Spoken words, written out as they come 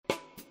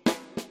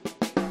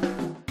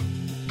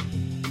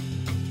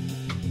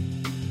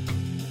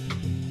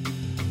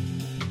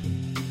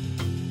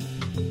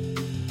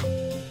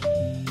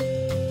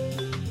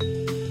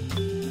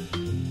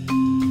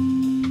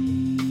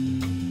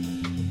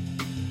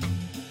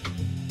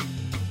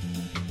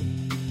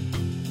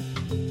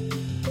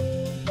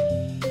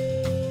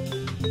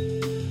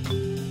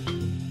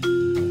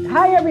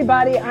Hi,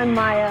 everybody. I'm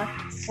Maya,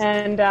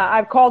 and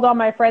I've called all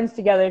my friends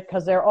together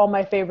because they're all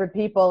my favorite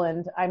people,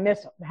 and I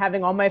miss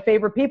having all my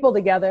favorite people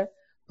together.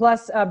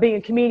 Plus, being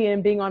a comedian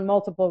and being on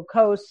multiple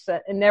coasts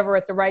and never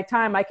at the right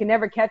time, I can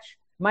never catch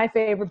my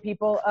favorite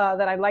people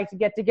that I'd like to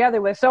get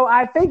together with. So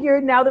I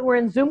figured now that we're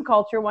in Zoom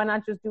culture, why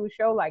not just do a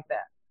show like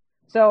that?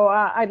 So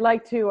I'd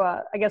like to,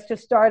 I guess,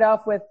 just start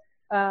off with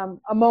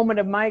a moment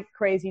of my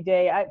crazy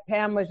day.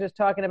 Pamela was just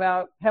talking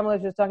about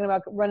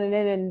running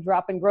in and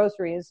dropping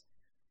groceries.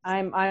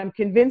 I'm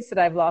convinced that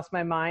I've lost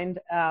my mind.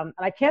 And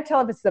I can't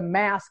tell if it's the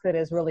mask that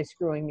is really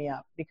screwing me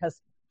up, because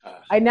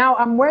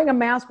I'm wearing a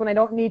mask when I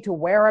don't need to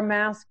wear a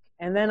mask.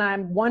 And then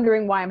I'm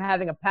wondering why I'm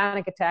having a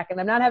panic attack. And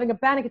I'm not having a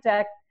panic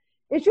attack.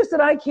 It's just that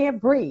I can't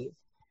breathe.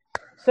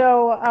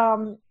 So,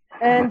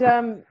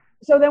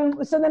 so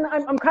then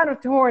I'm kind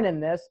of torn in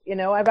this. You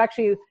know, I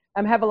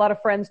have a lot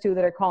of friends too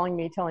that are calling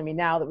me, telling me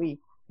now that we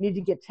need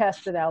to get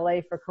tested in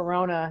LA for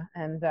Corona.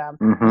 And I'm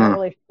not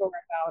really sure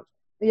about.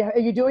 Yeah,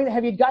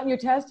 have you gotten your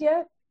test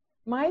yet,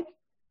 Mike?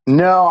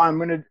 No, I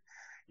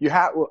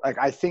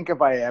think if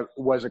I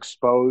was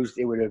exposed,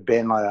 it would have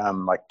been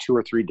like 2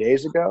 or 3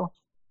 days ago.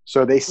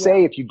 So they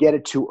say if you get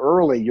it too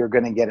early, you're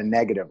going to get a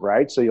negative,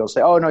 right? So you'll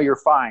say, oh, no, you're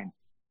fine.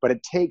 But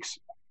it takes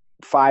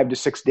 5 to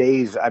 6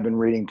 days, I've been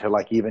reading, to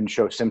like even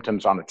show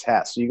symptoms on the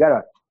test. So you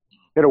gotta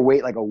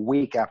wait like a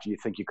week after you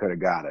think you could have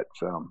got it.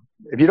 So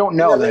if you don't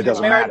know, then it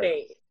doesn't matter.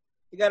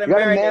 You gotta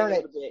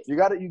marinate. You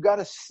gotta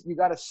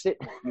sit.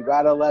 You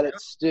gotta let it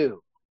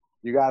stew.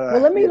 You gotta.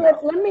 Well, let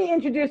me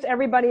introduce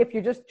everybody. If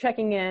you're just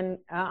checking in,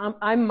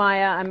 I'm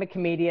Maya. I'm a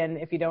comedian.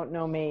 If you don't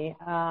know me,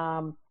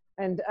 and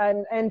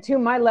to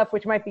my left,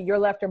 which might be your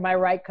left or my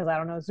right, because I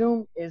don't know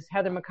Zoom, is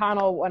Heather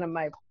McConnell, one of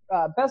my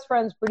best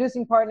friends,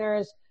 producing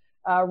partners,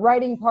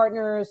 writing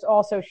partners.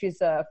 Also,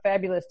 she's a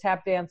fabulous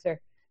tap dancer.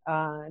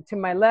 To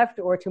my left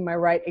or to my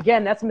right,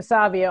 again, that's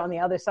Masavia on the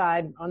other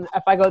side.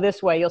 If I go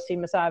this way, you'll see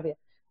Masavia.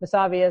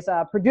 Masavia is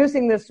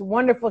producing this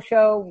wonderful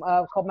show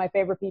called My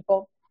Favorite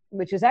People,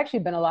 which has actually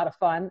been a lot of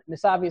fun.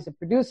 Masavia is a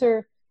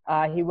producer.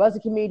 He was a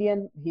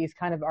comedian. He's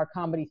kind of our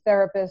comedy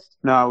therapist.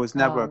 No, I was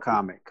never a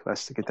comic.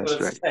 Let's get that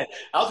straight. I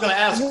was going to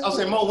ask. I was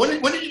saying, Mo, when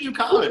did you do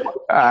comedy?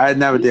 I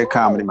never did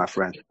comedy, my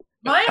friend.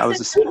 Maya said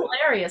she's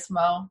hilarious,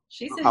 Mo.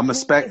 I'm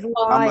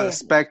a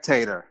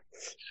spectator.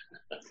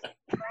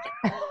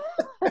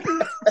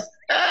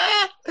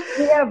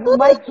 We have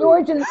Mike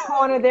George in the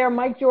corner there.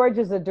 Mike George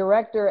is a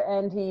director,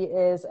 and he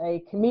is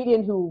a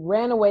comedian who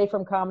ran away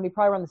from comedy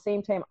probably around the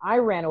same time I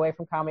ran away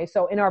from comedy.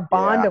 So in our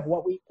bond of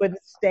what we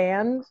couldn't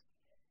stand,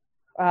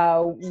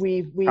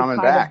 we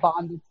kind of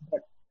bonded.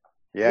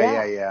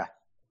 Yeah.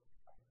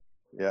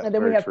 And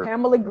then we have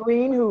Pamela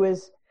Green, who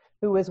is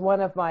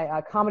one of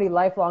my comedy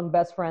lifelong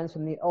best friends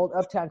from the old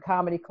Uptown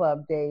Comedy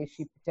Club days.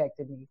 She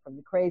protected me from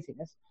the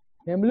craziness.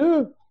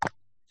 Pamela,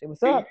 say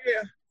what's up.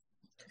 Yeah.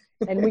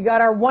 And we got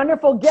our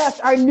wonderful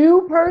guest, our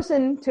new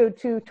person to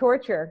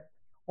torture,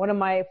 one of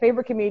my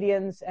favorite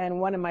comedians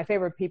and one of my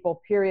favorite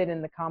people, period,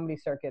 in the comedy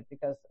circuit,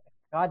 because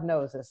God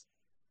knows this.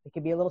 It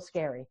can be a little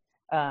scary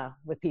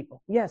with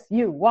people. Yes,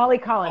 you, Wally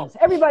Collins.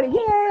 Everybody,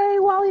 yay,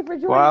 Wally, for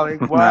joining.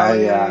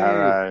 Wally. Yeah, all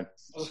right.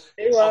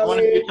 Hey, Wally. What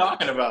are you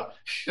talking about?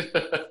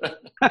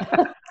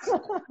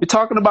 We're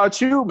talking about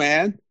you,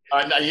 man.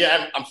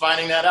 I'm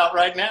finding that out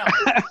right now.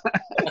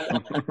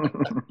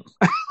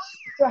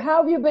 So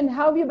how have you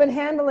been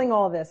handling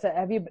all this?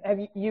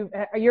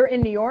 You're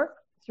in New York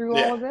through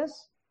all of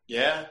this?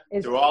 Yeah,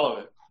 through all of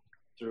it.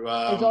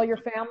 Is all your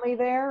family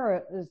there?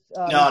 Or is,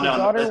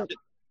 no.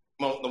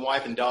 The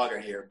wife and dog are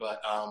here,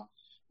 but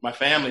my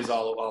family's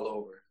all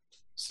over.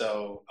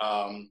 So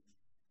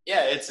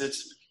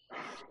it's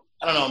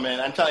I don't know, man.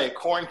 I'm telling you,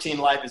 quarantine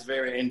life is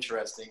very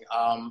interesting.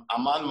 I'm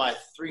on my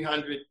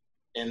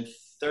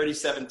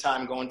 337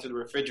 time going to the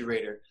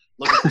refrigerator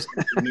looking for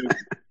something new.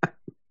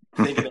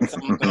 Thinking that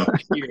someone's going to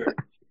appear.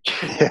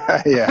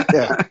 Yeah.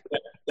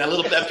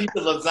 that piece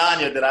of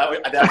lasagna that I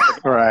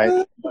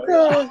right.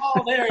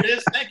 Oh, there it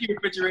is. Thank you,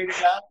 refrigerator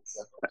guy.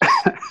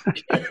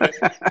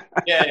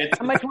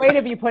 How much weight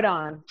have you put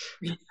on?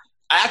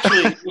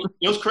 Actually, you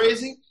know what's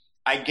crazy?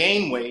 I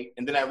gained weight,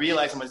 and then I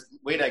realized how much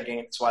weight I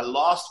gained, so I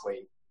lost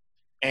weight,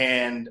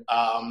 and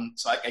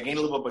so I gained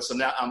a little bit, but so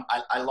now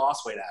I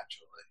lost weight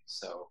actually.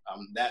 So I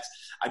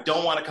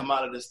don't want to come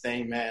out of this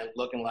thing, man,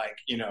 looking like,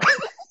 you know.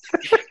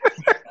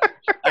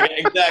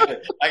 Exactly.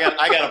 I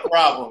got a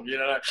problem, you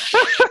know.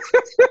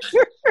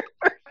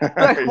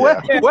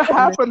 What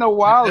happened to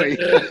Wally?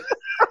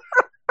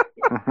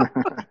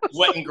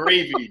 Wet and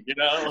gravy, you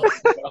know.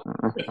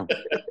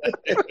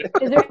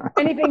 Is there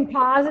anything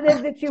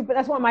positive that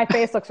that's why my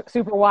face looks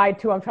super wide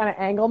too. I'm trying to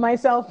angle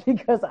myself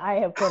because I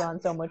have put on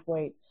so much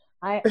weight.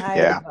 I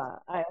have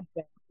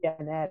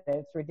been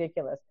it's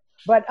ridiculous.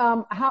 But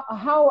how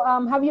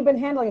have you been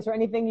handling? Is there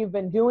anything you've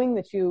been doing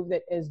that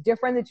is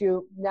different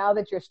now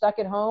that you're stuck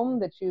at home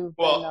that you've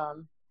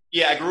been?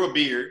 Yeah, I grew a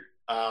beard.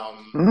 Yeah,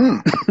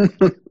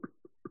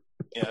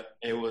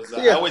 it was.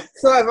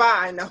 So have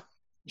I. No.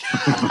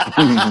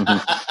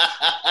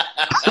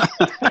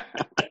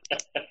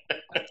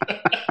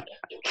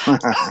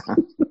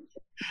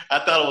 I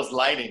thought thought it was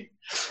lighting.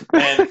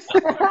 And,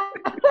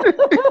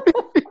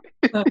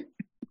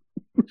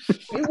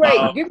 You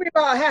wait. Give me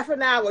about half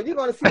an hour. You're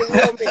gonna see the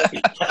real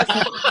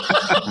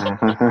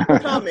me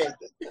coming.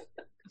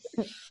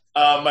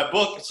 my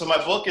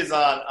book is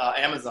on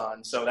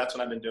Amazon, so that's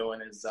what I've been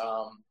doing is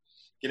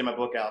getting my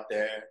book out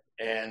there.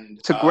 And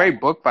it's a great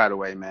book, by the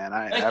way, man.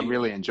 I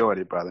really enjoyed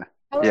it, brother.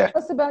 Tell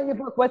us about your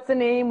book. What's the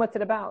name? What's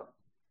it about?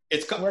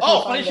 It's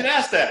funny you should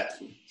ask that.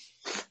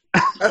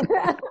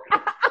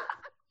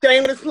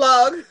 Shameless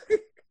plug.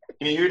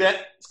 Can you hear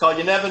that? It's called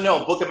You Never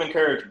Know, Book of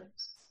Encouragement.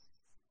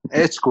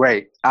 It's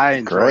great. I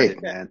enjoyed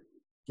it, man.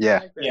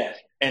 Yeah. Yeah.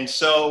 And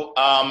so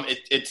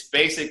it's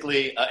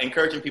basically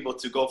encouraging people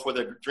to go for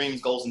their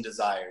dreams, goals, and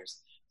desires.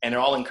 And they're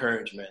all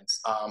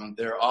encouragements.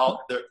 There are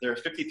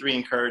 53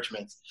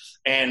 encouragements.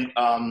 And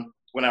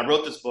when I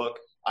wrote this book,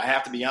 I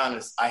have to be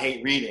honest, I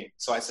hate reading.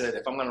 So I said,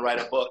 if I'm going to write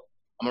a book,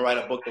 I'm going to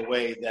write a book the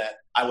way that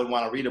I would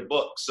want to read a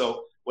book.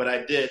 So what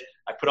I did,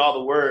 I put all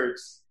the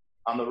words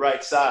on the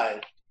right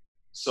side.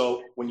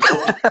 So when you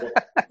open the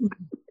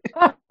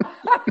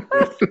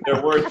book, there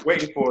are words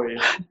waiting for you.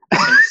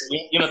 And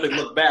you don't have to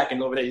look back and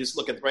go over there. You just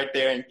look at right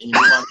there and you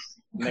move on to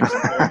the next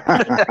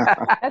word.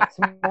 That's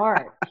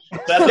smart.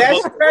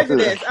 That's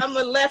prejudice. I'm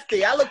a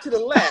lefty. I look to the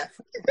left.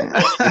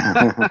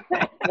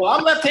 Well,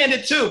 I'm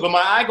left-handed too, but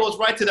my eye goes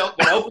right to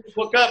when I open the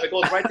book up, it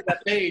goes right to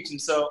that page.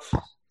 And so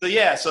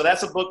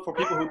that's a book for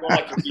people who don't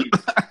like to read.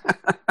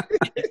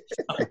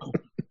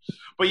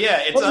 But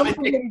yeah,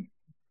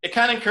 it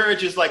kind of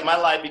encourages like my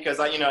life because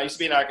I used to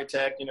be an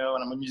architect, and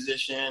I'm a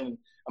musician,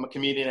 I'm a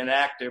comedian and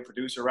actor,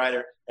 producer,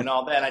 writer, and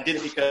all that. And I did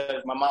it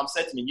because my mom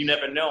said to me, you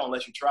never know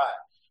unless you try.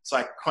 So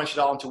I crunched it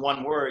all into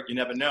one word, you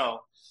never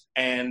know.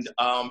 And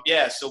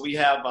so we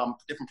have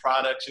different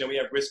products. We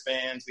have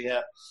wristbands, we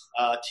have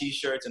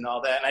T-shirts and all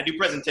that. And I do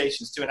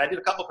presentations too. And I did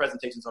a couple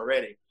presentations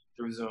already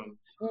through Zoom.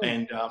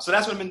 And so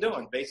that's what I've been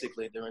doing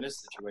basically during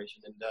this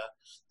situation. And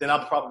then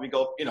I'll probably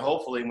go,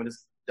 hopefully when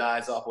this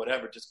dies off,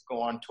 whatever, just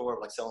go on tour,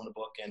 like selling the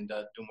book and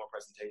do more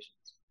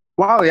presentations.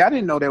 Wally, I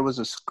didn't know there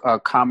was a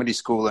comedy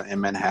school in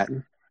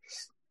Manhattan.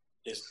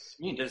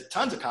 There's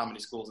tons of comedy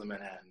schools in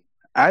Manhattan.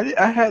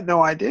 I had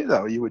no idea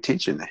though you were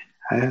teaching it.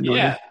 I had no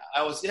idea.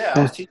 I was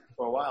teaching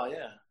for a while.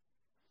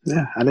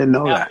 Yeah, I didn't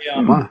know that.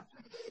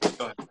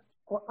 Go ahead.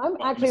 Well, I'm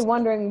actually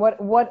wondering what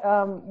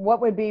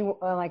would be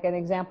like an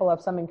example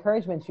of some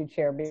encouragements you'd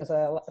share, because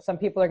some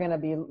people are going to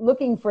be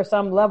looking for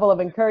some level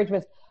of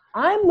encouragement.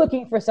 I'm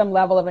looking for some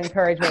level of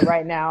encouragement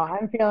right now.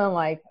 I'm feeling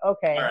like,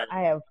 okay, right.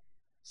 I have.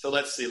 So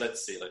let's see.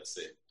 Let's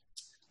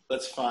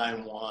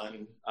find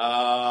one.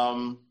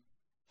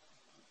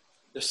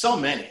 There's so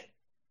many.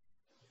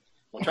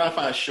 I'm trying to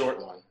find a short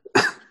one.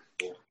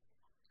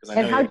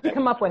 And how did you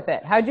come up with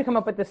it? How did you come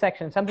up with the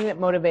section? Something that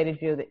motivated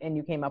you and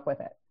you came up with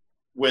it?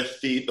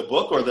 With the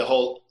book or the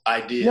whole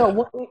idea?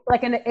 No,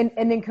 like an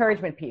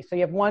encouragement piece. So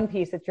you have one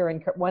piece that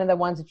one of the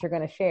ones that you're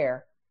going to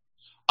share.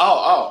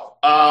 Well,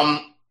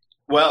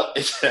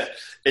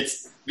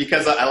 it's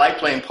because I like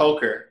playing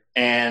poker,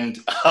 and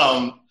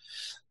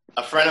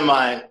a friend of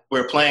mine, we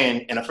were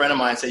playing, and a friend of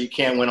mine said, you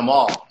can't win them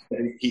all.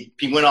 He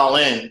went all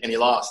in, and he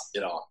lost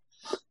it all.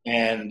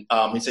 And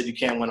he said, you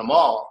can't win them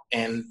all.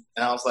 And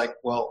I was like,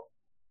 well,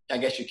 I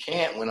guess you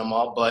can't win them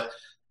all, but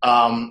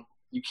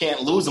you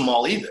can't lose them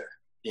all either,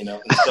 And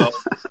so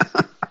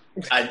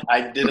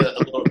I did a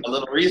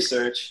little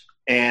research,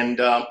 and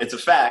it's a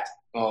fact.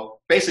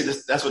 Well, basically,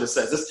 that's what it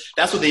says.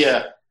 That's what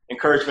the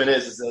encouragement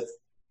is that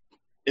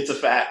it's a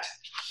fact.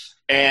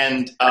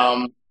 And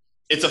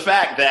it's a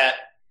fact that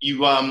you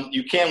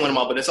can win them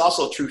all, but it's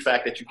also a true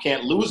fact that you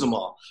can't lose them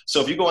all. So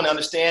if you go into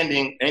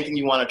understanding anything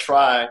you want to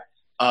try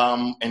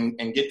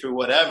and get through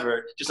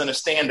whatever, just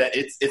understand that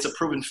it's a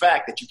proven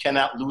fact that you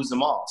cannot lose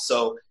them all.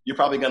 So you're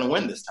probably going to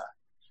win this time.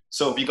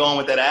 So if you go in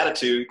with that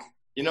attitude,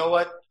 you know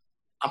what?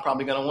 I'm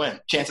probably going to win.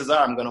 Chances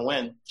are I'm going to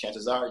win.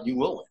 Chances are you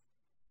will win.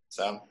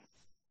 So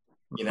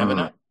you never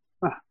know.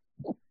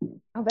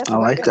 Oh, I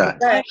like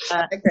that. I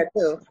like that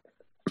too.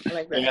 I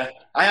like that. Yeah,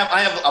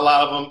 I have a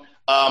lot of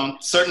them.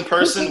 Certain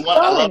person.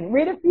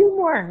 Read a few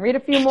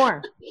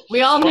more.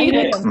 We all need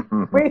it.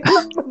 Read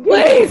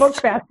the book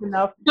fast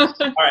enough. All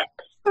right.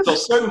 So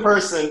certain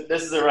person.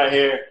 This is it right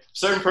here.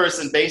 Certain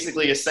person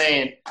basically is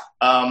saying,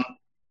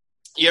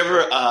 you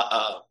ever,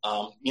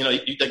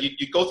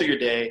 you go through your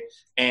day,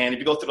 and if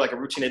you go through like a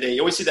routine a day,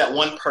 you always see that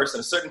one person,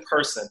 a certain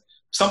person,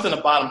 something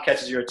about them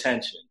catches your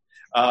attention.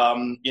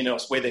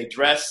 It's the way they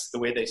dress, the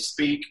way they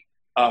speak,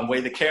 the way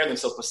they carry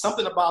themselves, but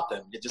something about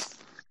them, it just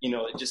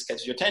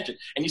catches your attention.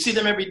 And you see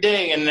them every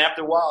day, and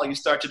after a while, you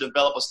start to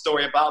develop a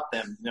story about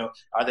them.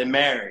 Are they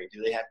married?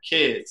 Do they have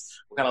kids?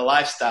 What kind of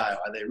lifestyle?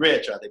 Are they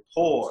rich? Are they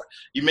poor?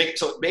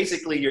 So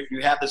basically,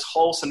 you have this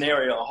whole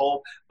scenario, a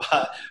whole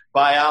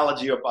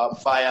biology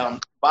about bio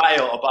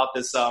about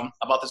this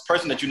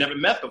person that you never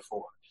met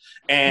before.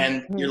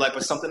 And you're like,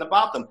 but something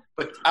about them.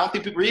 But I don't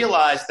think people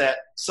realize that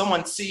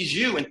someone sees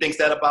you and thinks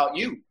that about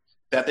you.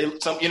 That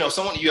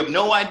someone you have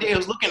no idea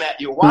who's looking at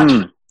you,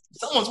 watching.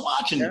 Someone's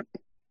watching you.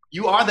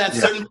 You are that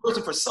certain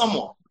person for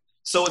someone.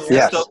 So it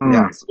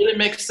really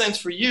makes sense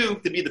for you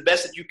to be the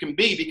best that you can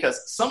be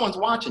because someone's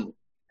watching you.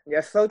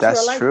 Yes, so true.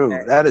 That's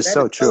true. That is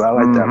so true. I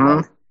like that,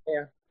 Mo.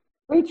 Yeah.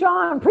 Preach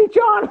on.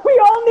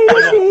 We all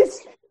need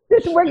these.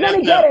 We're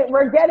gonna get it.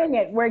 We're getting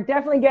it. We're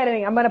definitely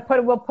getting it.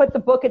 We'll put the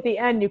book at the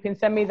end. You can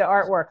send me the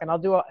artwork, and I'll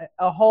do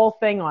a whole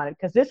thing on it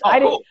because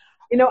Cool.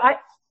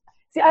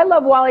 I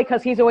love Wally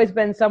because he's always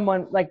been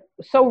someone like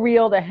so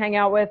real to hang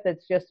out with.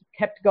 That's just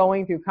kept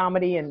going through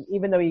comedy, and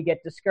even though you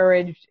get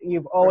discouraged,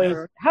 you've always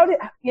how have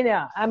you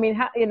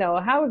kept it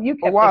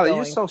Wally, going?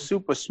 you're so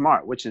super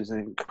smart, which is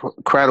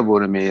incredible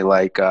to me.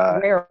 Like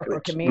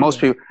most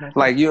people,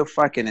 like you're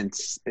fucking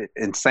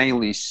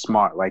insanely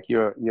smart. Like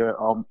you're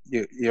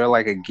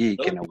like a geek,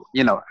 and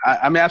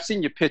I've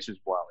seen your pictures,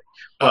 Wally,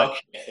 but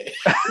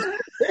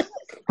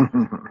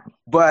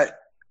but.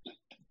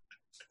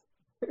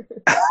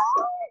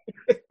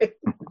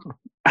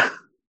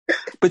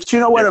 But you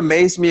know what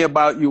amazed me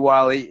about you,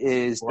 Wally,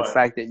 is the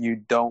fact that you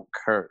don't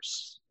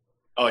curse.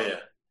 Oh yeah.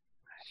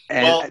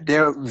 And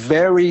there are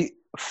very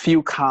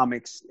few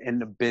comics in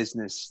the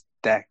business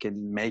that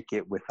can make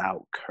it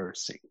without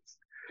cursing.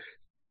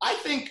 I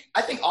think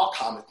all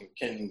comics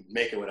can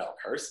make it without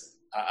cursing.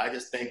 I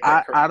just think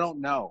I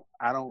don't know.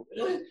 I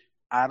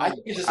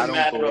think it's just a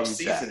matter of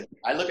seasoning.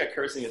 I look at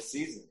cursing as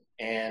seasoning.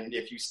 And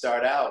if you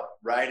start out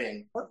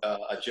writing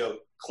a joke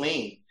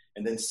clean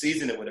and then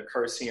season it with a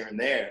curse here and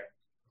there,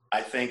 I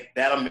think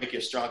that'll make you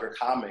a stronger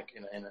comic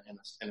and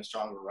a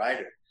stronger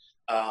writer.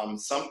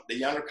 The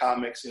younger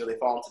comics, they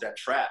fall into that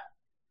trap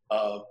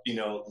of,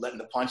 letting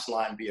the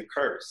punchline be a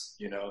curse,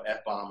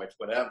 F-bomb or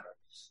whatever.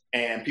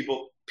 And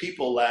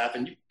people laugh,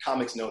 and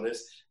comics know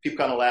this. People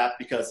kind of laugh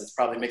because it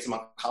probably makes them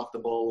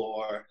uncomfortable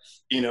or,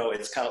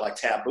 it's kind of like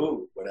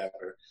taboo,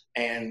 whatever.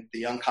 And the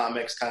young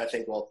comics kind of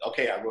think, well,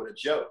 okay, I wrote a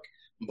joke.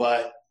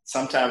 But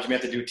sometimes you may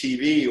have to do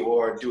TV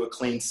or do a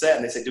clean set,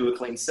 and they say do a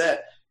clean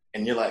set.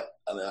 And you're like,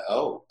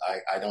 oh,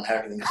 I don't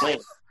have anything clean.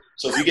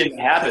 So if you get in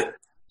the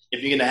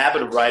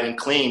habit of writing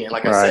clean, and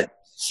like I said,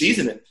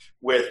 season it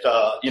with,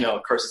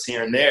 curses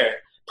here and there.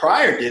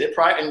 Pryor did it.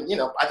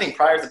 And I think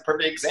Pryor is a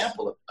perfect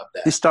example of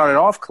that. He started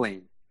off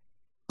clean.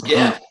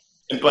 Yeah.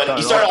 But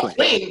he started off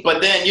clean.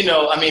 But then,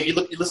 if you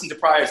listen to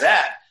Pryor's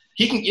act,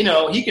 he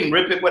can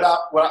rip it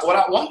without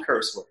one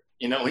curse word.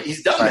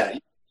 He's done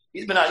that.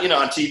 He's been out,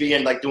 on TV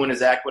and like doing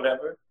his act,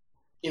 whatever,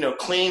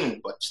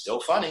 clean, but still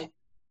funny.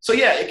 So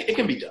yeah, it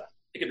can be done.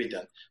 It can be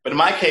done. But in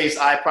my case,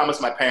 I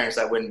promised my parents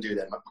I wouldn't do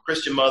that. My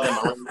Christian mother,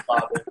 my Roman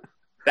father.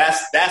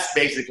 That's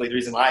basically the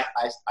reason why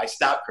I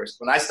stopped cursing.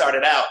 When I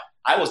started out,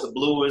 I was the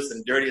bluest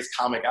and dirtiest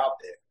comic out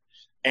there.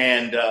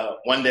 And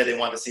one day they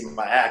wanted to see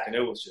my act, and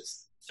it was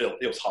just filthy.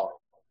 It was horrible.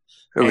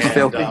 It was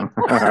filthy.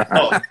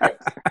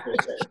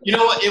 You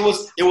know what? It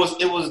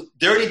was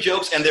dirty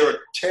jokes, and they were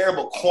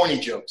terrible, corny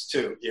jokes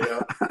too.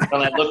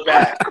 When I look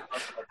back,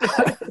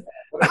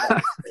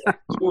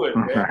 do it,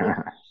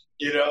 man.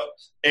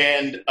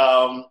 And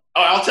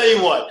I'll tell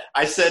you what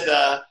I said.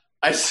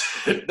 I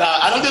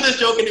don't do this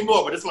joke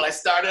anymore, but this is when I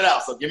started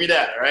out. So give me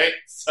that, all right?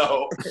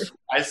 So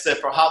I said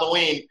for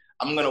Halloween,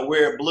 I'm gonna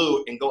wear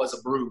blue and go as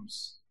a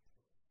bruise.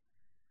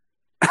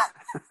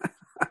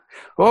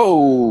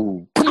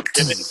 Oh, black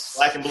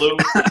and blue.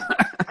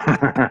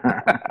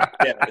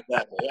 Yeah,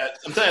 exactly. Yeah,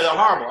 I'm telling you, they're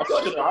horrible. I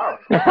told you they're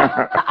horrible.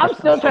 I'm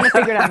still trying to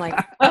figure it out. I'm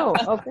like, oh,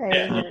 okay.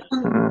 Yeah.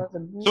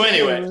 So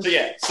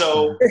anyway,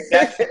 so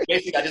that's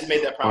basically I just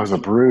made that promise. It was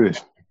a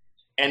bruise.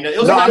 And it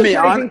was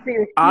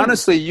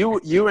honestly,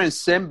 you and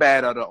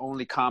Sinbad are the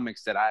only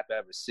comics that I've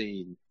ever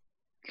seen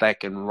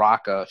that can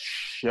rock a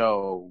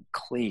show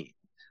clean.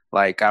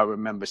 Like, I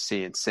remember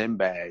seeing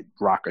Sinbad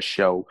rock a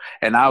show,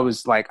 and I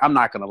was like, I'm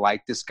not going to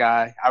like this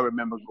guy. I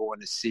remember going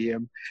to see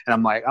him, and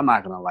I'm like, I'm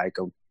not going to like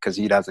him because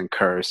he doesn't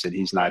curse, and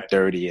he's not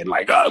dirty, and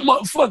like, oh,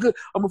 motherfucker.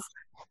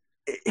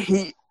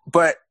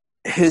 But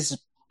his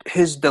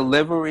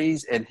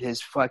deliveries and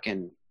his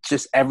fucking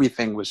just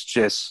everything was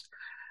just,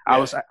 I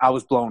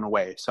was blown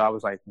away. So I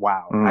was like,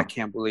 wow, I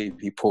can't believe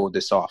he pulled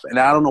this off. And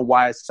I don't know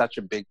why it's such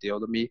a big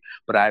deal to me,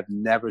 but I've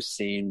never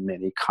seen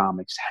many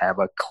comics have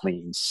a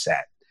clean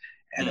set.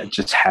 And I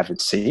just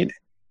haven't seen it,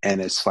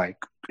 and it's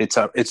like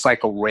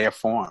a rare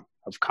form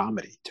of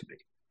comedy to me.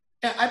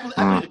 Yeah, I believe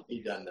it can be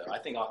done though. I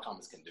think all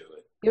comics can do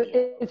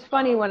it. It's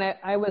funny when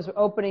I was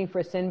opening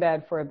for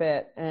Sinbad for a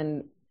bit,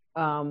 and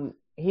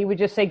he would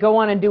just say, "Go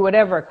on and do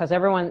whatever," because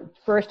everyone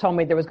first told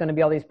me there was going to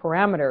be all these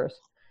parameters,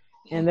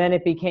 and then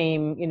it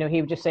became,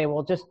 he would just say,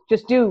 "Well, just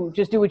do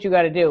what you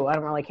got to do. I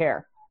don't really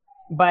care."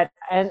 But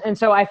and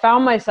so I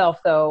found myself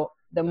though.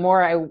 The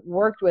more I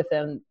worked with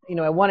him,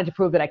 I wanted to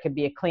prove that I could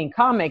be a clean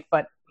comic,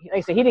 but like I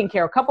said, he didn't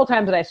care. A couple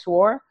times that I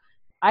swore,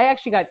 I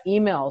actually got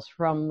emails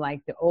from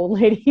like the old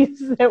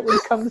ladies that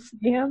would come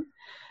see him.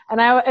 And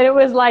it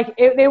was like,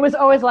 it was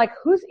always like,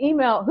 who's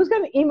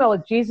got an email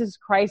with Jesus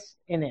Christ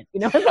in it?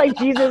 It's like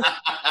Jesus.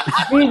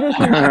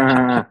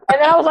 And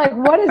I was like,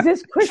 what is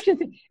this Christian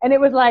thing? And it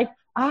was like,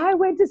 I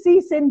went to see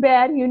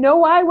Sinbad. You know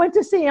why I went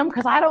to see him?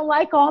 Because I don't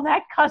like all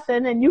that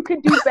cussing, and you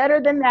could do better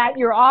than that.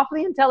 You're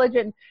awfully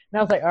intelligent. And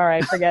I was like, all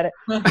right, forget it.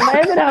 And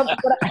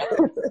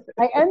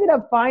I ended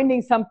up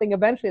finding something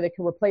eventually that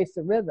can replace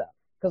the rhythm.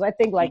 Because I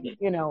think, like,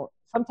 you know,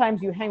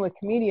 sometimes you hang with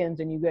comedians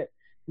and you get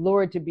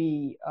lured to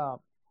be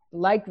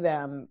like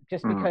them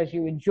just because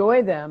you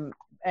enjoy them.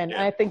 And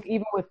I think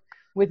even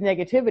with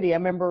negativity, I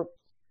remember,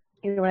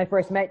 you know, when I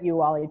first met you,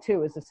 Wally,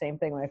 too, it's the same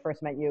thing. When I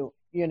first met you,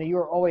 you know, you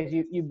were always,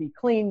 you'd be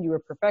clean, you were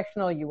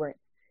professional, you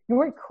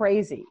weren't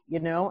crazy, you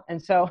know?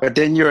 And so. But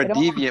then you're a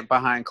deviant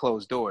behind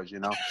closed doors, you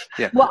know?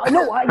 Yeah. Well,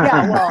 no,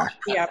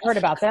 yeah, I've heard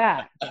about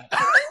that.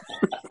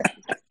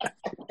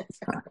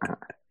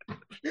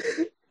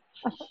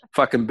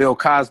 Fucking Bill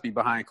Cosby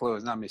behind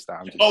closed. Not me,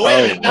 stop.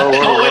 Wait, not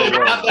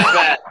that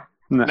bad.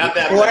 Not that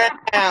bad.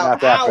 Wow. Not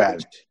that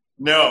bad.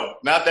 No,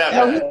 not that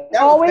No, bad. he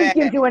always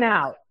gives you an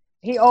out.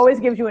 He always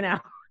gives you an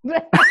out.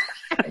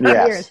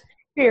 Yes.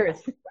 Cheers.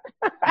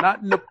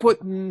 Not in the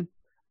pudding.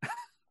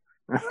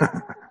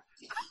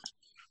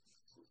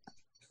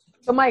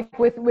 So, Mike,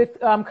 with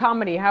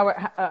comedy, how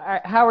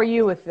are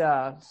you with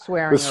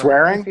swearing? With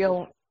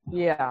swearing?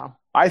 Yeah.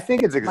 I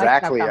think it's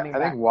exactly. Mike's not I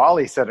coming think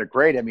Wally said it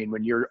great. I mean,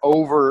 when you're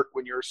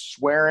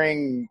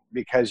swearing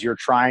because you're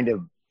trying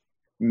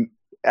to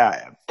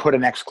put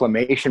an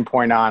exclamation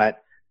point on it,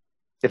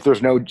 if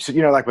there's no,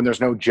 you know, like when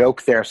there's no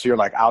joke there, so you're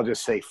like, I'll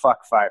just say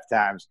fuck 5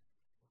 times.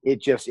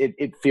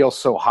 It feels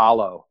so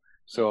hollow.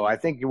 So I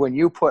think when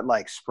you put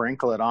like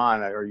sprinkle it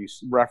on or you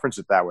reference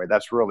it that way,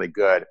 that's really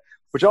good.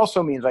 Which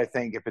also means, I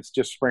think, if it's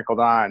just sprinkled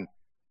on,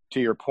 to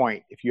your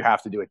point, if you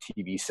have to do a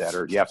TV set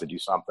or you have to do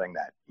something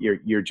that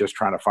you're just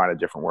trying to find a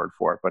different word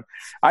for it. But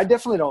I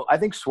definitely don't. I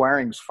think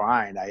swearing's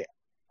fine.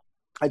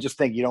 I just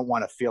think you don't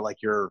want to feel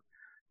like you're,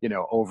 you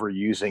know,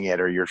 overusing it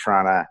or you're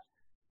trying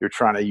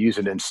to use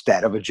it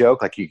instead of a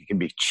joke. Like, you can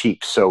be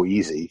cheap so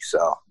easy.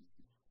 So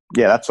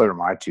yeah, that's sort of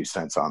my 2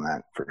 cents on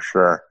that for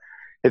sure.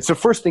 It's the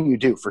first thing you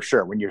do for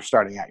sure when you're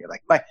starting out. You're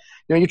like,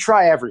 you know, you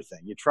try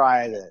everything.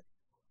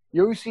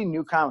 You always see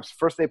new comics.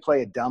 First, they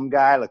play a dumb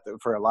guy. Like,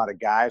 for a lot of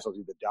guys, they'll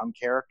do the dumb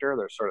character.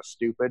 They're sort of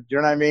stupid. Do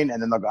you know what I mean?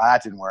 And then they'll go,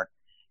 that didn't work.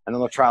 And then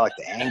they'll try like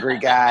the angry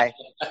guy.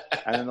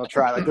 And then they'll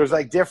try like, there's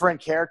like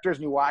different characters,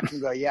 and you watch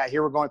and go, yeah,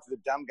 here we're going through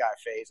the dumb guy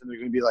phase. And there's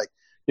going to be like,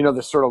 you know,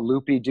 this sort of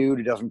loopy dude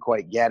who doesn't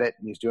quite get it,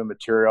 and he's doing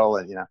material,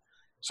 and, you know.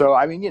 So,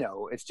 I mean, you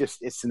know,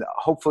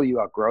 hopefully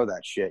you outgrow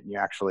that shit and you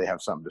actually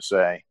have something to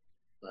say.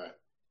 Right.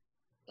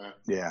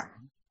 Yeah.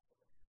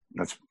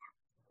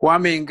 Well, I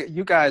mean,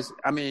 you guys,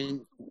 I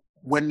mean,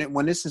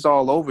 when this is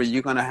all over, are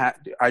you gonna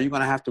have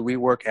to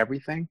rework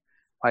everything?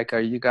 Like, are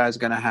you guys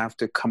gonna have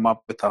to come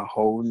up with a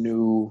whole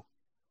new?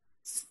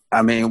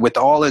 I mean, with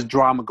all this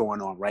drama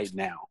going on right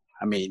now,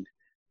 I mean,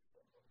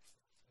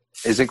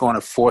 is it going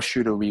to force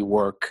you to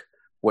rework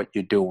what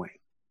you're doing?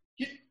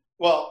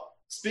 Well,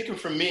 speaking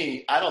for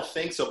me, I don't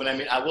think so. But I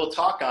mean, I will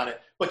talk on it.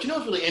 But you know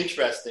what's really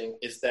interesting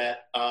is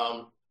that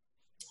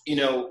you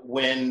know,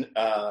 when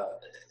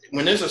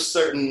there's a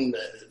certain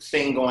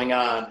thing going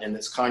on in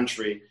this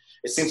country,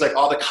 it seems like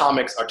all the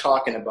comics are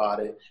talking about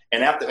it.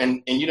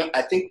 And you know,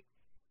 I think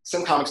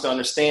some comics don't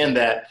understand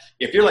that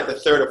if you're like the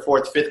 3rd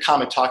or 4th, 5th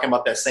comic talking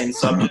about that same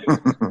subject,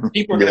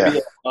 people are going to be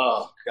like,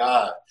 oh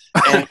God.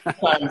 And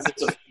sometimes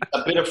it's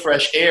a bit of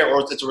fresh air, or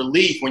it's a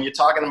relief when you're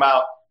talking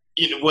about,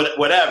 you know,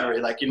 whatever,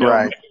 like, you know,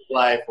 right.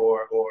 life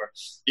or,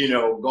 you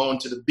know, going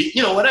to the beach,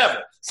 you know,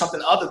 whatever,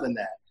 something other than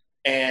that.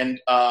 And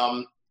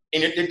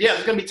there's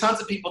going to be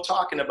tons of people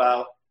talking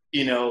about,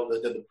 you know,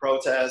 the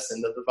protests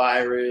and the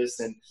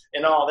virus and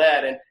all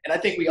that. And I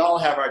think we all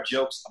have our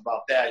jokes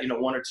about that, you know,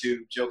 1 or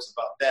 2 jokes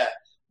about that.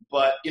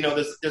 But, you know,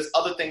 there's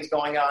other things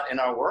going on in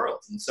our world.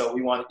 And so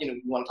we want to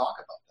talk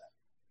about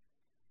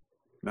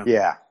that.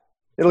 Yeah.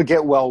 It'll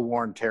get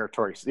well-worn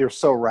territory. You're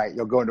so right.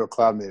 You'll go into a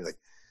club and like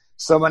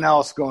someone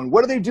else going,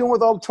 what are they doing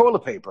with all the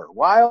toilet paper?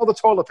 Why all the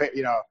toilet paper?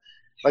 You know,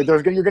 like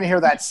you're going to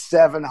hear that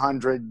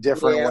 700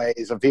 different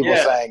ways of people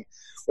saying,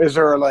 is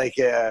there like,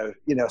 you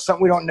know,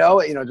 something we don't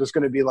know? You know, just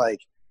going to be like,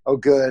 oh,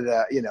 good.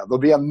 You know, there'll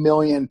be a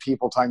million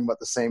people talking about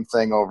the same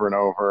thing over and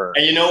over.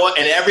 And you know what?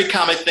 And every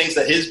comic thinks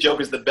that his joke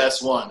is the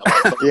best one.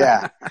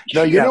 Yeah.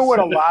 No, you know what?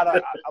 A lot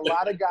of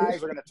guys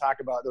are going to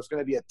talk about. There's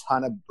going to be a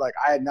ton of, like,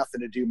 I had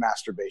nothing to do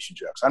masturbation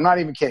jokes. I'm not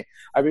even kidding.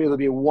 I mean, there'll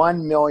be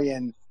 1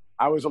 million.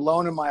 I was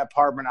alone in my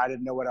apartment. I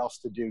didn't know what else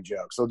to do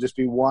jokes. There'll just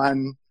be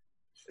one.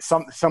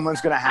 Someone's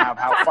going to have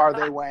how far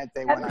they went.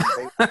 They went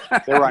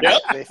on.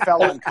 They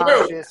fell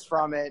unconscious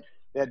from it.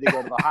 They had to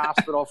go to the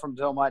hospital from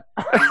so much.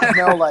 You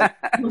know, like,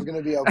 there's going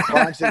to be a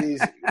bunch of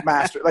these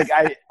like,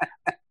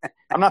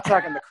 I'm not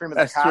talking the cream of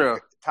the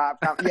top.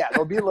 Yeah,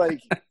 there'll be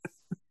like,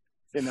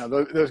 you know,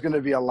 there's going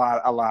to be a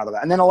lot of that.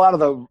 And then a lot of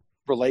the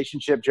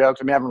relationship jokes.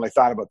 I mean, I haven't really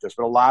thought about this,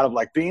 but a lot of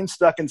like being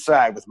stuck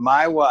inside with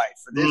my wife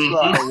for this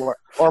long,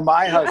 or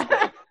my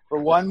husband for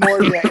one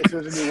more day.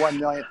 So there's going to be 1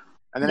 million.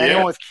 And then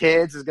anyone with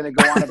kids is going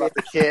to go on about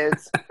the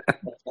kids.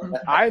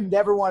 I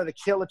never wanted to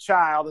kill a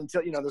child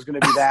until, you know, there's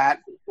going to be that.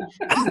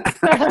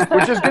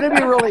 Which is going to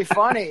be really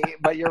funny,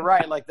 but you're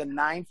right. Like the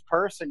ninth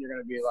person, you're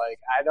going to be like,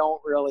 I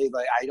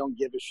don't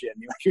give a shit.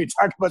 You should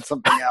talk about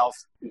something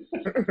else.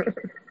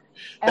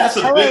 That's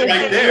a bit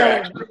right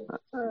there.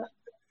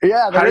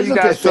 Yeah. How do you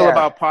guys feel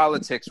about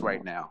politics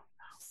right now?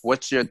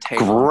 What's your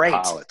take on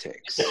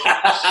politics?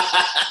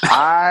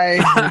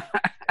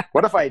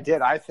 What if I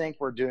did? I think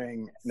we're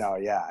doing. No,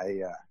 yeah.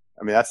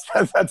 I mean,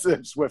 that's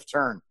a swift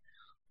turn.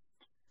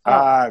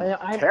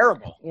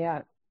 Terrible.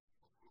 Yeah.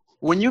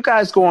 When you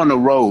guys go on the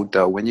road,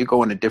 though, when you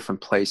go into different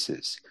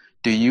places,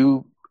 do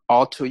you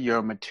alter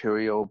your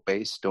material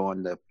based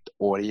on the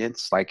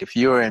audience? Like if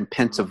you're in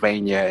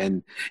Pennsylvania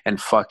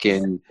and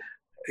fucking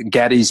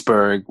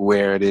Gettysburg,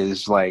 where it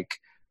is like,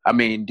 I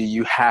mean, do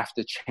you have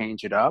to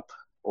change it up,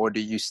 or do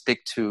you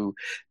stick to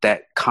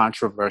that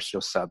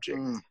controversial subject?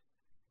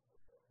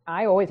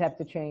 I always have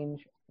to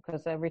change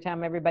because every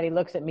time everybody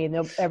looks at me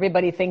and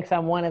everybody thinks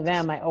I'm one of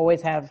them,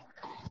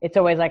 it's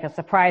always like a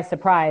surprise.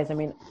 I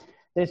mean,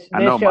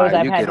 I know,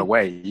 Maya,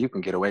 you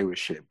can get away with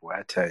shit, boy,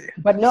 I tell you.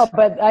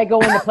 But I go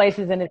into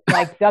places and it's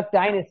like Duck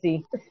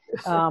Dynasty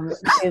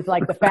is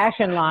like the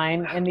fashion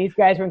line, and these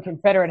guys are in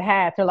Confederate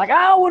hats. They're like,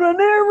 I would have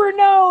never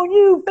known,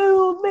 you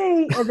fooled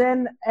me.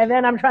 And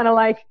then I'm trying to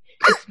like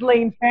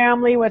explain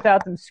family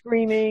without them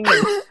screaming.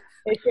 And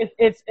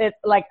it's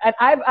like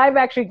I've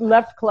actually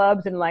left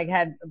clubs and like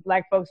had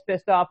black folks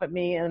pissed off at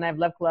me, and I've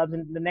left clubs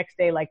and the next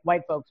day like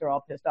white folks are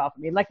all pissed off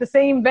at me. Like the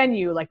same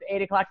venue, like the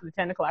 8 o'clock to the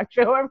 10 o'clock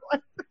show.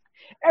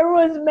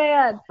 Everyone's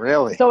mad.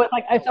 Really? So it's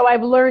like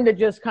I've learned to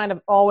just kind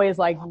of always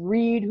like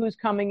read who's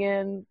coming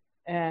in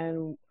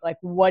and like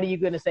what are you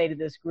going to say to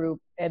this group,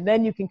 and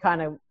then you can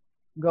kind of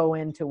go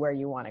into where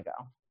you want to go.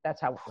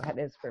 That's how it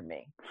is for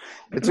me.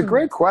 It's a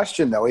great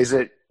question, though.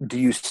 Do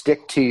you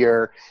stick to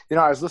your,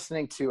 I was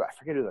listening to, I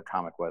forget who the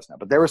comic was now,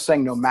 but they were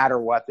saying no matter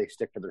what, they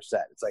stick to their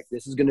set. It's like,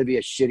 this is going to be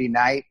a shitty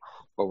night,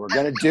 but we're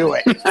going to do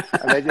it.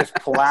 And they just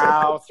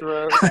plow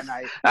through. And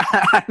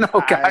I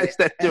know guys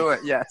that do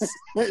it, yes.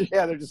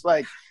 Yeah, they're just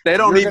like. They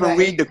don't even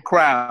read the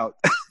crowd.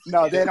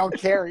 No, they don't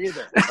care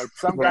either. Like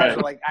some guys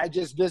are like,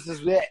 this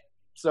is it.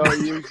 So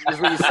this is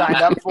what you signed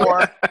up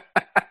for,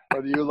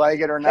 whether you like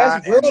it or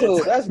not.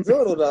 That's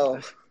brutal, though.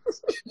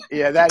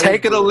 Yeah,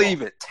 take it or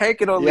leave it.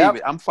 Take it or leave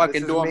it. I'm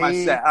fucking doing my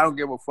set. I don't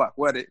give a fuck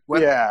what.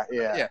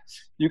 Yeah.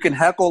 You can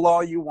heckle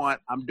all you want.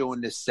 I'm doing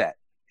this set.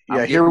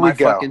 Yeah, here we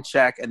go. Fucking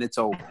check, and it's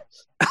over.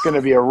 It's going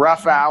to be a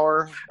rough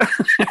hour.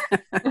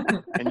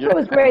 And it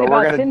was great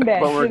about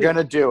Sinbad. But we're going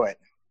to do it.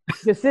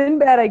 The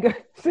Sinbad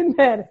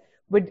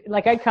would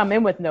like I'd come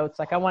in with notes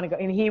like I want to go,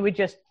 and he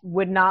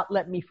would not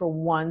let me for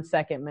 1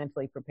 second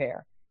mentally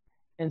prepare.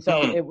 And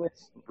so it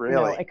was,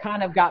 really? It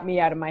kind of got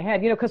me out of my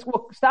head, because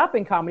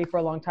stopping comedy for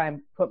a long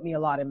time put me a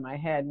lot in my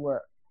head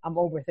where I'm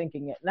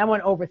overthinking it. And I'm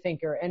an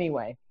overthinker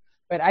anyway,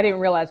 but I didn't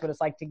realize what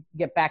it's like to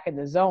get back in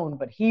the zone.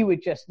 But he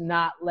would just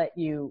not let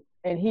you,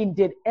 and he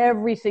did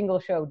every single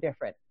show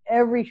different.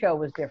 Every show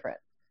was different.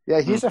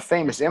 Yeah, he's a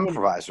famous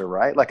improviser,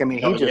 right? Like, I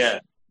mean, he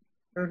just,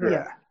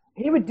 yeah.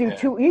 He would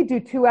do he'd do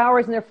 2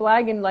 hours and they're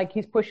flagging like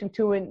he's pushing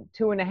two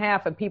and a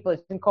half, and people,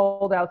 it's been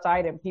cold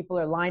outside and people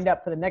are lined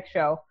up for the next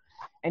show.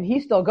 And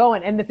he's still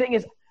going. And the thing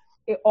is,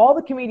 all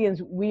the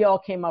comedians we all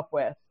came up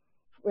with,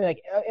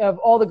 like of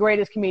all the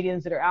greatest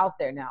comedians that are out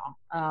there now,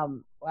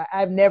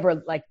 I've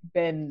never like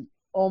been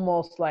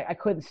almost like I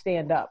couldn't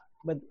stand up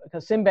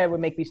because Sinbad would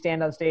make me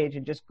stand on stage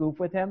and just goof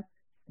with him.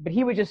 But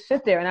he would just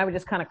sit there and I would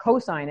just kind of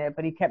co-sign it,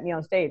 but he kept me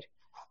on stage.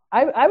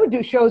 I would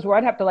do shows where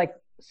I'd have to like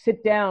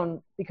sit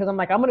down because I'm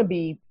like, I'm going to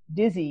be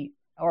dizzy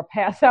or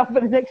pass out for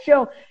the next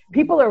show.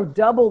 People are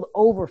doubled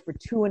over for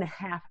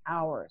 2.5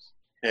 hours.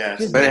 Yeah,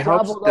 but it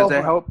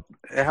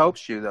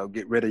helps you though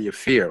get rid of your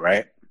fear,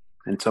 right?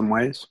 In some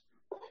ways.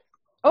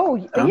 Oh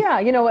yeah,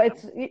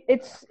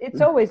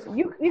 it's always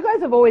you guys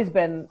have always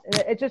been.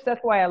 It's just that's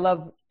why I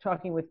love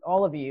talking with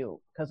all of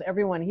you because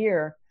everyone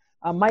here,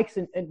 Mike's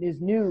is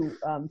new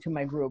to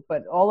my group,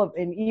 but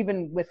and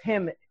even with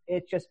him,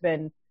 it's just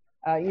been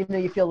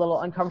you feel a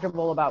little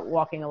uncomfortable about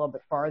walking a little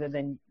bit farther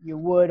than you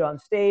would on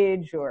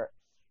stage,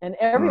 and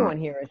everyone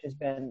here has just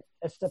been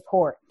a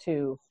support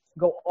to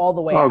go all the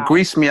way out.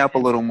 Grease me up a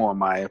little more,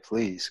 Maya,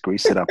 please.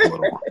 Grease it up a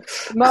little more.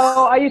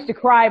 Mo, I used to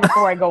cry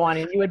before I go on,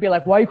 and you would be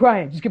like, why are you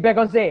crying? Just get back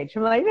on stage.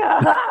 I'm like,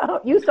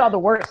 no, you saw the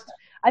worst.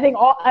 I think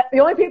the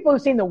only people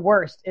who've seen the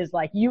worst is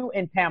like you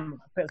and Pamela.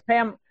 Because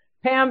Pam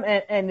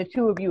and the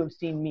two of you have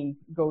seen me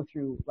go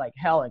through like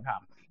hell in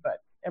comedy. But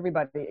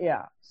everybody,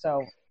 yeah.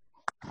 So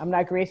I'm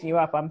not greasing you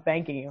up. I'm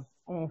thanking you.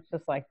 It's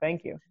just like,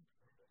 thank you.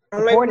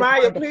 I'm like,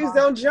 Maya, please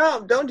don't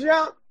jump. Don't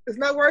jump. It's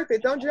not worth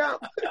it. Don't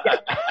jump.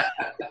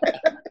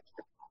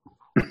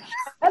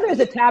 Heather's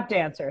a tap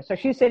dancer, so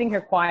she's sitting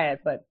here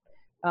quiet. But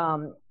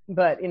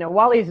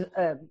Wally's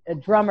a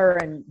drummer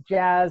and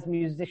jazz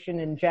musician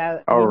and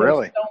jazz. Oh,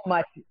 really? So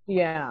much,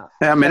 yeah.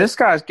 Yeah, I mean, this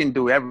guy can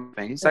do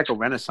everything. He's like a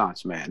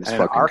Renaissance man. This and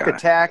fucking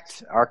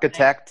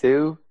architect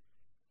too.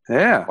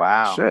 Yeah.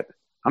 Wow. Shit,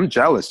 I'm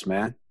jealous,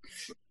 man.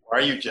 Why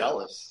are you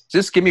jealous?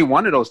 Just give me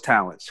one of those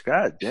talents.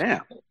 God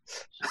damn.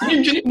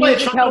 Can you play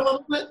trumpet a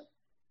little bit?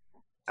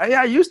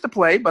 Yeah, I used to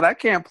play, but I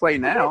can't play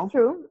now. That's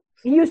true.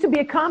 He used to be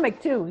a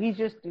comic too. We're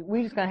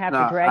just gonna have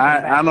to drag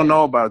him back. I don't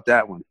know about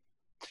that one.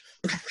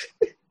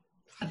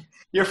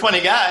 You're a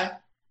funny guy.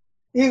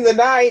 He's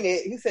denying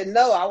it. He said,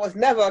 "No, I was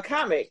never a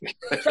comic.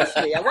 Trust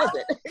me, I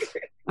wasn't."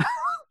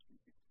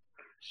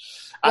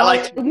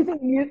 Do you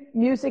think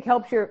music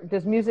helps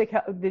did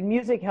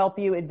music help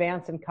you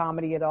advance in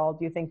comedy at all?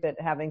 Do you think that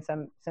having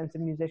some sense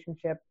of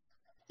musicianship?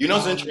 You know,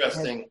 it's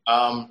interesting.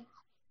 I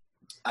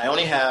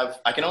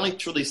can only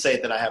truly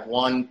say that I have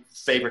one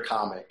favorite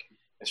comic.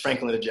 It's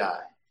Franklin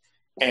Ajayi.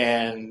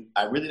 And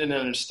I really didn't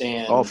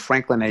understand. Oh,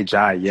 Franklin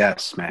Ajayi,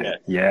 yes, man.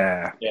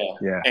 Yeah.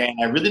 And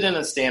I really didn't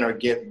understand or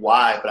get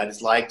why, but I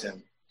just liked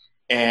him.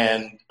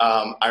 And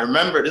I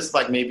remember this is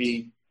like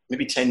maybe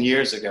 10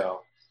 years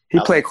ago. He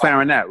played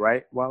clarinet,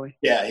 right, Wally?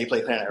 Yeah, he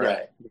played clarinet,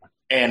 right.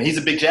 And he's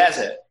a big jazz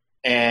head.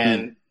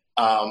 And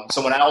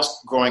so when I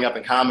was growing up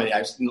in comedy,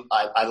 I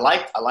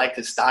liked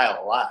his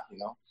style a lot, you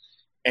know.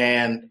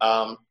 And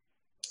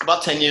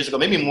about 10 years ago,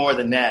 maybe more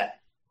than that,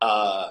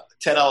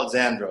 Ted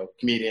Alexandro,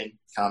 comedian,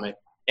 comic,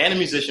 and a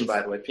musician,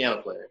 by the way,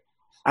 piano player.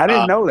 I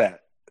didn't know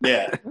that.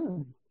 Yeah.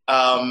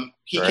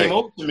 He came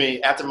over to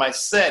me after my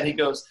set, and he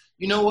goes,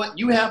 "You know what?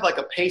 You have like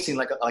a pacing,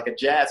 like a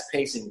jazz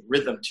pacing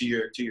rhythm to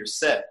your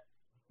set."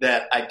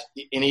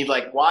 And he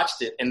like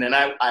watched it, and then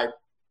I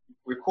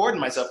recorded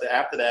myself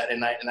after that,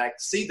 and I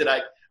see that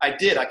I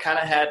did. I kind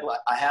of have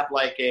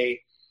like a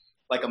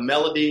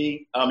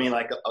melody. I mean,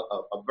 like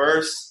a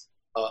verse,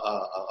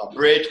 a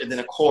bridge, and then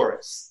a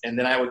chorus, and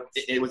then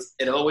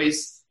it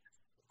always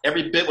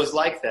every bit was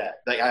like that.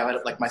 Like I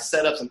had like my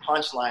setups and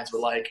punchlines were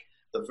like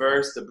the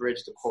verse, the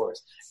bridge, the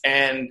chorus,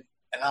 and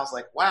I was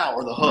like, wow,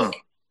 or the hook.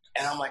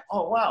 And I'm like,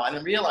 oh wow! I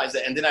didn't realize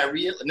that. And then I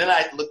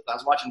looked. I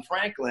was watching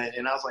Franklin,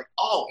 and I was like,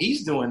 oh,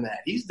 he's doing that.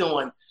 He's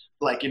doing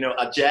like, you know,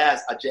 a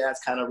jazz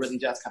kind of rhythm,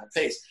 jazz kind of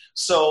pace.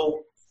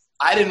 So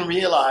I didn't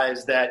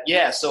realize that.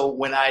 Yeah. So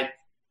when I'm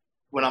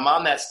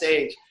on that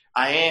stage,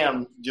 I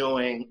am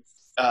doing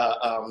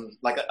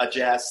like a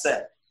jazz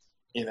set,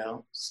 you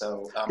know.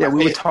 So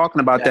we were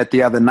talking about that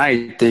the other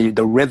night.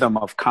 The rhythm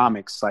of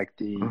comics, like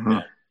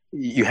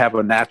you have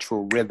a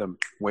natural rhythm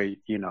where,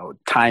 you know,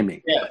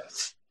 timing. Yeah.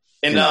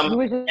 And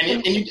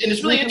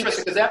it's really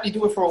interesting because after you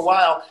do it for a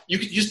while,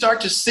 you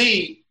start to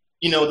see,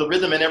 you know, the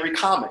rhythm in every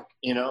comic.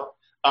 You know,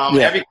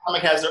 every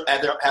comic has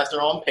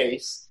their own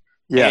pace.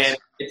 Yeah,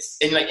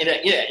 and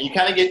you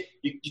kind of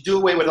you do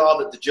away with all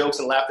the jokes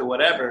and laughter,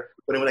 whatever.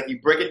 But when like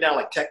you break it down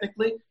like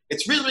technically,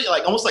 it's really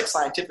like almost like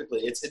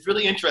scientifically. It's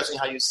really interesting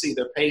how you see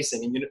their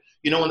pacing, and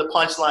you know when the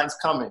punchline's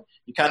coming,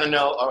 you kind of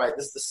know. All right,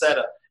 this is the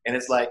setup, and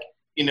it's like,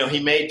 you know,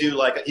 he may do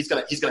like he's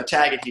gonna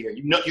tag it here.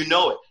 You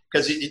know it.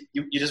 Because you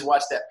just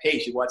watch that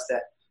pace, you watch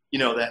that, you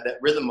know, that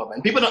rhythm of it.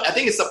 And people don't, I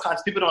think it's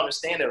subconscious, people don't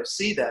understand it or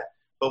see that.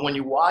 But when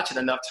you watch it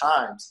enough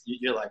times,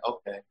 you're like,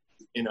 okay,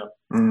 you know.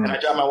 And I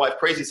drive my wife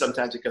crazy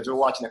sometimes because we're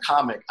watching a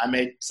comic. I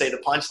may say the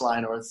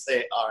punchline or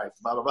say, all right,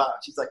 blah, blah, blah.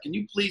 She's like, can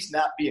you please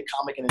not be a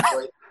comic and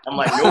enjoy it? I'm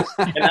like, nope,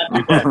 I cannot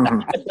do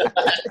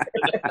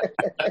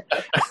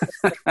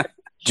that.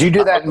 Do you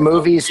do that in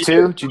movies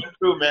too? Do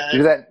True, man.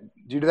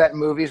 you do that in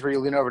movies where you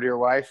lean over to your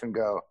wife and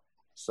go,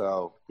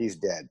 so he's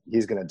dead.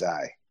 He's going to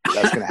die.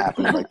 That's going to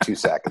happen in like 2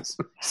 seconds.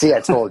 See, I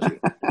told you.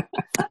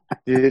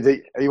 Do you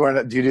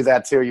do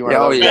that too?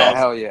 Hell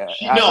yeah.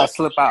 I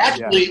slip out.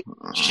 Actually,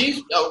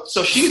 she's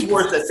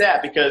worse at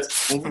that because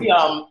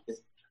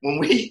when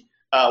we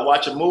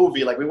watch a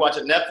movie, like we watch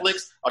a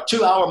Netflix, a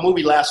 2-hour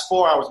movie lasts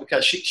 4 hours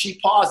because she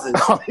pauses.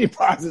 Oh, he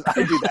pauses. I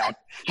do that.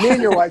 Me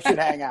and your wife should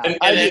hang out.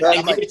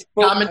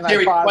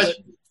 Commentary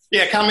questions.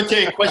 Yeah,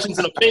 commentary, questions,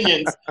 and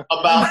opinions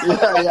about.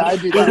 Yeah, I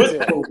do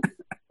that too.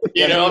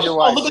 You know,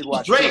 look at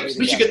those drapes.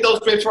 We should get those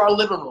drapes for our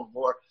living room.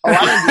 Or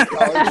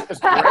it's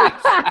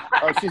drapes.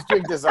 Oh, she's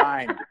doing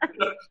design.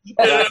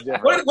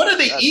 What are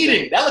they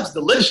eating? That looks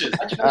delicious.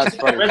 That's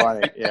pretty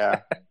funny. Yeah.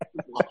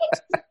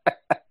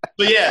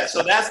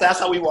 So that's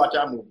how we watch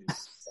our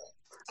movies.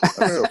 That's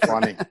so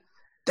funny.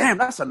 Damn,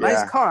 that's a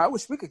nice car. I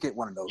wish we could get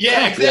one of those.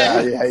 Yeah,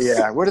 exactly.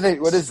 Yeah. What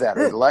is that?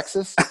 A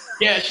Lexus?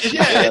 Yeah.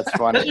 That's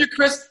funny.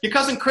 Doesn't your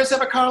cousin Chris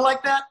have a car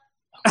like that?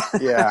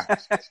 Yeah.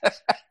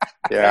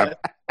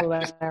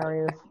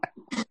 Hilarious.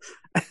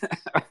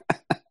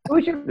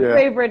 Who's your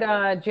favorite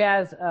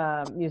jazz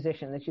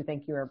musician that you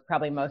think you were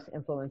probably most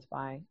influenced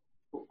by?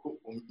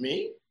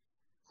 Me?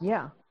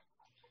 Yeah.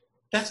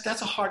 That's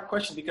a hard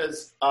question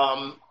because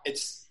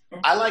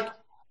I like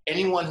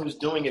anyone who's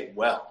doing it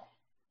well.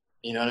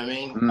 You know what I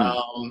mean?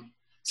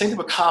 Same thing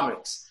with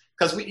comics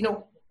because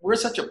we're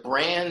such a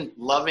brand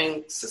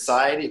loving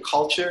society,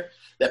 culture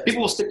that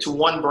people will stick to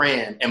one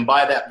brand and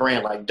buy that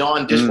brand, like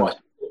Dawn dishwasher.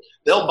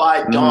 They'll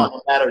buy Dawn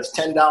no matter it's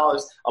 $10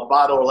 a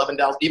bottle or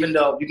 $11, even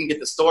though you can get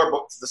the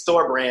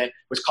store brand,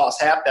 which costs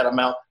half that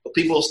amount, but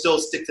people will still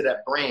stick to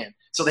that brand.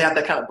 So they have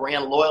that kind of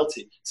brand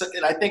loyalty. So,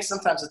 and I think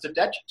sometimes it's to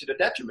the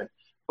detriment.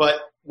 But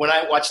when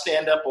I watch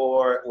stand-up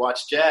or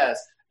watch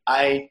jazz,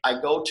 I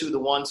go to the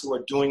ones who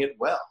are doing it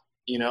well,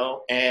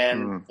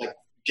 and like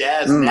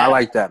jazz now. I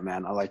like that,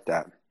 man. I like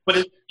that.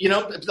 But,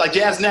 like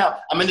jazz now,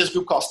 I'm in this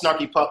group called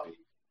Snarky Puppy.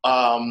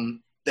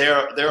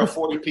 They're a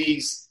 40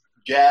 piece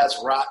jazz,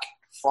 rock,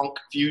 funk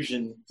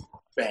fusion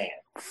band.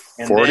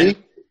 And 40?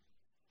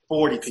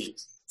 40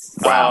 piece.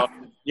 Wow.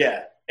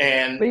 Yeah.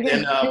 And But you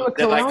then can do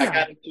a I Corona.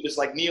 got into this,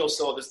 like Neil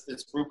saw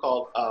this group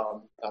called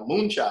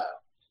Moonchild.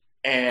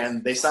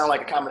 And they sound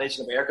like a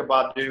combination of Erykah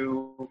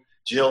Badu,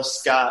 Jill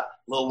Scott,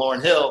 Lil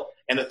Lauryn Hill,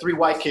 and the 3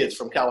 white kids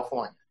from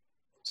California.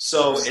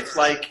 So it's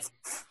like,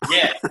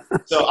 yeah.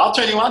 So I'll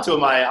turn you on to it,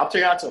 Maya. I'll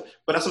turn you on to it.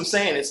 But that's what I'm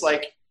saying. It's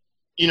like,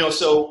 you know,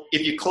 so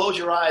if you close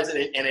your eyes and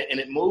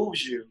it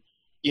moves you,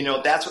 you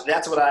know, that's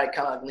what I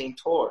kind of lean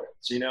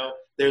towards. You know,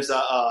 there's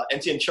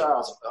Etienne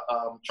Charles,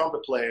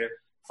 trumpet player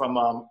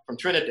from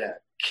Trinidad,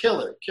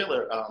 killer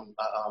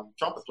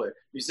trumpet player,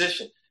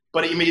 musician.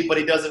 But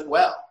he does it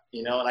well,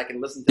 you know, and I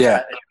can listen to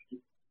that. And,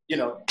 you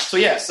know, so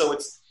yeah, so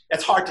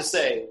it's hard to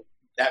say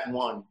that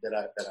one that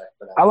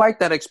I like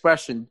that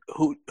expression.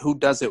 Who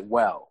does it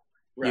well?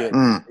 Right.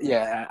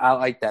 Yeah, I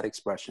like that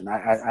expression.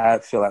 I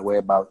feel that way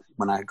about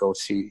when I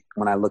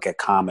look at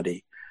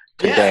comedy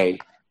today.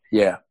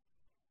 Yeah.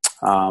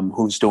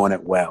 Who's doing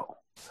it well?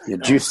 You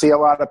know? Do you see a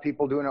lot of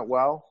people doing it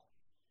well?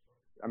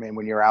 I mean,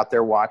 when you're out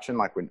there watching,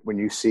 like when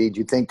you see, do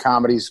you think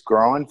comedy's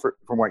growing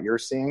from what you're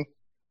seeing?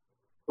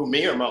 Who,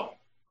 me or Mo?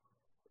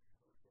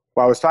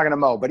 Well, I was talking to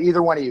Mo, but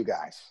either one of you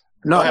guys.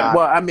 No,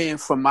 well, I mean,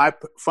 from a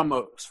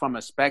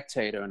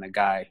spectator and a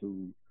guy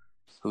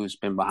who's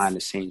been behind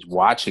the scenes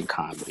watching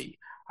comedy,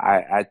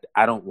 I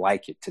don't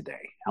like it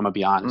today. I'm gonna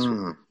be honest with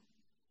you.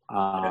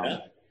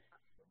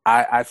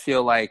 I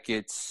feel like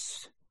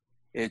it's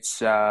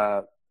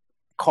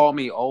call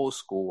me old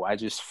school. I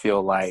just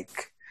feel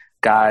like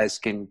guys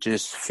can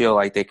just feel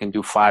like they can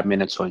do 5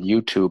 minutes on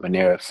YouTube and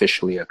they're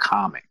officially a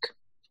comic.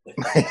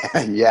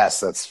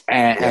 Yes, that's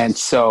and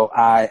so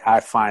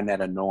I find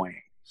that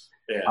annoying.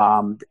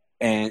 Yeah.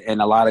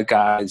 And a lot of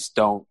guys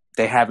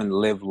they haven't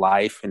lived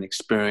life and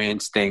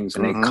experienced things,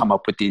 and they come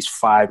up with these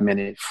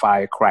 5-minute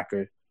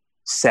firecracker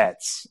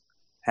sets,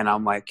 and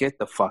I'm like, get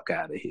the fuck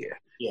out of here.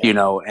 Yeah. You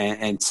know,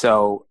 and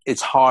so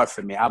it's hard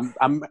for me. I'm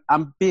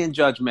being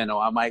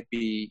judgmental. I might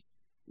be,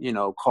 you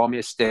know, call me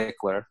a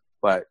stickler,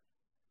 but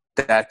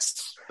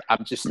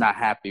I'm just not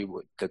happy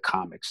with the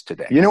comics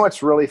today. You know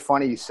what's really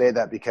funny you say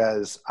that,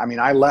 because I mean,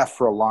 I left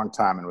for a long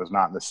time and was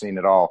not in the scene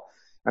at all.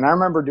 And I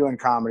remember doing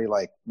comedy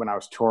like when I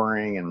was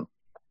touring and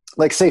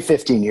like say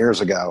 15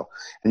 years ago,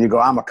 and you go,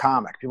 I'm a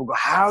comic. People go,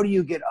 how do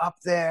you get up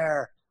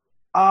there?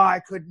 Oh,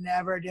 I could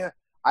never do it.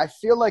 I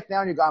feel like now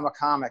when you go, I'm a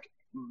comic,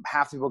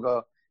 half the people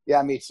go,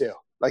 yeah, me too.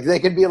 Like they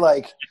could be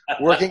like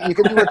working, you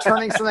could be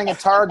returning something at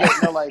Target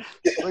and they're like,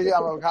 I'm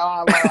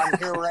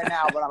here right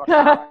now, but I'm a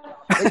comic.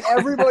 Like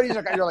everybody's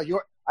like, you're like,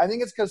 I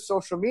think it's because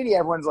social media,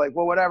 everyone's like,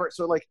 well, whatever.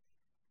 So like,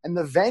 and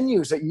the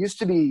venues that used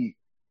to be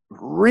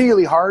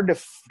really hard to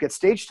get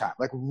stage time,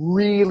 like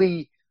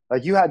really,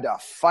 like you had to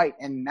fight.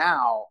 And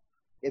now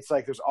it's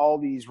like there's all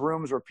these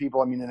rooms where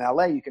people, I mean, in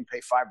LA, you can pay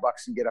 $5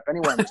 and get up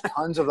anywhere. And there's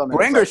tons of them.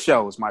 Bringer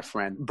shows, my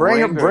friend.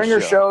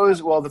 Bringer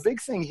shows. Well, the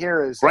big thing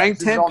here is bring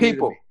 10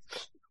 people.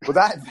 Well,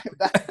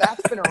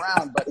 that's been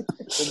around, but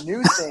the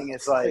new thing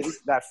is like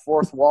that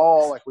fourth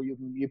wall, like where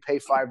you pay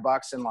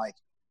 $5 and like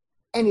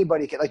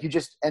anybody can, like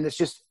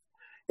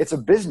it's a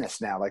business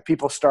now. Like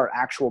people start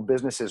actual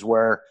businesses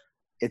where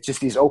it's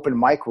just these open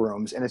mic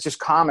rooms, and it's just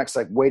comics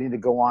like waiting to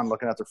go on,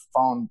 looking at their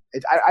phone.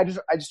 I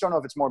just don't know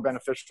if it's more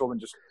beneficial than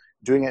just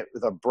doing it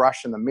with a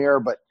brush in the mirror,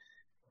 but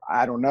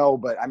I don't know.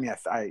 But I mean,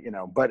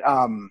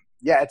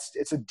 yeah,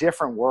 it's a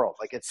different world.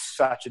 Like it's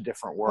such a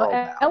different world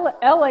now.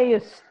 LA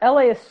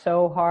is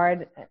so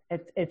hard.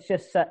 It's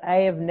just I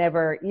have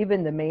never,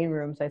 even the main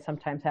rooms, I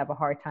sometimes have a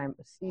hard time.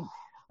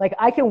 Like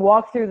I can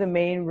walk through the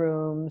main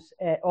rooms,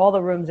 all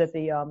the rooms at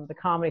the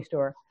Comedy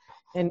Store,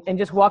 and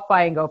just walk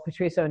by and go,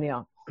 Patrice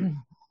O'Neill.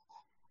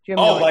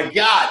 Oh my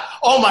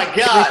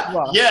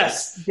God!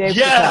 Yes! Dave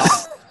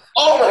yes! Chappelle.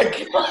 Oh my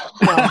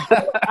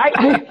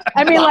God! No.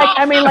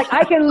 I mean,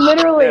 I can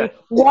literally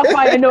walk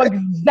by and know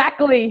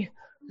exactly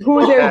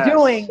who they're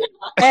doing,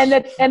 and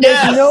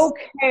there's no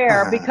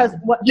care because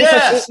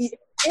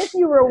if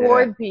you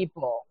reward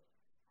people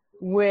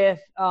with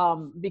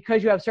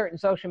because you have certain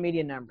social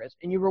media numbers,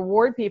 and you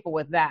reward people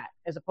with that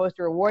as opposed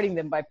to rewarding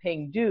them by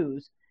paying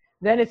dues,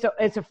 then it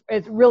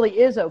really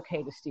is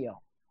okay to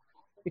steal,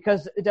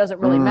 because it doesn't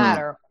really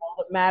matter. All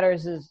that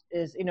matters is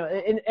you know,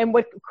 and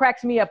what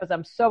cracks me up is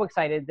I'm so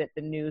excited that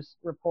the news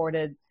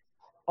reported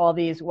all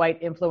these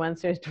white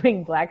influencers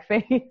doing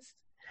blackface.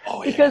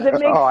 Oh, because it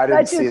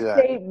makes such a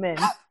statement.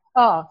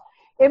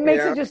 It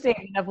makes such a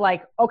statement of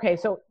like, okay,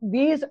 so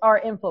these are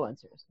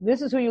influencers.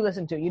 This is who you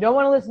listen to. You don't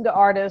want to listen to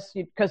artists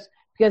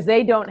because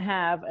they don't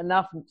have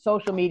enough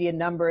social media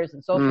numbers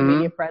and social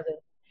media presence,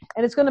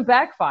 and it's going to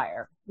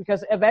backfire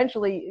because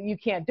eventually you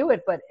can't do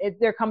it. But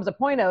there comes a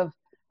point of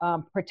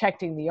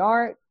protecting the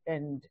art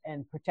and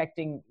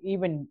protecting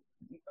even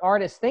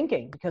artists'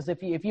 thinking, because if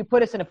you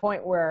put us in a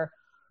point where,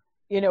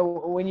 you know,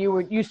 when you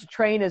were used to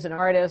train as an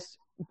artist,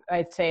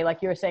 I'd say,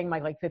 like you were saying,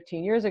 Mike, like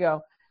 15 years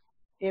ago,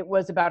 it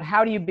was about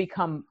how do you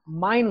become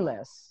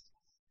mindless?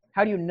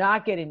 How do you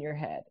not get in your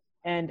head?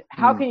 And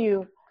how can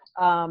you,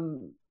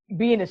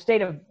 be in a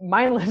state of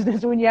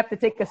mindlessness when you have to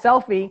take a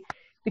selfie,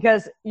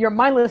 because your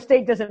mindless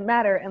state doesn't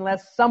matter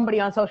unless somebody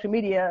on social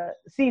media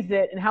sees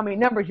it and how many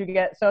numbers you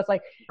get. So it's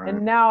like,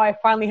 and now I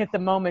finally hit the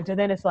moment, and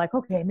then it's like,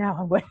 okay, now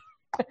I'm going.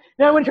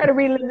 Now I'm going to try to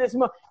relive this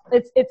moment.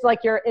 It's like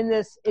you're in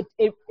this.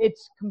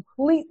 It's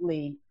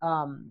completely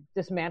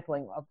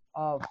dismantling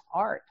of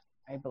art,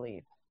 I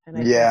believe. And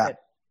I think that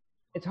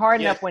it's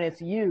hard enough when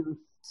it's you.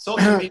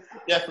 Social media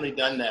has definitely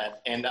done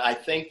that, and I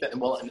think that.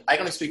 Well, I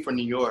can only speak for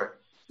New York.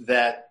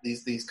 That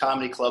these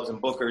comedy clubs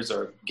and bookers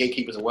or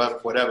gatekeepers or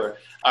whatever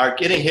are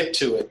getting hip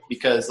to it,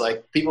 because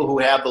like people who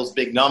have those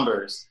big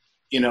numbers,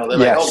 they're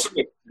like,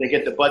 okay, they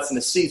get the butts in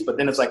the seats, but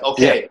then it's like,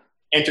 okay,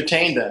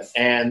 entertain them,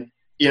 and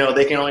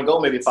they can only go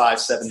maybe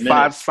 5-7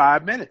 minutes.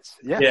 5 minutes,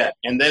 yeah,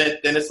 and then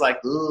it's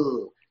like,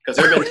 ooh, because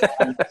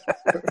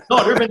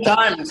there've been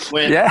times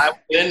when I was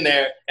in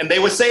there and they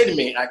would say to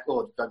me,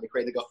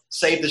 they go,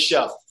 save the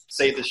show.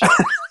 Save the show.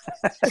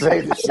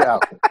 Save the show.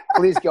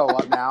 Please go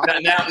up now.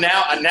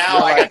 Now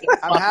like,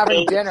 I'm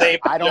having dinner.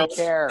 I don't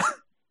care.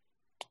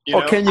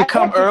 Can you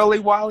come early,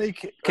 Wally?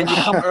 Can you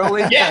come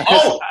early? Yeah.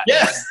 Oh,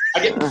 yes.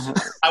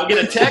 I would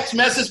get a text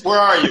message. Where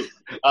are you?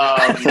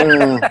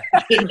 Home.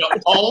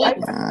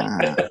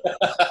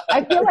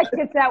 I feel like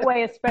it's that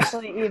way,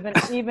 especially even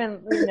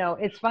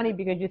it's funny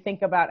because you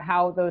think about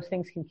how those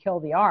things can kill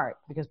the art,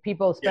 because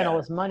people spend all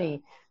this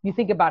money. You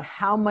think about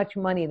how much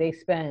money they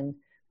spend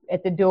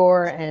at the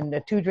door and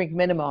the 2-drink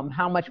minimum,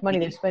 how much money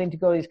they're spending to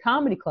go to these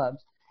comedy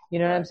clubs. You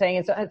know what I'm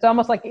saying? It's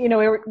almost like,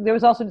 there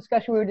was also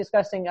discussion we were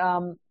discussing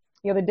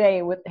the other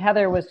day with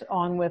Heather was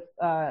on with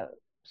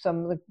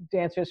some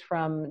dancers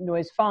from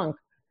Noise Funk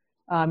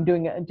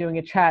doing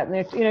a chat.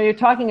 And you're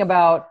talking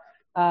about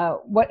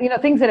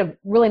things that have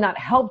really not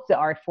helped the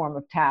art form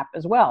of tap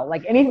as well.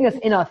 Like anything that's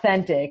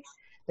inauthentic,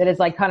 that is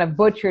like kind of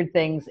butchered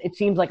things, it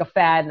seems like a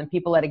fad, and then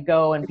people let it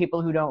go, and people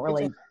who don't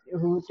really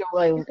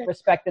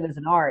respect it as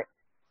an art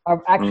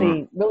are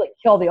actually really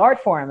kill the art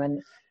form.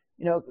 And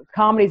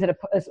comedy is at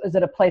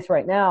a place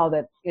right now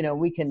that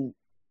we can,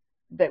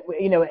 that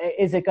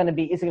is it going to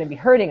be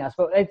hurting us?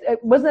 But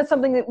wasn't that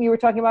something that we were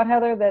talking about,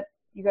 Heather, that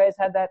you guys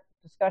had that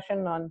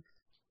discussion on?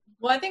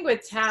 Well, I think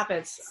with tap,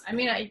 on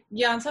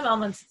some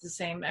elements it's the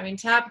same. I mean,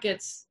 tap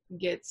gets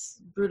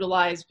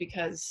brutalized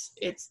because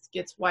it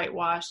gets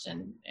whitewashed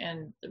and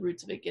the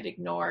roots of it get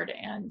ignored,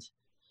 and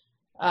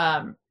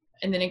then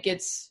it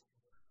gets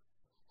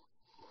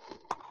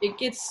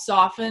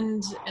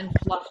softened and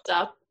fluffed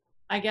up,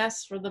 I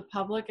guess, for the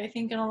public, I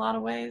think, in a lot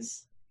of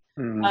ways.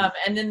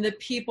 And then the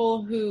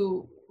people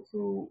who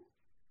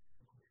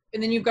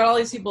and then you've got all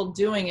these people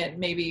doing it,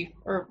 maybe,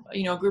 or,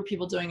 a group of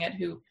people doing it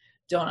who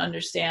don't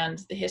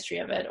understand the history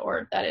of it,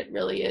 or that it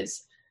really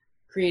is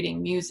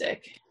creating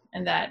music,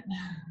 and that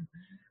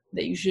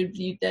you're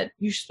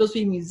supposed to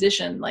be a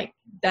musician. Like,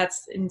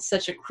 that's in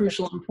such a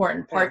crucial,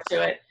 important part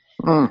to it.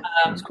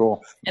 That's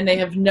cool. And they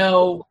have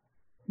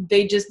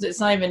it's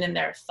not even in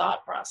their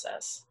thought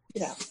process.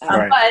 Yeah.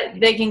 But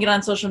they can get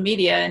on social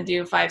media and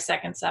do 5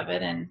 seconds of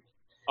it and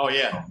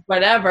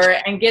whatever,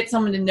 and get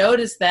someone to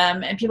notice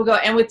them. And people go,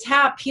 and with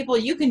tap,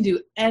 you can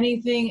do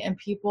anything, and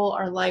people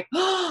are like,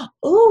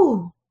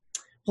 oh,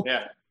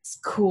 it's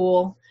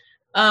cool.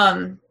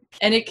 And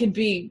it could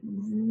be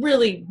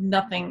really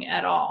nothing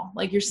at all.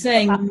 Like, you're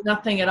saying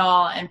nothing at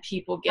all, and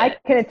people get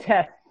it. I can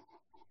attest.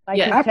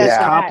 Tap is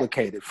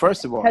complicated.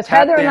 First of all,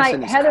 tap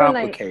dancing is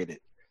complicated.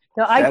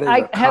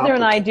 Heather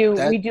and I do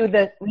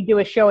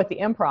a show at the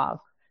Improv,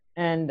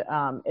 and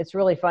it's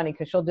really funny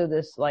because she'll do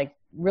this, like,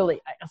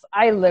 really,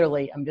 I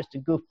literally am just a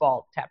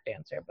goofball tap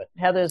dancer, but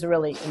Heather's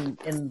really in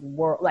the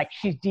world, like,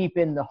 she's deep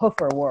in the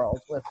hoofer world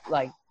with,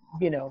 like,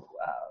 you're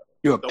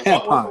a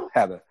pimp, huh,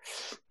 Heather?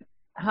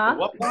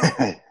 Huh?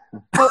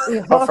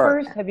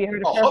 Hoofers? Have you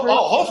heard of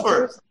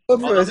hoofers?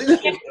 Hoofers.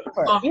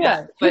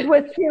 Yeah,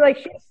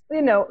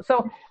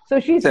 so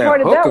she's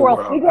part of that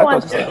world. We go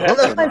on stage.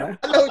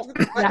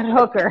 Not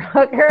hooker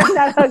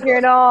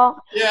at all.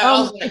 Yeah,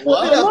 I was like,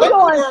 what? We'll go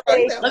on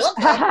stage. Let's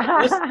get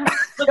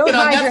on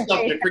that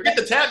subject. Forget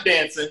the tap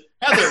dancing.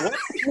 Heather,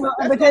 what?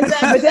 But then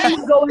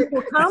you go into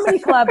a comedy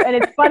club, and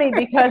it's funny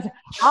because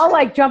I'll,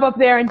 like, jump up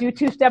there and do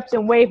 2 steps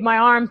and wave my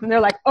arms, and they're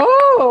like,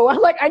 oh, I'm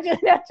like,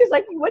 that's just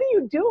like, what are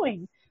you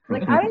doing?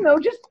 Like, I don't know,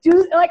 just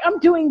do, like, I'm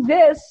doing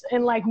this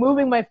and, like,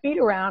 moving my feet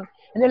around,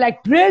 and they're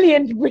like,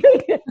 brilliant.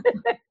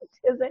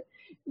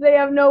 They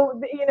have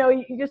no,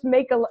 you just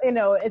make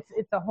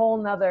it's a whole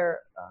nother.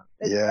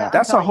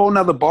 That's a whole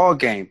nother ball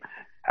game.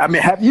 I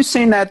mean, have you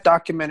seen that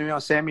documentary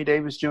on Sammy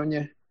Davis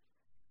Jr.?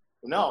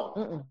 No.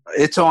 Mm-mm.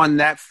 It's on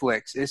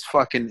Netflix. It's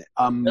fucking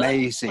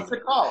amazing. What's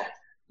it called?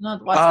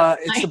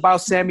 It's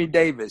about Sammy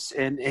Davis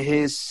and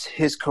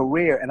his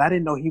career, and I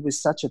didn't know he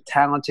was such a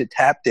talented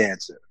tap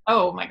dancer.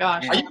 Oh my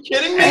gosh! Are you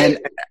kidding me? And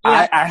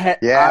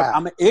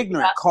I'm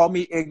ignorant. Call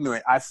me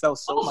ignorant. I felt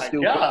so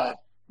stupid. God.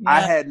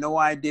 I had no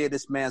idea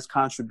this man's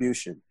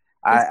contribution.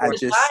 He's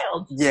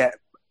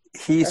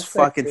That's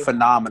fucking sexy.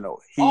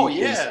 Phenomenal.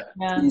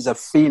 He's a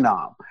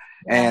phenom,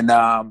 and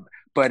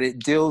but it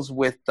deals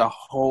with the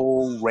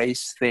whole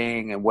race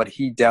thing and what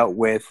he dealt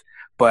with.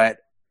 But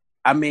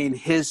I mean,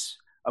 his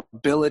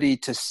ability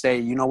to say,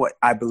 you know what,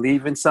 I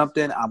believe in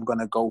something, I'm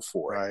gonna go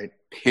for it. Right.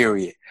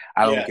 Period.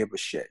 I don't give a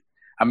shit.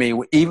 I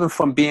mean, even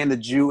from being a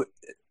Jew,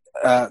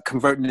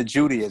 converting to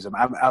Judaism,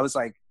 I was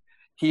like,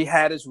 he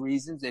had his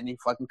reasons and he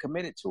fucking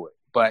committed to it.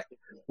 But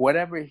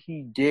whatever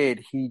he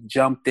did, he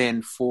jumped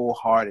in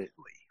full-heartedly.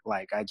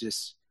 Like, I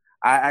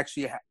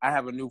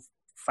have a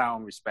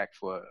newfound respect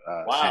for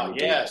wow, Sammy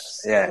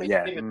yes. Davis.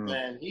 Yeah.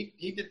 Man, he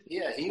did,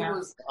 he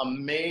was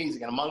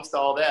amazing. And amongst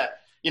all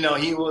that, you know,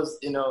 he was,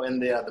 you know, in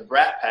the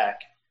Brat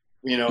Pack,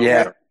 you know,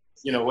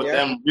 what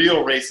them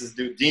real racists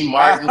do. Dean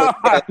Martin.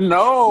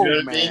 No, you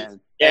know man.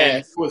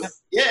 And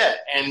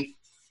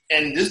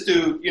and this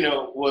dude, you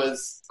know,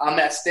 was on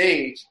that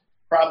stage,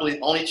 probably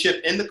only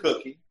chip in the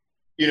cookie,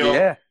 you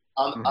know,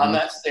 on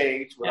that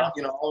stage with,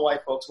 you know, all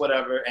white folks,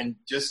 whatever, and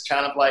just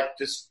kind of like,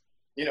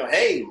 you know,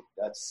 hey,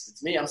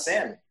 it's me, I'm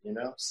Sammy, you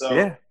know?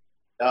 So,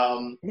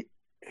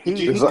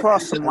 he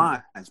crossed some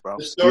lines, bro.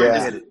 The story,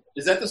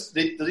 is that does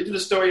he do the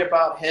story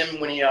about him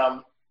when he, after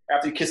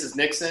he kisses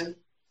Nixon?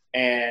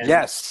 And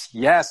yes,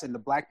 and the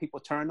black people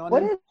turned on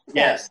him.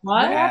 Yes.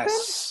 What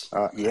yes.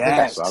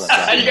 Yes.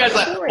 And you guys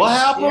like, what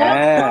happened?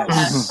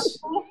 Yes.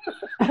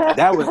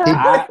 That was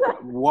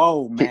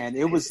whoa, man.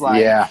 It was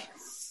like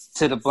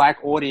to the black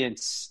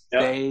audience,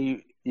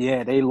 they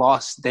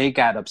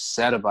got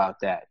upset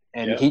about that.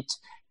 And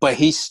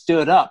he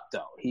stood up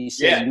though. He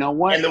said, you know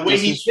what? And the way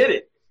he did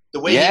it. The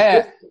way he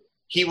did it.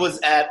 He was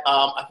at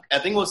I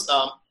think it was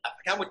I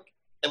forgot what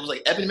it was,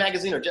 like Ebony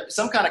Magazine or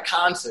some kind of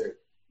concert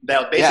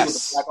that basically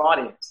was a black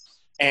audience.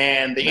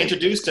 And they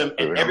introduced him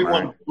and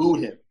everyone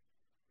booed him.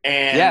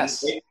 And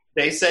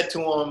they said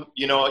to him,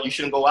 you know, you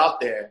shouldn't go out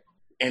there.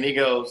 And he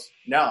goes,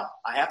 no,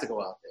 I have to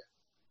go out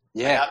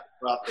there. I have to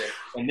go out there.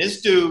 And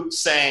this dude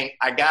saying,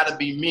 I gotta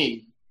be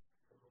me.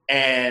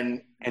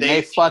 And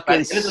they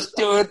fucking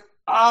stood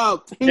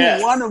up. He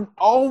won them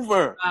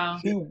over.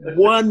 He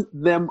won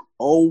them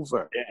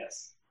over.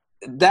 Yes.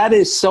 That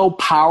is so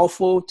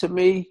powerful to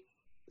me.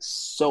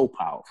 So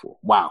powerful.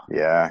 Wow.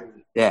 Yeah.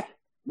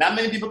 Not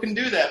many people can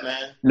do that,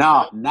 man.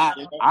 No, not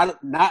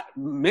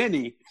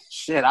many.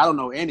 Shit, I don't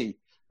know any.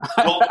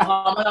 Well,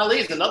 Muhammad Ali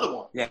is another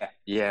one. Yeah.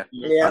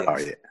 Oh,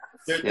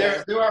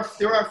 yeah. There are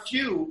a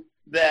few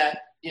that,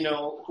 you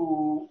know,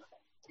 who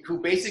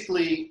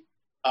basically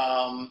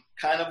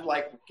kind of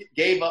like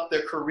gave up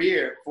their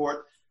career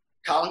for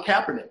Colin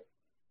Kaepernick.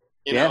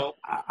 You know,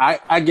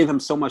 I give him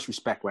so much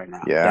respect right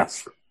now. Yeah.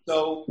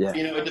 So,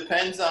 you know, it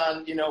depends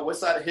on, you know, what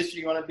side of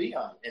history you're going to be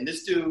on. And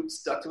this dude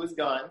stuck to his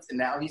guns, and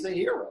now he's a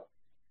hero.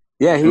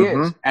 Yeah, he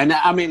is. And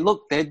I mean,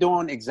 look, they're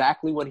doing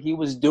exactly what he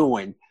was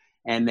doing,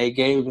 and they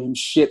gave him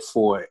shit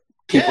for it.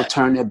 People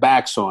turned their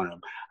backs on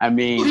him. I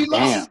mean, he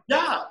lost his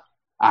job.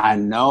 I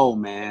know,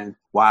 man.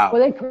 Wow.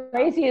 Well, the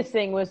craziest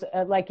thing was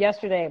like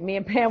yesterday, me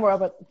and Pam were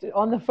up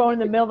on the phone in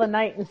the middle of the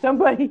night, and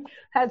somebody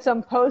had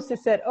some post that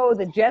said, "Oh,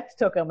 the Jets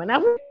took him," and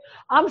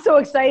I'm so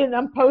excited, and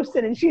I'm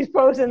posting, and she's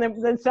posting,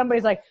 and then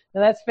somebody's like,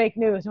 "No, that's fake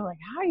news." And I'm like,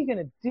 "How are you going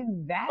to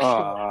do that?"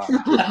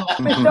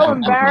 It's so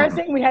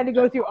embarrassing. We had to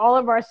go through all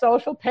of our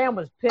social. Pam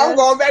was pissed. I'm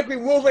going back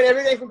removing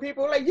everything from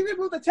people. Like, you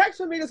removed the text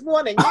from me this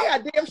morning. Yeah,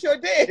 I damn sure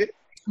did.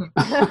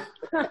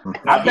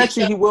 I bet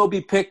you he will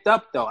be picked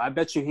up, though. I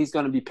bet you he's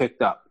going to be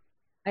pickcked up.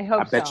 I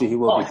hope so. I bet you he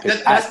will be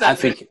picked up. I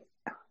think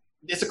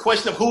it's a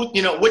question of who,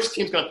 you know, which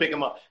team's going to pick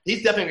him up.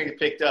 He's definitely going to get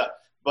picked up.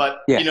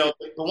 But, you know,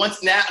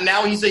 once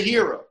now he's a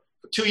hero.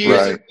 2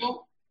 years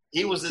ago,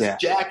 he was this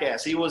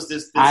jackass. He was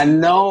this I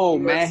know,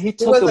 man. He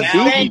took a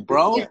beating,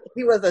 bro.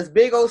 He was this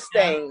big old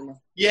stain.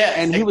 Yeah.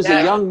 And he was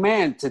a young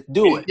man to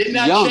do it. Did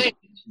not change.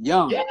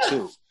 Young,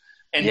 too.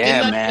 And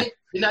man.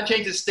 Did not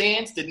change his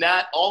stance, did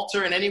not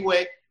alter in any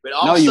way. But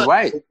all no, of a you're sudden,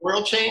 right. the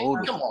world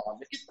changed. Come on.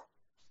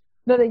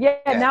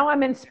 Now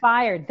I'm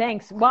inspired.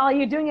 Thanks. While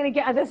you're doing it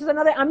again, this is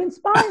another. I'm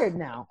inspired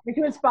now. Are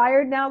you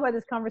inspired now by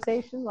this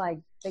conversation? Like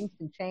things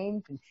can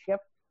change and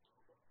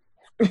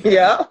shift.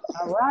 Yeah.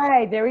 All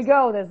right. There we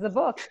go. There's the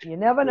book. You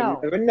never know.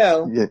 You never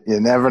know. You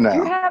never know.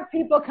 You have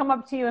people come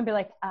up to you and be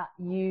like,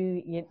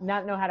 you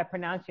not know how to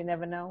pronounce. You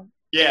never know.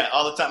 Yeah,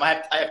 all the time.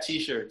 I have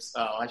T-shirts.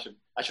 I should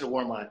have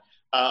worn mine.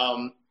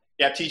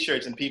 You have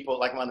T-shirts and people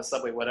like I'm on the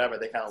subway, whatever.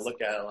 They kind of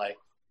look at it like.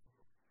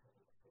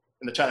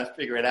 And they're trying to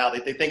figure it out.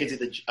 They think it's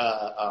either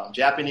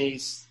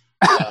Japanese,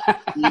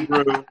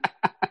 Hebrew.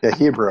 Yeah,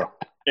 Hebrew.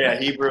 Yeah,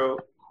 Hebrew.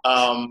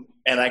 And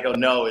I go,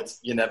 no,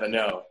 you never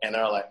know. And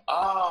they're like,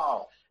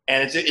 oh.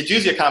 And it's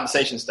usually a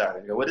conversation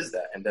starter. I go, what is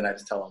that? And then I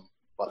just tell them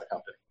about the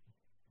company.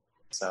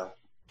 So.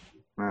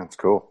 That's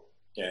cool.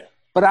 Yeah.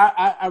 But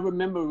I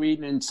remember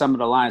reading some of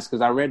the lines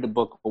because I read the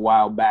book a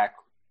while back.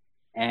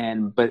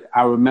 But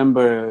I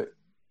remember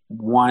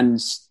one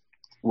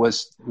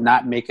was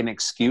not making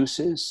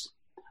excuses.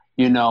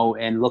 You know,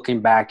 and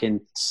looking back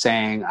and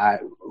saying,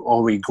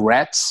 or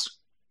regrets.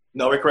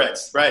 No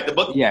regrets, right? The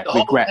book, the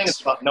whole regrets. thing is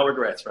about no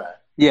regrets, right?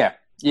 Yeah,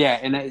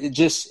 and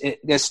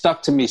it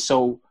stuck to me.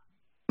 So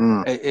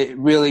it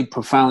really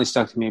profoundly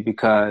stuck to me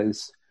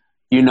because,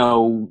 you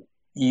know,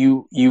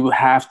 you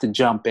have to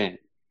jump in.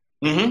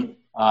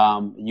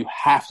 Mm-hmm. You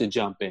have to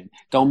jump in.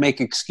 Don't make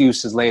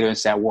excuses later and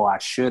say, well, I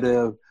should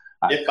have,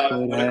 If I could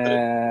would've, coulda.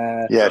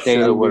 have. Yeah, They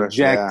shoulda, woulda,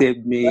 rejected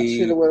Shoulda,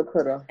 me. woulda,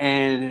 coulda.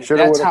 And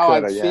Shoulda, that's woulda, how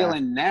coulda, I'm yeah.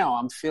 feeling now.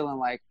 I'm feeling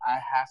like I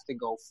have to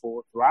go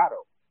full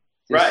throttle.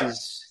 Right.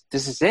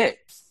 This is it.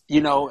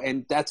 You know,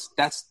 and that's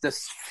the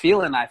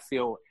feeling I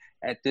feel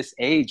at this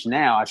age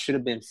now. I should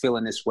have been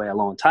feeling this way a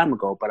long time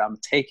ago, but I'm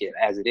taking it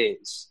as it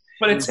is.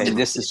 But it's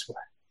this is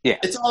yeah.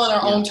 It's all in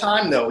our own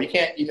time, though. We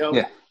can't, you know.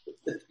 Yeah.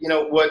 You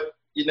know what?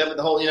 You never.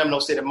 The whole "you never know"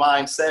 state of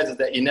mind says is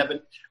that you never.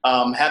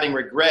 Having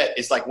regret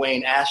is like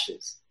weighing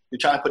ashes. You're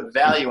trying to put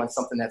value on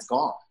something that's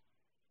gone,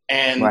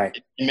 and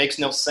it makes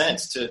no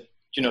sense to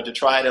to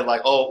try to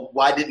like, oh,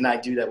 why didn't I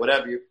do that?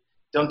 Whatever. You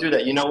don't do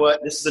that. You know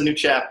what? This is a new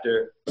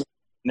chapter.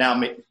 Now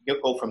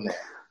go from there.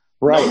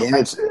 Right, and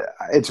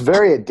it's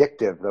very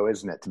addictive, though,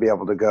 isn't it? To be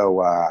able to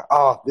go,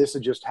 oh, this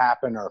had just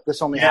happened, or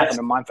this only happened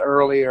a month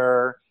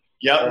earlier.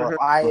 Yep. Or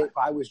if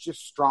I was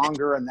just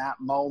stronger in that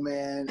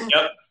moment.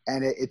 Yep.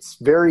 And it's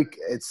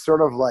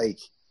sort of like,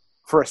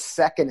 for a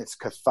second, it's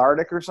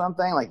cathartic or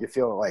something. Like you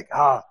feel like,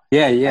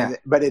 yeah.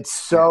 But it's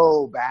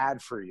so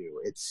bad for you.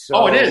 It's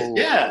so it is,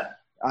 yeah,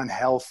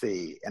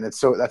 unhealthy, and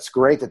that's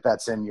great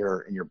that's in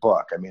your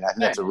book. I mean, I think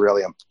that's a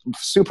really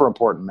super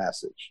important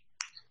message.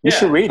 You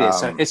should read it.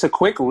 It's a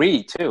quick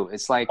read too.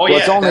 It's like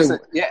it's only it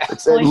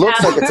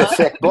looks like it's a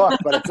thick book,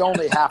 but it's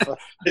only half a.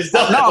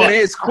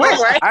 It's quick.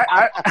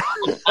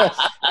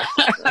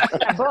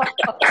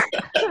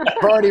 I've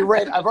already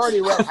read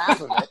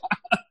half of it.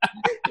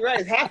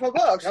 Right, half a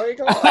book. I mean,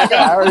 come on.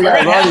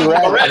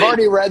 I've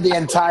already read the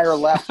entire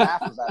left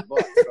half of that book.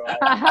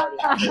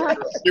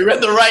 So you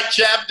read the right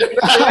chapter.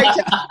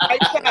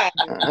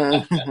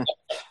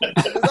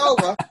 It's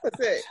over. That's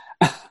it.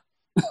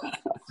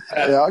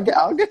 Yeah,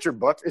 I'll get your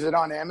book. Is it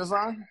on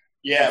Amazon?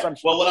 Yeah.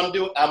 Well, what I'm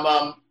doing,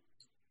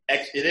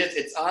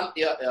 it's on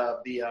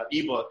the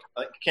ebook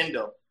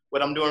Kindle.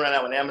 What I'm doing right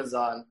now with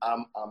Amazon,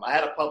 I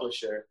had a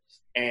publisher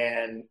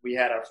and we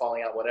had our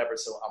falling out, whatever.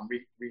 So I'm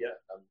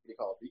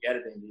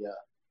re-editing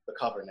the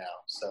cover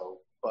now. So,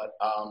 but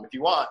if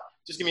you want,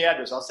 just give me your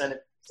address. I'll send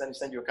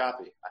you a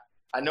copy.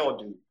 I know a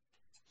dude.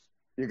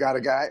 You got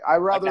a guy? I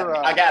got a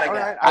guy.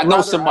 Right. I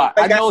know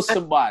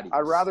somebody.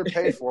 I'd rather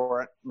pay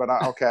for it, but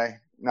okay.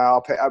 No,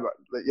 I'll pay. I'd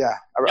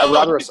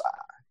rather.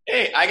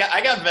 Hey, I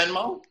got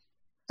Venmo.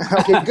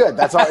 Okay, good.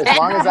 That's all. As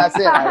long as that's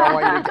it, I don't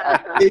want you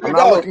to. I'm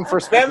not looking for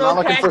special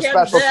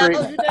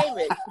treatment.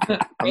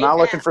 I'm not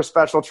looking for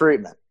special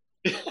treatment.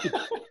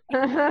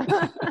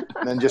 And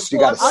then you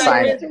got to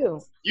sign it.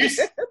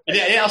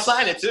 I'll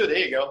sign it too. There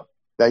you go.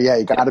 Yeah,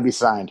 you got to be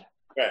signed.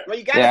 Right. Well,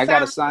 I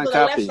got a signed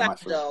copy.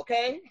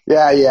 Okay.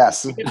 Yeah.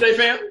 Yes. You say,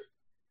 fam?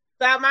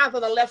 5 miles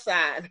on the left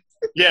side.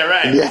 Yeah.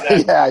 Right. Yeah.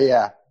 Exactly.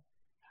 Yeah.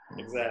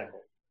 Exactly.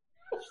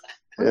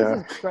 Yeah.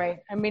 This is great.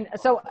 I mean,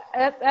 so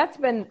that's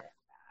been.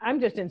 I'm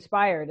just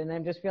inspired, and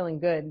I'm just feeling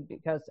good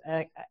because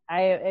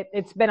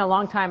it's been a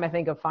long time, I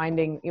think, of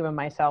finding even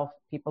myself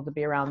people to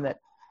be around that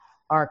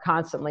are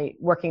constantly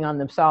working on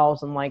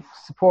themselves and like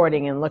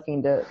supporting and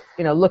looking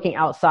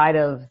outside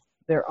of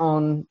their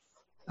own,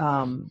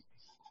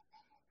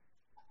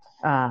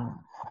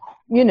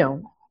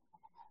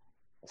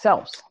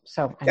 selves.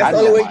 So that's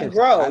the only way you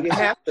grow. You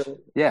have to.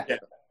 Yeah.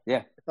 That's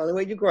the only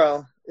way you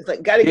grow. It's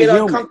like got to get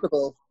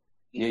uncomfortable.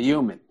 You're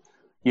human.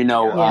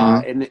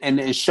 And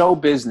in show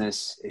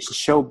business,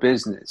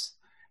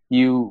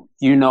 you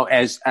know,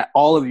 as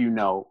all of you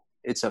know,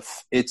 it's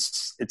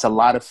a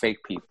lot of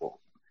fake people.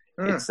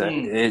 It's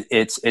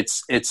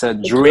a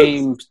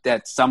dream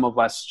that some of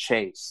us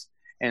chase,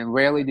 and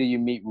rarely do you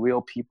meet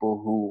real people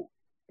who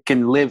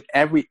can live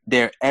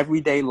their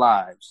everyday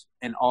lives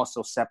and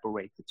also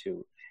separate the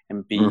two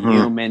and be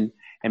human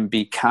and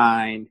be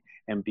kind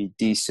and be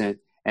decent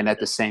and at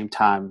the same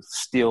time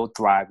still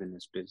thrive in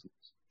this business.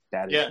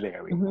 That is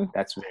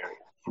that's very,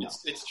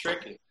 It's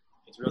tricky.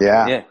 It's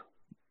really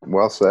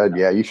Well said.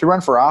 Yeah. You should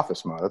run for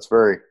office, Mo.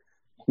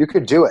 You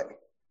could do it.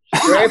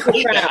 Right?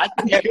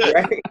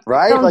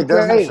 Like,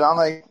 doesn't it sound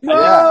like,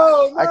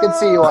 I can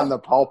see you on the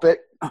pulpit.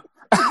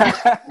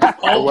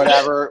 Or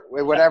whatever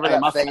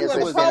that thing is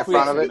they stand in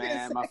front of it.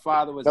 Man, my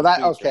father was a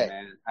preacher,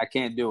 man. I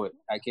can't do it.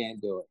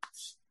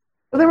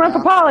 Well, then run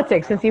for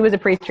politics since he was a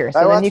preacher.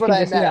 So that's what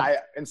I meant.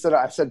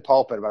 I said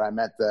pulpit, but I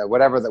meant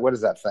what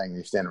is that thing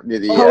you stand near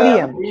the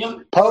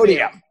podium?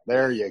 Podium.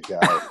 There you go.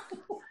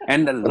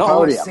 And the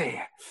Lord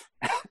said.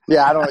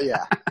 Yeah, I don't.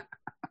 Yeah.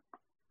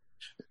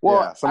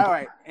 Well, all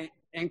right.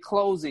 In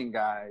closing,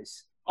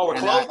 guys. Oh, we're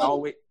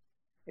closing?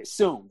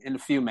 Soon, in a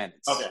few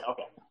minutes. Okay.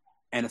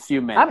 In a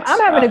few minutes.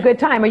 I'm having a good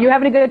time. Are you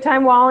having a good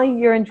time, Wally?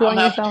 You're enjoying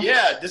yourself?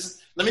 Yeah.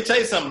 Let me tell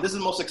you something. This is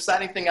the most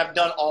exciting thing I've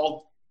done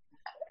all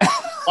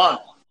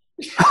month.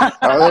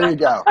 Oh, there you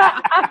go.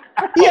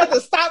 You have to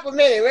stop a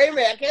minute. Wait a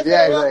minute. I can't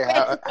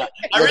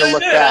I really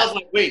did. I was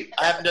like, wait,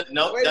 I haven't done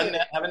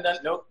that. Haven't done,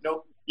 nope.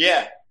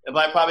 Yeah.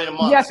 Like probably in a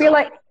month. Yeah, I feel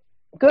like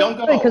good. Don't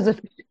go.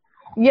 Because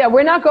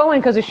we're not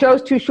going because the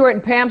show's too short,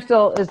 and Pam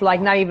still is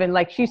like not even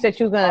like she said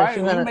she was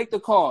gonna make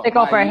the call. Take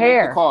off her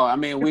hair. I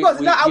mean,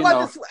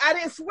 I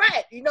didn't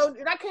sweat.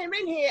 When I came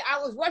in here, I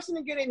was rushing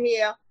to get in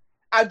here.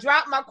 I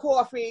dropped my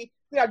coffee.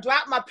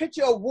 dropped my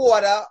pitcher of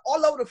water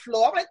all over the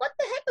floor. I'm like, what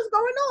the heck is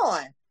going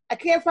on? I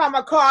can't find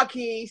my car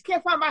keys,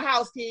 can't find my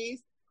house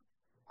keys.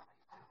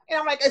 And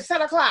I'm like, it's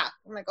 10 o'clock.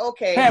 I'm like,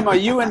 okay. Pam, are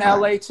you in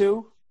LA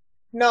too?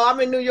 No, I'm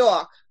in New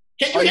York.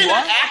 Can you hear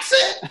that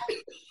accent?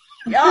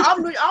 Yeah,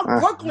 I'm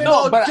Brooklyn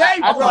all day,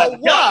 bro.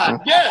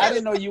 God, yes. I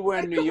didn't know you were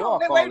in New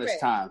York all this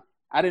time.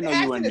 I didn't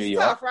know you were in New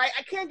York. Tough, right?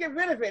 I can't get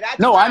rid of it. I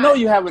know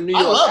you have a New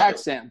York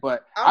accent,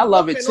 but I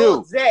love it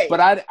too. But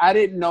I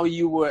didn't know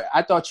you were.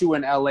 I thought you were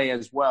in LA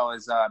as well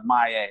as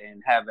Maya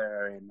and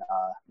Heather and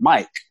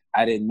Mike.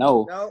 I didn't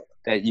know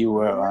that you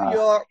were New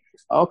York.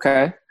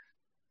 Okay.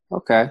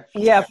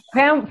 Yeah,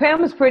 Pam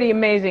was pretty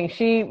amazing.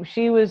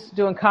 She was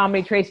doing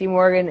comedy. Tracy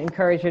Morgan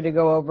encouraged her to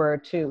go over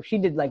too. She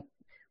did like,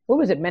 what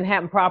was it,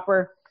 Manhattan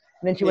Proper,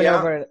 and then she went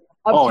over to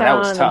Uptown. Oh, that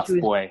was tough,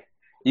 boy.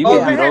 You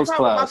get through those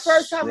clubs. My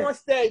first time on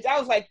stage, I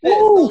was like this.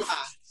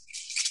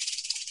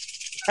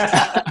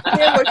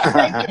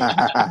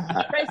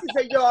 Tracy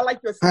said, "Yo, I like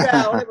your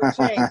style. Never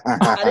change."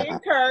 I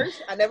didn't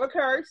curse. I never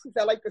cursed. She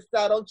said, "I like the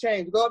style. Don't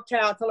change. Go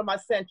uptown. Tell them I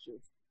sent you.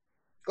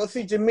 Go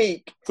see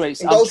Jameek.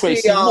 Tracy, I'm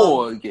Tracy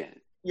Morgan.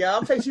 Yeah,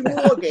 I'm Tracy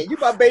Morgan. You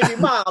my baby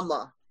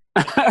mama."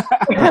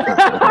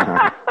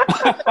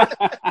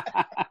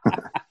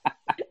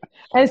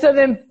 And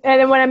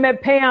then when I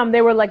met Pam,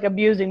 they were like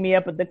abusing me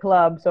up at the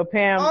club. So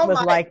Pam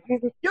was like,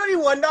 "You don't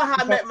even want to know how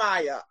I met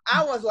Maya."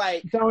 I was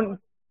like, don't.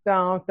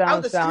 I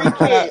was a street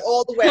kid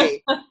all the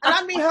way, and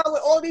I meet her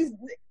with all these.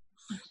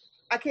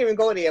 I can't even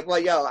go there,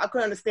 but yo, I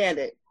couldn't understand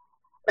it.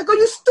 Like, are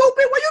you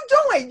stupid? What you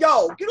doing?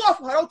 Yo, get off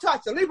her. Don't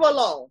touch her. Leave her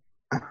alone.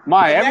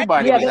 Maya,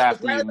 everybody was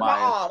after you,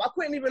 Maya. I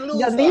couldn't even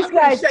lose her. These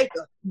guys, shake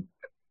her.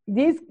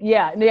 These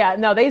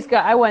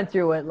guys, I went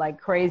through it like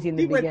crazy in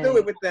the beginning. Went through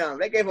it with them.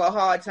 They gave her a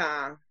hard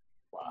time.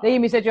 They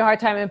gave me such a hard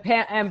time,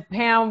 and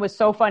Pam was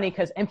so funny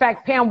because, in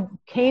fact, Pam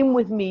came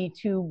with me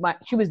she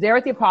was there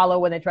at the Apollo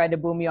when they tried to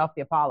boo me off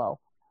the Apollo,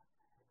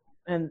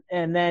 and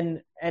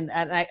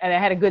I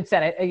had a good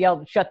set. I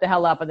yelled, "Shut the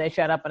hell up!" and they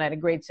shut up, and I had a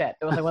great set.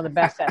 It was like one of the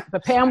best sets.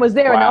 But Pam was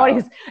there in the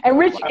audience, and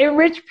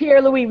Rich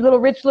Pierre Louis, little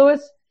Rich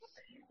Lewis.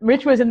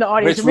 Rich was in the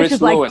audience. Rich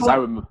was Lewis, like, I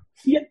remember.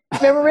 Yeah,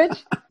 remember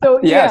Rich? So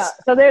yes.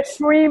 So they're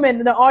screaming.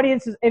 And the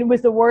audience it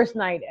was the worst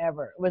night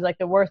ever. It was like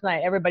the worst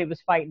night. Everybody was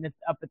fighting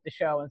up at the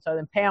show, and so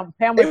then Pam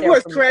was there. It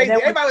was crazy.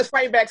 Everybody was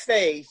fighting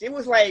backstage. It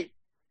was like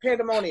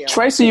pandemonium.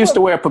 Tracy used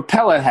to wear a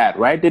propeller hat,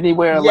 right? Didn't he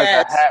wear like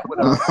a hat with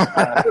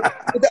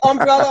with the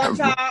umbrella on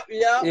top?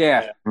 Yeah.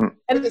 Yeah.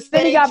 And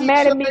then he got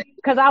mad at me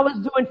because I was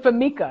doing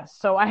Famika.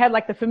 So I had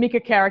like the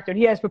Famika character, and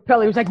he has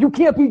propeller. He was like, "You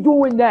can't be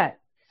doing that."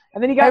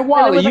 And then he got. Hey,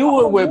 Wally, you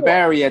were with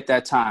Barry at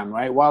that time,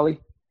 right, Wally?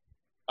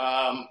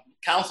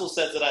 Council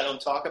says that I don't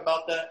talk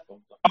about that.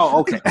 Oh,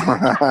 okay.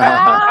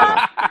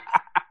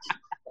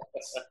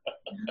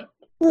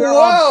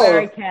 Whoa,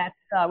 Barry Cats.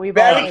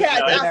 Barry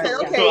Cats.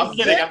 Okay.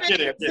 I'm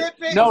kidding.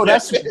 No,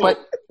 that's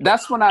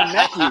when I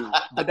met you.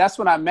 But that's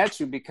when I met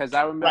you because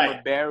I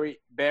remember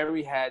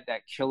Barry had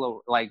that killer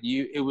like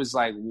you. It was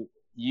like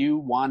you,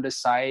 Wanda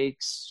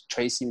Sykes,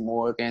 Tracy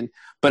Morgan,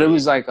 but it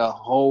was like a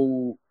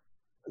whole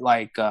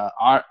like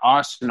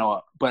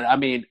arsenal. But I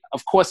mean,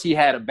 of course, he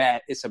had a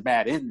bad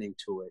ending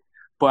to it.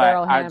 But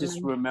I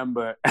just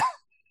remember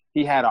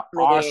he had an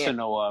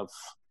arsenal of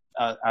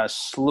a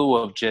slew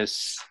of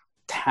just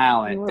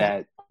talent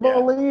that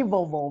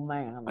unbelievable,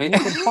 man. You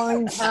can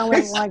find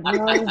talent like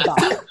nobody.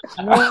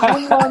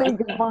 Nobody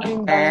can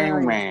find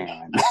Barry.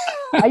 Man.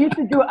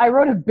 I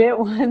wrote a bit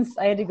once.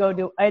 I had to go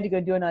do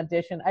an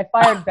audition. I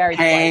fired Barry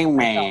twice.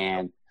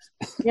 Man.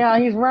 Yeah,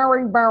 he's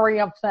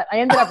very upset. I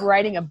ended up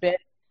writing a bit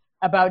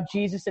about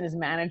Jesus and his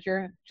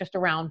manager just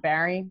around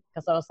Barry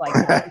because I was like,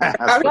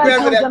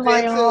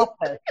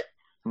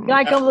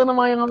 guy comes into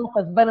my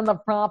office, been in the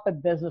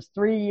profit business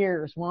 3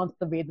 years, wants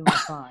to be the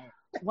Messiah.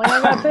 When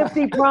I got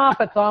 50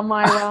 prophets on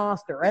my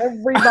roster,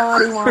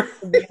 everybody wants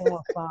to be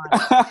the Messiah.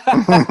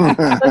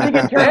 So you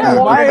can turn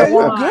water to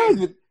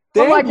wine.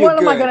 I'm like, what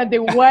am I going to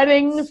do?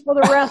 Weddings for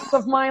the rest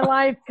of my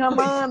life? Come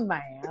on,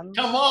 man.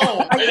 Come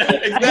on.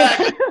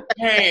 Exactly.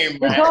 Hey,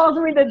 man. He calls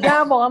me the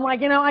devil. I'm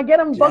like, I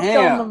get him booked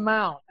on the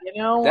mount.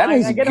 That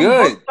is I get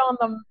good. him booked on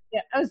the.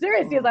 Yeah, I'm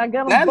serious. I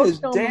got him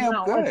booked on the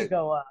mount. Let's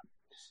go up.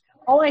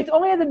 All I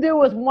had to do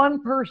was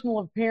one personal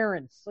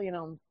appearance.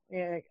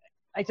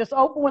 I just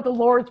open with the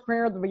Lord's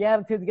Prayer, the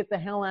Beatitudes, to get the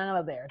hell out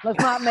of there. Let's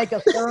not make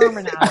a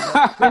sermon out of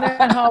it. You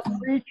know how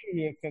preachy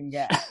you can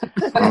get.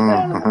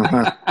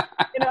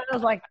 It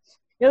was like,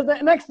 the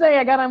next day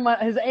I got him,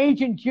 his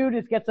agent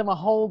Judas gets him a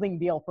holding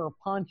deal for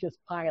Pontius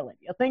Pilate.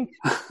 You think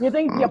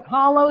the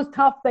Apollo's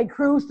tough? They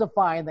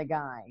crucify the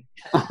guy.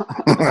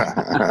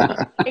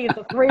 It's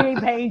a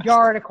 3-page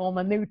article in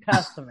the New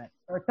Testament.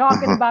 They're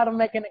talking about him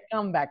making a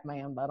comeback,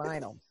 man, but I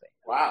don't see.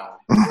 Wow.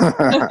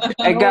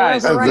 Hey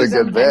guys, does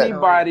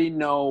anybody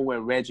know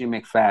where Reggie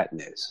McFadden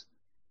is?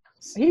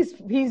 He's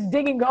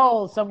digging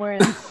gold somewhere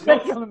in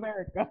Central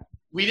America.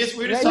 We just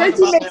talking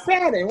about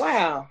McFadden.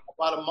 Wow.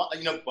 About a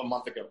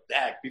month ago.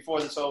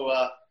 Before this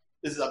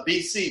is a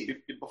BC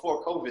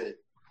before COVID.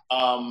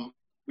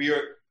 We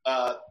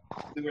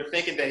were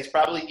thinking that he's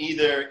probably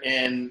either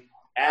in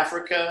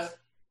Africa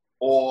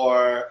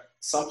or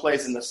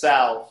someplace in the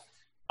South,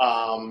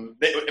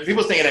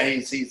 people's thinking that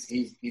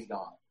he's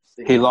gone.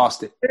 He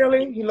lost it.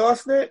 Really? He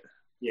lost it?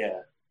 Yeah.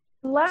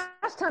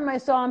 Last time I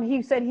saw him,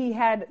 he said he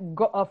had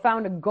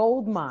found a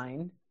gold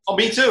mine. Oh,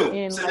 me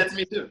too. Said that to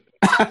me too.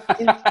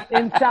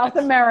 in South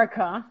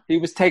America. He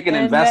was taking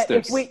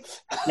investors. He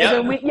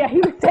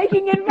was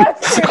taking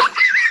investors.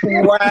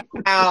 Wow.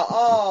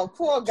 Oh,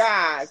 poor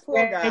guy.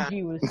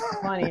 Reggie was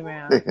funny,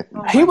 man.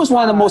 Oh he was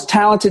one of the most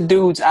talented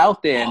dudes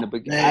out there in the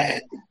beginning.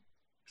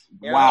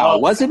 Wow,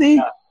 wasn't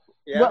he?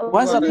 Yeah.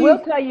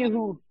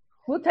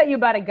 We'll tell you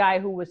about a guy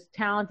who was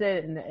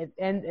talented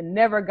and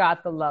never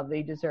got the love that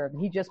he deserved.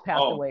 He just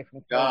passed away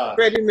from God.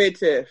 Freddie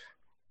Mitchell.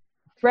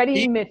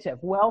 Freddie Mitchell,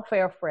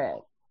 Welfare Fred.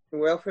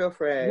 Welfare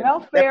Fred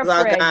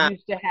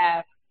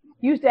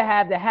used to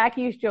have the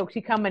hackiest jokes.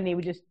 He'd come in and he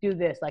would just do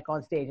this like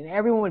on stage, and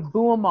everyone would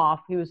boo him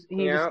off. He was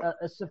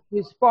a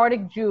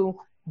Sephardic Jew,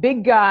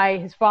 big guy.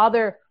 His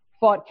father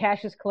fought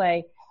Cassius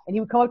Clay, and he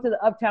would come up to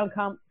the Uptown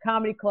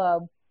Comedy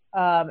Club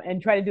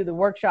and try to do the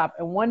workshop.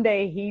 And one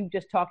day he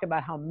just talked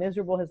about how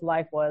miserable his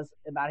life was,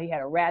 about he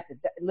had a rat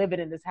that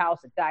living in his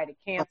house that died of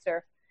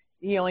cancer.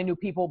 He only knew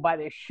people by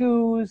their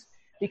shoes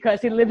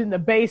because he lived in the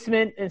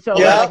basement. And so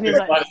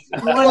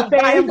one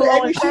fan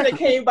every shit that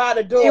came by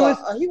the door. He was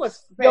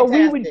fantastic.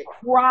 We would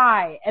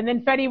cry. And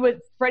then Freddie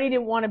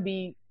didn't want to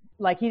be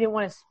like, he didn't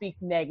want to speak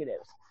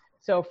negatives.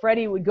 So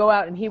Freddie would go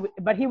out and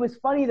but he was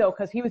funny though,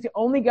 because he was the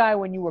only guy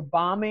when you were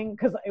bombing,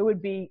 because I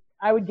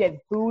would get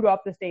booed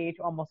off the stage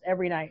almost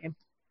every night, and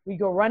we'd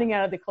go running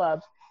out of the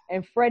clubs,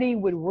 and Freddie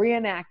would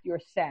reenact your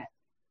set,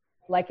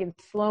 like in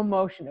slow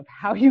motion of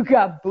how you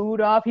got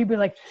booed off. He'd be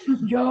like,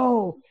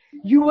 yo,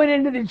 you went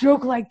into the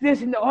joke like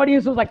this, and the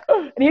audience was like,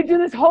 ugh, and he'd do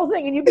this whole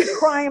thing, and you'd be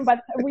crying.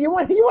 But you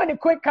want a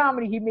quick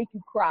comedy, he'd make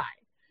you cry.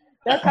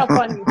 That's how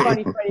funny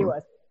Freddie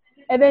was.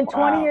 And then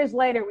 20 years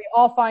later, we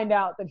all find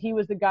out that he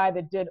was the guy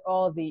that did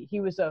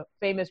he was a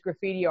famous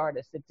graffiti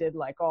artist that did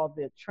like all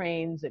the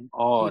trains and.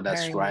 Oh,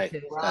 that's right.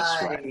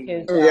 That's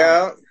right.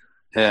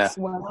 Yeah.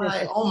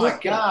 Oh my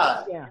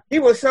God. Yeah. He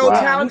was so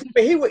talented,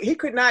 but he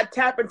could not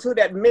tap into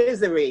that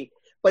misery.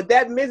 But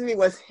that misery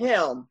was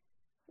him,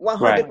 100%.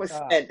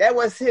 Right. That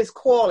was his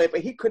calling, but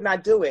he could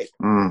not do it.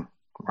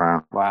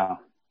 Wow.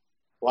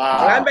 When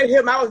I met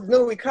him, I was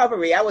new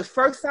recovery. I was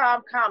first time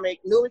comic,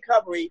 new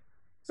recovery,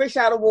 fish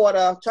out of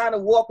water, trying to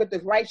walk with the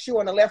right shoe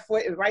on the left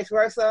foot and vice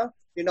versa.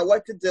 You know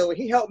what to do.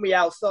 He helped me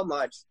out so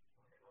much.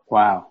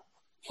 Wow.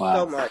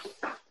 So much.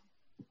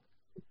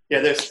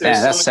 Yeah, there's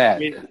that's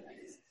sad.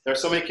 There's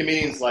so many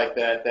comedians like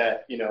that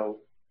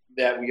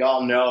that we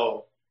all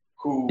know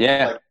who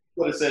like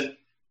put us in.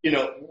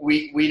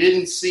 We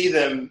didn't see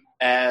them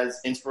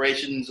as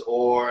inspirations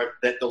or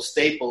those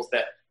staples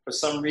that for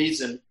some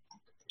reason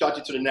got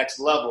you to the next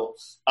level.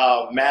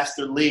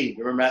 Master Lee,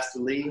 remember Master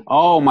Lee?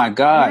 Oh my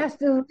God,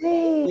 Master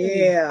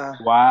Lee! Yeah.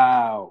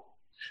 Wow.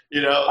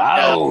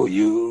 Yeah.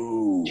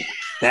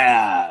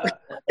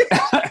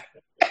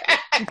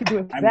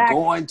 I'm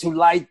going to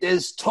light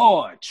this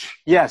torch.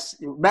 Yes,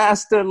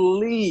 Master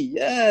Lee.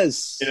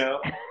 Yes.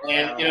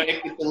 And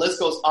the list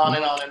goes on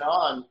and on and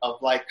on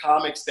of like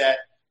comics that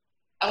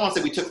I don't want to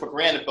say we took for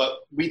granted, but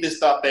we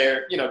just thought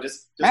they're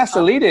just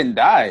Master Lee didn't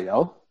die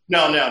though.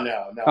 No.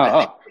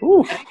 I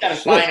think kind of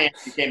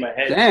finance became a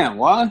head. Damn,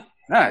 what?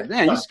 God,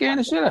 damn, you scaring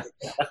the shit out.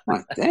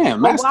 Damn,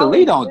 Master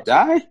Lee don't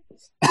die.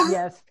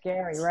 Yeah,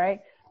 scary, right?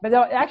 But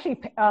actually,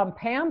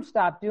 Pam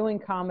stopped doing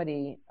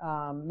comedy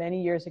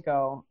many years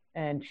ago,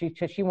 and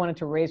she wanted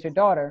to raise her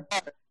daughter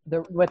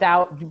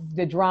without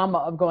the drama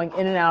of going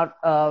in and out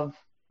of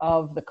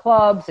the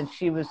clubs, and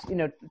she was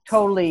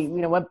totally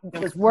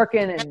was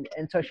working,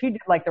 and so she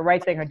did like the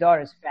right thing. Her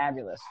daughter's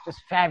fabulous,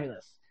 just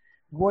fabulous,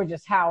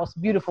 gorgeous house,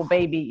 beautiful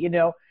baby,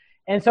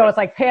 and so it's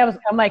like I'm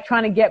like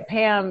trying to get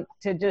Pam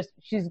to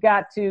she's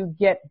got to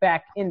get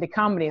back into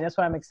comedy, and that's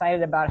why I'm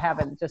excited about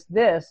having just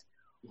this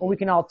where we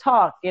can all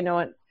talk,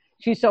 and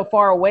she's so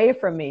far away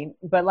from me.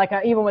 But like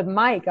even with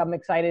Mike, I'm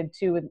excited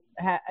to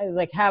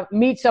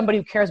meet somebody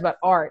who cares about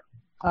art,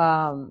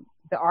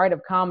 the art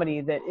of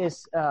comedy that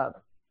is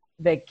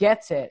that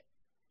gets it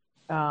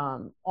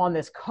on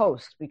this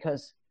coast,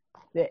 because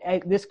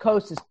this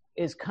coast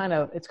is kind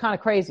of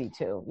crazy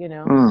too,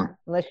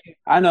 Unless you.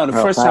 I know the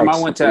first time I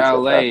went to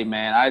LA,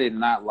 man, I did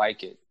not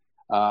like it.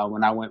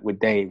 When I went with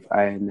Dave,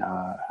 I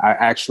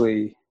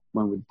actually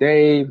went with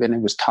Dave, and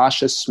it was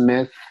Tasha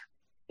Smith.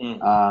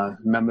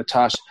 Remember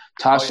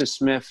Tasha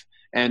Smith,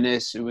 and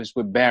it was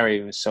with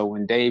Barry. So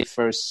when Dave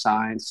first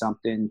signed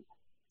something,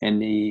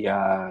 and he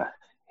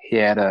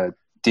had a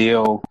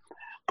deal,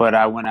 but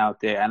I went out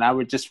there, and I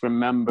would just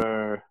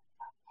remember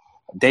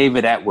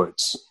David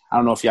Edwards. I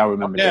don't know if y'all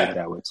remember David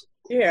Edwards.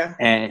 Yeah,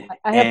 and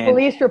I have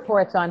police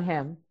reports on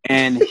him.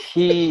 And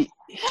he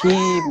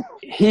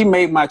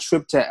made my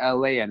trip to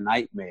LA a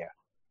nightmare.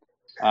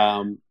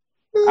 I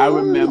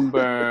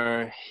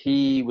remember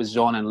he was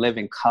on In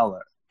Living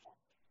Color.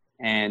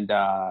 And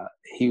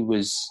he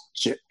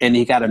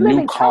got a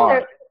new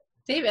car.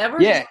 Dave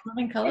Edwards was in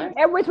Living Color?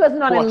 Edwards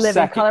wasn't on In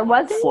Living Color,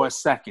 was he? For a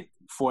second.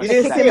 You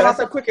didn't see how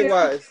quick it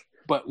was.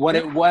 But what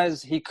it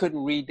was, he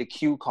couldn't read the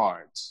cue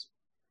cards,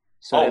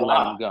 so they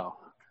let him go.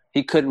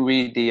 He couldn't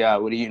read the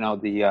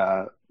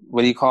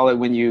what do you call it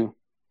when you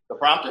the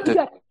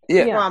prompter?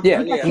 He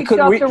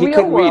couldn't read. He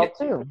couldn't read it.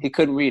 Too. He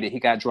couldn't read it. He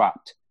got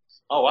dropped.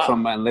 Oh wow!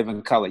 From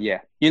Living Color,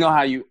 yeah. You know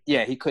how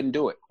he couldn't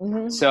do it.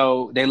 Mm-hmm.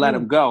 So they let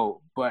him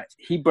go, but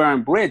he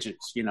burned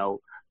bridges, you know.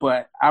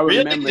 But I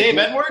remember Dave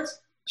Edwards.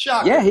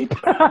 Shocker. Yeah,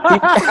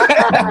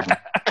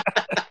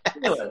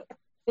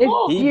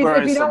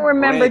 if you don't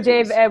remember bridges.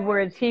 Dave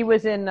Edwards, he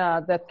was in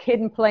the Kid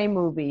and Play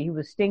movie. He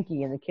was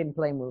Stinky in the Kid and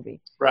Play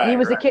movie. Right. He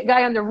was the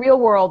guy on The Real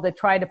World that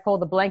tried to pull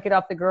the blanket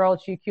off the girl.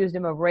 She accused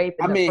him of rape.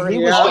 He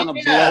was going to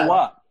blow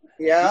up.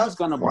 Yeah, he was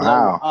going to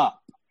blow up.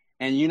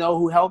 And you know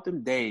who helped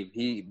him? Dave.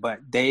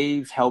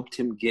 Dave helped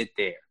him get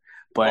there.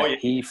 But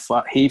he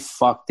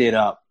fucked it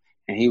up.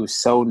 And he was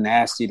so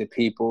nasty to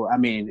people. I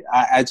mean,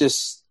 I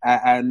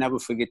never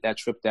forget that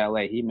trip to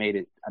LA. He made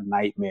it a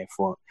nightmare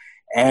for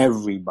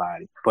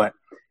everybody. But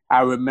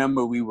I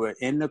remember we were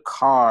in the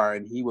car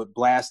and he would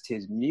blast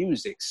his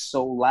music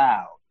so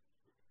loud.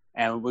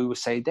 And we would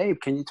say, Dave,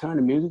 can you turn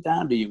the music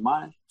down? Do you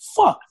mind?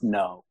 Fuck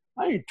no.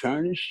 I ain't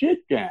turning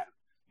shit down.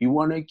 You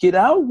want to get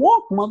out?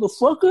 Walk,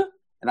 motherfucker.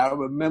 And I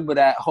remember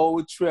that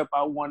whole trip,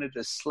 I wanted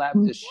to slap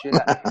the shit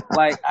out.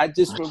 Like, I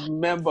just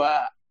remember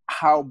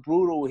how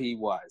brutal he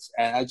was.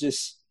 And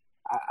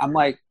I'm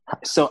like,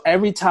 so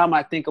every time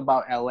I think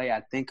about LA,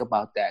 I think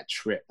about that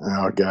trip.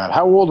 Oh, God.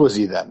 How old was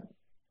he then?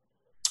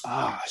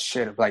 Oh,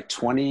 shit. Like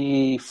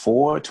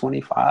 24,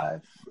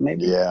 25,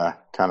 maybe. Yeah,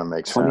 kind of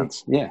makes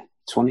sense. Yeah,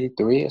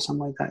 23 or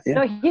something like that.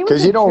 Yeah.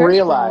 Because you don't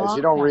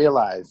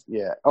realize.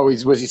 Yeah. Oh,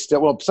 was he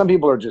still? Well, some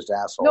people are just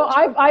assholes. No,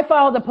 I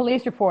filed a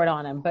police report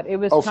on him, but it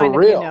was kind for of,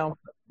 real? you know.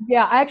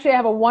 Yeah, I actually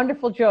have a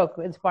wonderful joke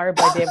inspired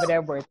by David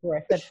Edwards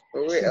where I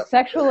said,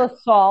 sexual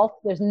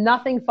assault, there's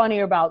nothing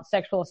funnier about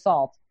sexual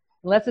assault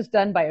unless it's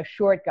done by a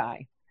short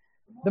guy.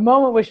 The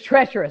moment was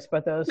treacherous,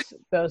 but those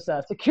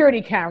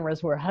security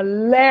cameras were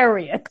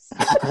hilarious.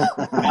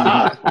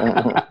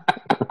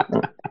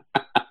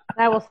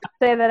 I will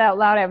say that out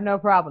loud. I have no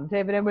problem.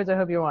 David Edwards, I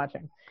hope you're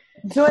watching.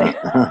 So, David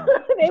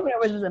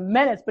Edwards is a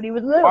menace, but he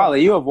was little.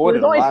 Wally, you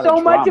avoided a lot of drama. There was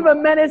only so much of a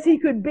menace he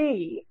could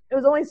be. It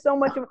was only so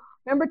much of.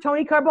 Remember,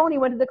 Tony Carbone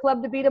went to the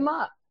club to beat him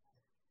up.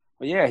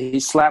 Well, yeah, he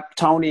slapped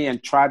Tony and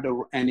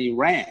he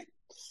ran.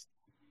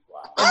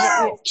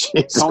 Wow.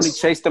 Tony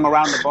chased him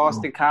around the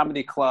Boston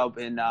Comedy Club,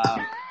 and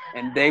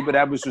David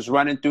Edwards was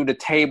running through the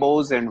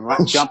tables and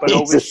jumping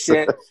over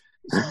shit.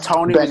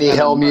 Tony Benny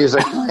Hill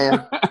music,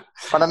 man.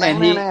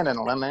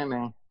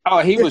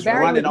 He was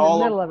running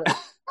all over.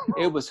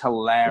 It was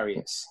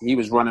hilarious. He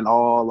was running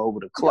all over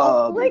the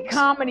club. Only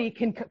comedy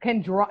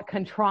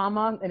can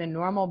trauma in a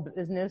normal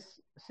business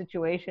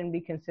situation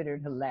be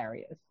considered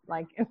hilarious.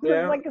 Like,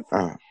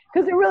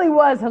 because it really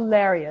was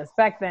hilarious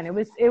back then. It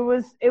was.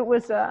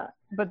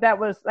 But that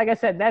was, like I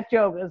said, that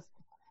joke was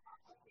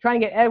trying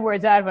to get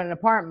Edwards out of an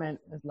apartment.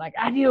 It's like,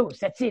 adios,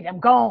 that's it,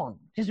 I'm gone.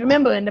 Just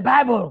remember, in the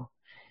Bible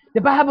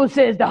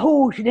says the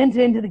whole should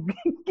enter into the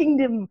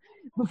kingdom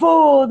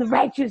before the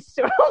righteous.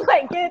 So I'm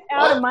like, get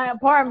out of my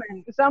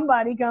apartment.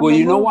 Somebody come. Well,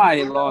 you know why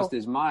he lost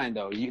his mind,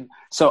 though.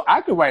 So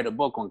I could write a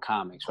book on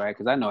comics, right?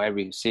 Because I know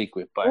every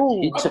secret. But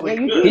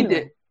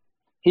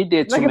he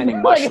did too many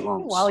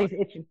mushrooms. While he's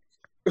itching.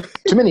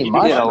 Too many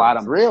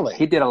mushrooms. Really?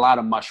 He did a lot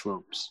of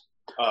mushrooms.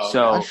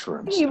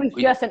 Mushrooms. He was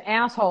just an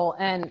asshole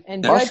and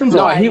mushrooms.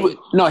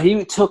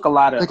 He took a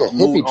lot of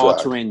mood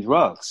altering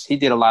drugs. He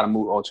did a lot of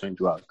mood altering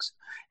drugs.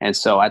 And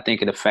so I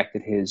think it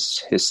affected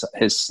his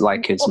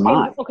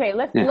mind. Okay,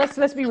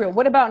 let's be real.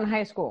 What about in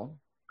high school?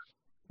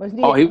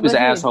 He was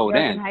an asshole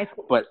then.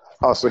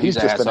 So he's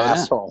just an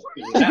asshole.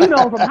 You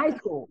know him from high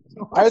school.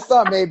 I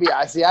thought maybe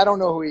I don't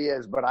know who he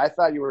is, but I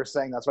thought you were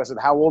saying that's why I said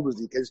how old was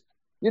he? Because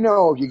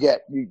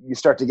you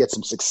start to get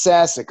some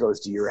success, it goes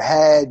to your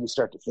head, you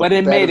start to think. But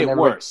it made it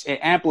worse. It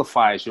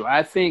amplifies you.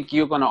 I think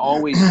you're gonna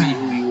always be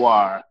who you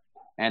are.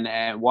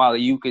 And while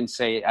you can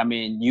say, I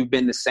mean, you've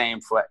been the same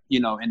for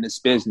in this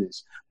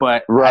business.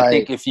 But I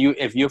think if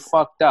you're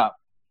fucked up,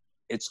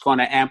 it's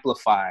gonna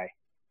amplify.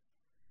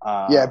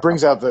 It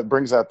brings out the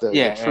true you,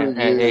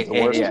 the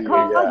worst of you.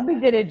 Cosby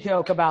did a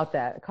joke about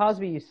that.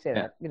 Cosby used to say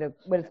that,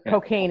 with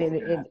cocaine,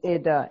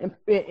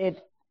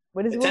 it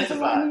what is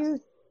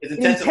it? It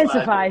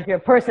intensifies your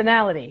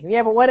personality.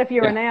 Yeah, but what if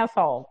you're an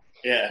asshole?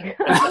 Yeah.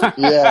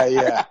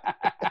 yeah.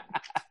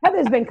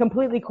 Heather's been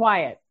completely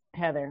quiet.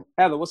 Heather,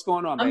 what's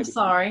going on? I'm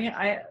sorry.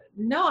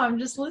 I'm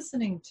just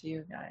listening to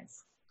you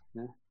guys.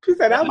 Yeah. She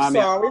said, "I'm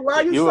sorry. Why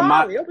are you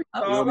sorry?" You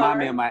remind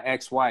me of my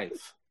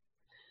ex-wife.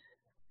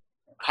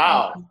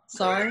 How?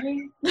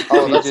 Sorry.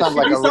 Oh, that sounds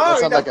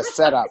like a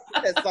setup.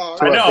 I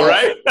know,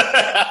 right?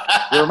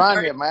 You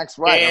remind me of my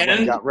ex-wife.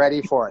 I got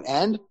ready for an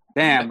end.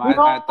 Damn, we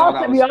all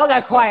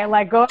got quiet.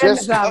 Like, go ahead,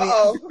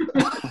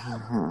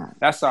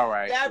 That's all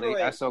right.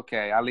 That's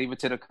okay. I'll leave it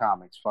to the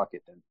comics. Fuck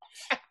it then.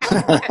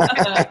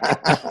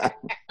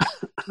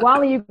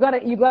 Wally, you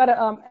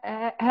gotta.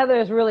 Heather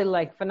is really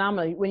like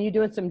phenomenal. When you're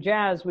doing some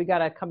jazz, we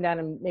gotta come down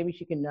and maybe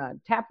she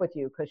can tap with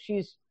you because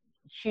she's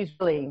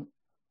really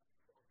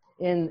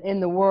in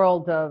the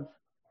world of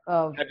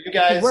of Have you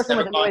guys working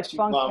ever with the gone Noise to?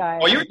 Funk guy.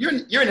 Oh,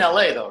 you're in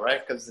LA though,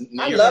 right? Because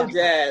I love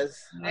jazz.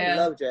 I Yeah.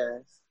 love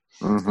jazz.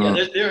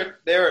 Mhm. Yeah,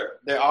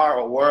 there are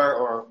or were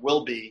or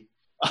will be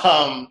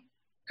a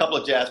couple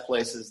of jazz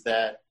places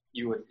that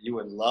you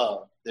would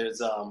love.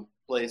 There's a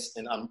place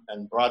in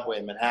Broadway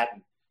in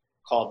Manhattan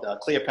called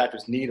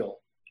Cleopatra's Needle,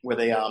 where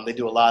they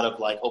do a lot of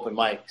like open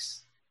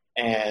mics,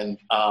 and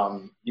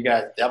you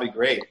guys, that'd be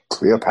great.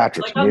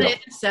 Cleopatra's Like on Needle.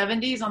 the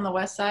 70s on the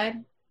west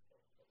side.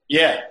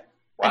 Yeah.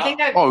 Wow. I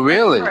think I Oh,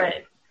 really? remember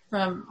it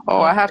from.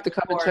 Oh, I have to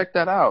come and before. check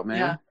that out, man.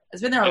 Yeah,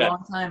 it's been there a Yeah.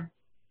 long time.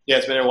 Yeah,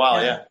 it's been a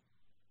while. Yeah.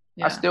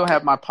 Yeah. I still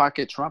have my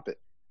pocket trumpet,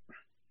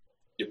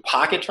 Your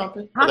pocket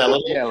trumpet? Pocket That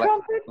little- Yeah,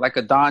 trumpet? like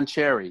a Don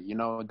Cherry. You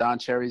know, Don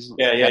Cherry's.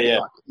 Yeah.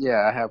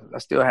 Yeah, I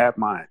still have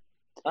mine.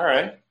 All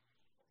right.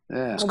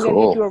 Yeah. I'm cool.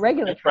 gonna get you a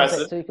regular Impressive.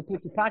 trumpet so you can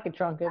put your pocket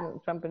trumpet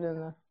in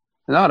the.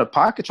 No, the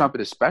pocket trumpet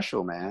is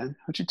special, man.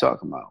 What you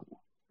talking about?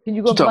 Can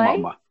you What go you talking play?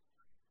 about,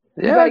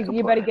 ma? You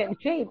Yeah, better get in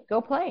shape.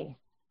 Go play.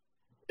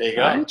 There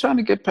you I go. ain't trying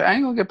to get paid. I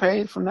ain't gonna get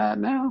paid from that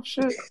now.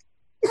 Shit.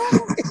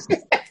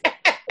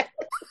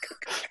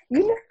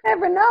 You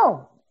never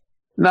know.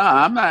 No,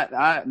 I'm not.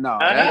 No,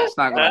 that's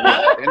not gonna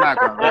work. They're not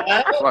gonna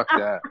work. Fuck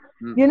that.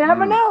 You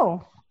never Mm-mm.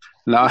 know.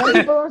 No, Some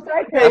people don't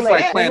start till that's late.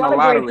 like A playing the lot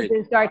of great lottery.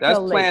 people start That's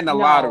till late. playing the No.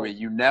 lottery.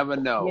 You never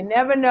know. You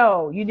never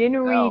know. You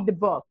didn't No. read the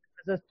book.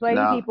 There's plenty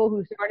of No. people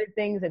who started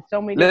things at so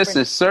many Listen,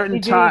 different certain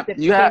stages time that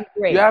you have became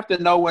great. you have to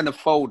know when to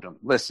fold them.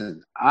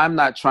 Listen, I'm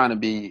not trying to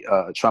be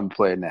a trumpet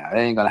player now. It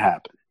ain't gonna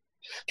happen.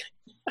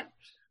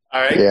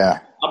 All right. Yeah.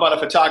 How about a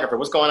photographer?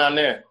 What's going on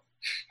there?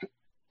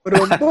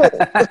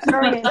 It's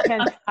very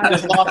intense.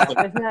 Just lost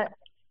them. It's not.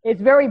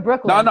 It's very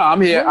Brooklyn. No,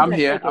 I'm here. What is I'm that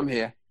here. picture? I'm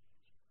here.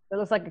 It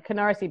looks like a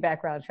Canarsie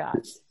background shot.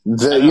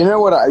 You know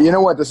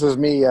what? This is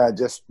me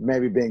just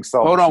maybe being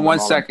selfish. Hold in on the one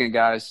moment. second,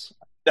 guys.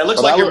 That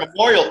looks But like I your look-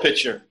 memorial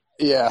picture.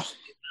 Yeah.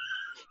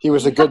 He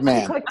was a good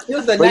man. He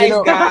was a But you nice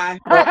know- guy.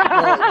 No,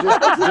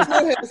 I just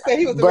knew him to say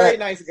he was a But- very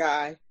nice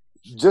guy.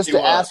 Just He to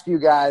was. ask you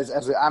guys,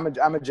 I'm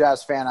a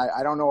jazz fan.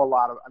 I don't know a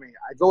lot of. I mean,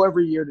 I go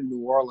every year to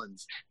New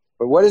Orleans,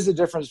 but what is the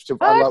difference?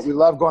 We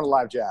love going to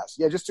live jazz.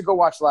 Yeah, just to go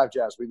watch live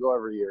jazz. We go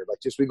every year.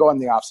 We go in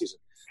the off season.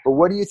 But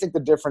what do you think the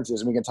difference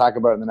is? And we can talk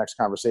about it in the next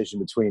conversation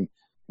between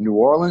New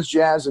Orleans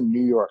jazz and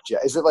New York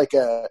jazz. Is it like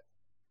do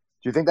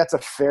you think that's a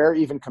fair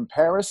even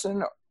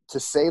comparison to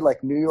say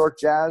like New York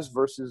jazz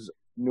versus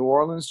New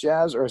Orleans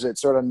jazz, or is it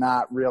sort of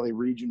not really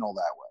regional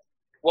that way?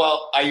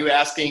 Well, are you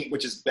asking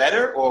which is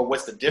better or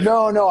what's the difference?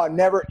 No, I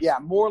never. Yeah,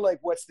 more like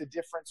what's the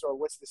difference or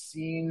what's the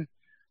scene?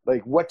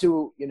 Like, what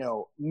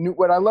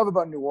I love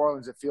about New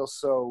Orleans, it feels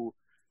so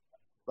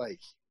like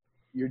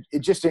you're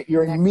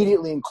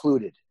immediately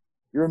included.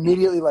 You're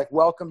immediately like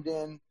welcomed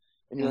in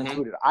and you're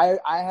included. I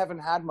haven't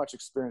had much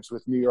experience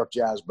with New York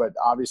jazz, but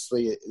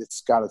obviously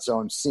it's got its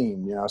own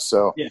scene,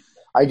 so Yeah.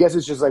 I guess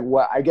it's just like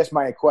I guess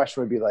my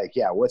question would be like,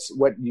 yeah, what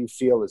do you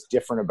feel is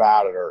different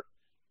about it, or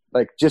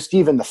like just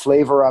even the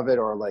flavor of it,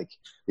 or like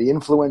the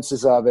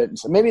influences of it. And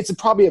so maybe it's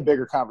probably a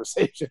bigger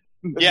conversation.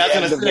 Yeah, I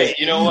was going to say,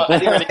 you know what? I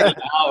think we're going to get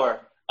an hour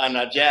on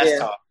jazz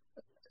talk.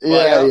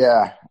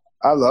 Yeah.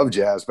 I love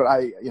jazz, but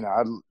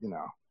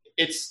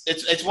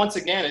It's once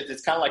again,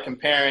 it's kind of like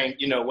comparing,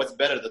 what's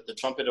better, the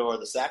trumpet or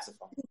the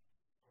saxophone.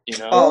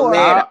 Oh,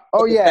 man.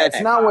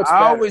 It's not what's I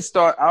better. always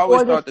thought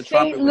Or the the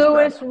trumpet St. was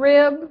Louis better.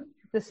 rib,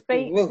 the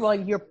Spain. Oof. Well,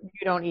 you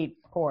don't eat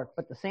pork,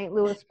 but the St.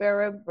 Louis spare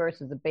rib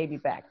versus the baby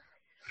back.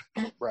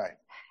 Right.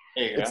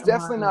 There you go. It's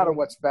definitely not a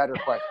what's better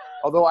question.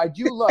 Although I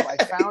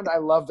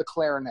love the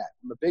clarinet.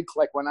 I'm a big,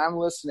 like when I'm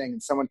listening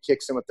and someone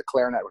kicks in with the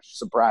clarinet, which is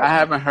surprising. I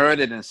haven't heard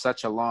it in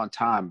such a long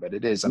time, but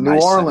it is a New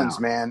nice Orleans,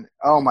 sound. man.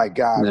 Oh my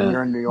God. Yeah. When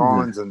you're in New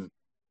Orleans and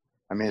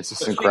I mean, it's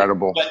just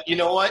incredible. But you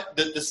know what?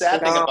 The sad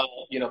thing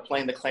about,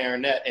 playing the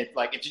clarinet, it's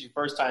like, if it's your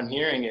first time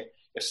hearing it,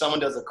 if someone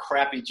does a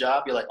crappy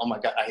job, you're like, oh my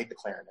God, I hate the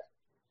clarinet.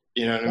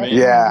 You know what I mean?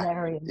 Yeah.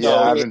 Hilarious. Yeah,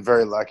 I've been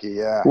very lucky.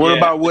 Yeah. What Yeah.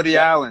 about Woody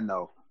Allen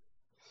though?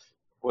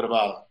 What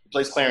about him? He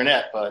plays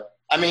clarinet, but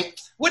I mean,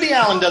 Woody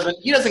Allen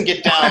doesn't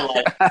get down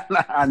like,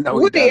 I know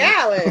he Woody doesn't.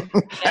 Allen.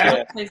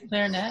 Yeah, plays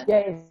clarinet.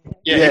 Yeah,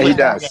 he plays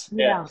does.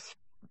 clarinet,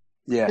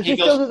 Yeah. Does He he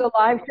goes- still do the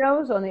live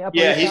shows on the Upper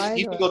Yeah, East Side?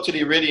 he used to go to the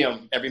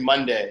Iridium every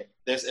Monday.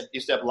 He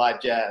used to have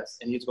live jazz,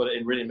 and he used to go to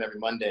Iridium every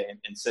Monday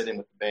and sit in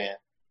with the band.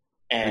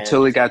 And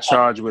Until he got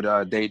charged with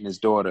dating his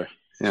daughter.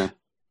 Yeah.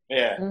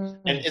 yeah, Mm.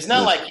 and it's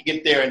not like you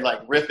get there and like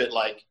riff it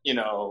like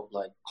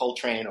like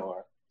Coltrane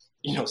or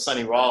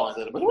Sonny Rollins.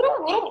 You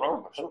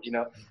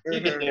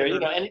get there,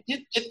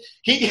 and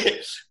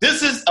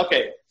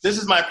this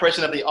is my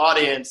impression of the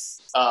audience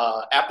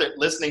after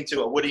listening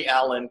to a Woody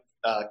Allen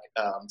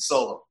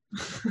solo.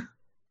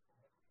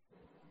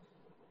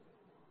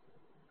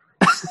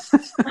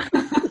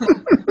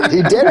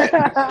 He did it.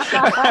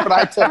 That's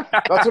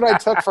what I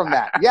took from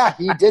that. Yeah,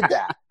 he did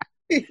that.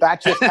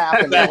 That just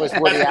happened. That was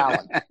Woody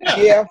Allen.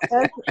 Yeah.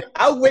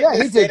 I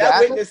witnessed he did it. that. I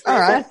witnessed All it.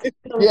 right.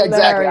 Yeah,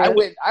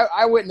 exactly.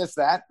 I witnessed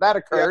that. That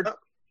occurred.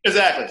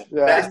 Exactly.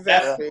 Yeah.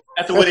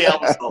 That's a Woody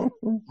Allen solo.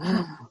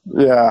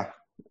 Yeah.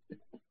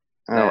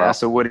 Oh, Yeah, well.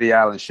 that's a Woody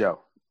Allen show.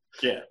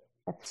 Yeah.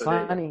 That's So there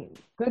you go.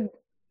 funny.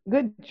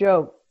 Good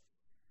joke.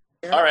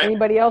 All right.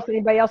 Anybody else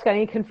got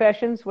any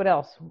confessions? What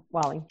else,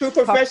 Wally? True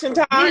confession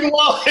time.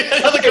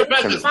 Another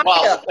confession.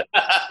 Wow.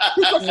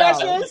 True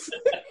confessions.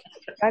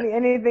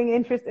 Anything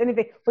interesting?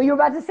 Well, you were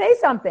about to say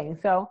something,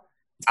 so.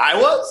 I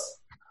was?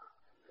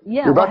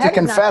 Yeah. You're about to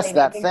Heather's not confess saying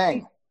that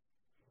anything. thing.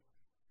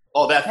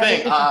 Oh, that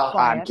thing.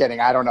 I'm kidding.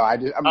 I don't know.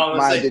 Who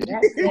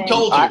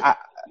told you?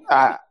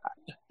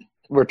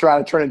 We're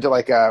trying to turn into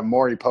like a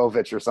Maury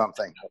Povich or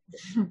something.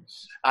 You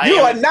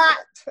are not.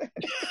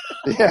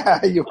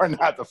 Yeah, you are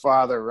not the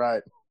father,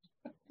 right?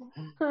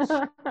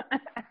 But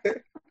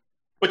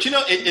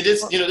it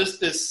is.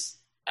 This.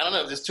 I don't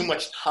know. There's too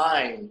much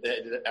time.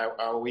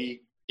 Are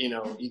we?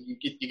 You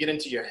get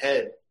into your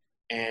head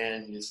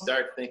and you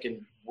start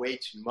thinking way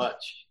too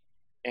much.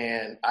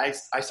 And I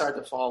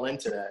started to fall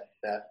into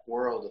that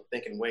world of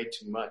thinking way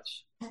too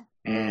much.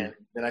 And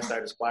then I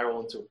started to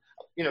spiral into,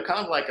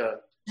 kind of like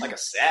a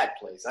sad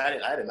place.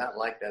 I did not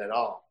like that at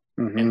all.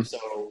 Mm-hmm. And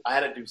so I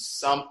had to do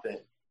something.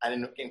 I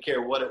didn't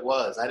care what it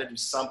was. I had to do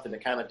something to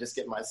kind of just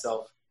get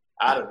myself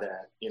out of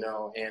that,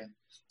 And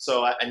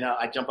so now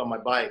I jump on my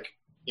bike,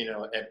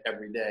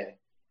 every day.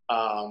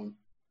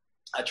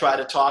 I try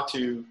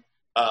to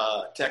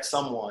text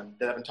someone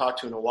that I haven't talked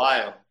to in a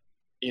while,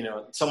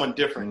 someone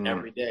different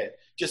every day.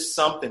 Just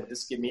something,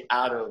 just get me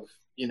out of,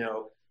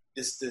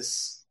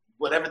 this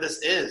whatever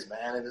this is,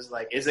 man. It is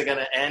like, is it going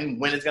to end?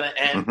 When it's going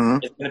to end? Mm-hmm.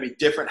 It's going to be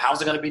different.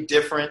 How's it going to be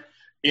different?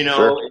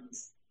 Sure.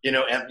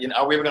 And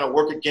are we ever going to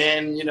work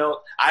again?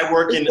 I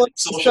work in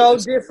social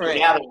different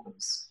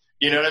gatherings.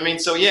 You know what I mean?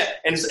 So yeah,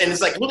 and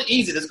it's like really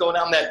easy to go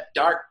down that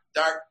dark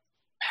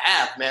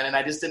path, man. And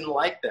I just didn't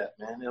like that,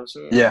 man. And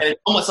it's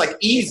almost like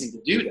easy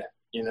to do that.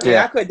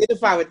 Yeah, I could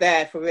identify with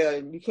that for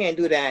real. You can't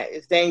do that.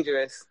 It's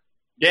dangerous.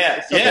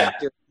 Yeah,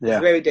 dangerous. It's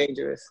very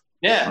dangerous.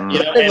 Yeah, I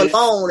live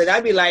alone, and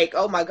I'd be like,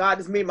 "Oh my God,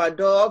 it's me and my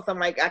dogs." I'm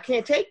like, I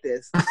can't take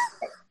this. I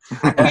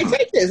can't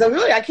take this. I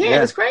can't.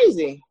 Yeah. It's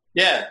crazy.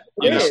 Yeah,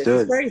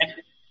 it's crazy.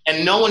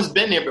 And no one's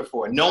been there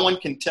before. No one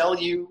can tell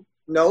you.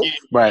 Nope.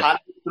 How to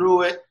get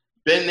through it.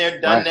 Been there,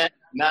 done that.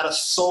 Not a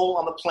soul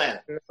on the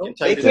planet. Nope.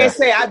 They can't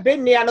say, "I've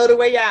been there. I know the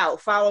way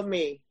out. Follow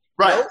me."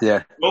 Right. Nope.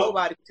 Yeah.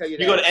 Nobody can tell you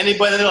that. You go to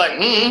anybody, they're like,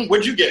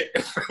 what'd you get?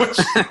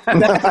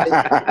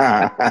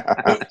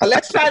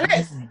 Let's try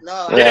this.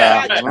 No,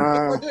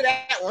 we'll do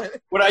that one.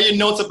 What are your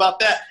notes about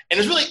that? And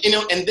it's really,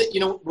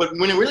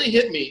 when it really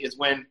hit me is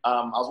when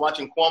I was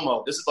watching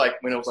Cuomo. This is like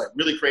when it was like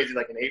really crazy,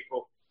 like in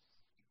April.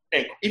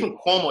 And even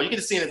Cuomo, you get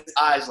to see in his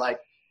eyes like,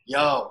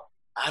 yo,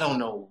 I don't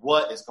know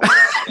what is going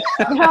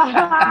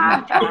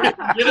on.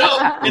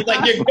 It's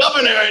like your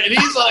governor, and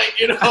he's like,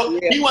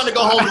 he wanted to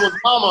go home to his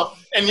mama,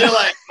 and you're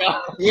like,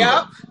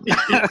 yep. You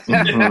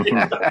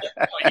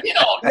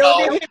don't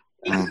know.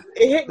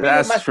 It hit me.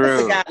 That's my true.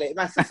 Sister got it.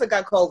 My sister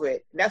got COVID.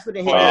 That's when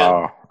it hit me.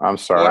 Oh, I'm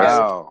sorry.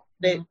 Wow.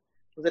 They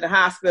was in the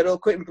hospital,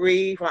 couldn't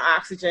breathe on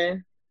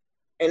oxygen,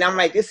 and I'm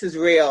like, this is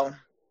real.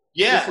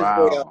 Yeah. This is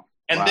real.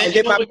 And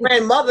then my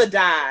grandmother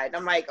died.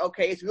 I'm like,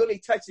 okay, it's really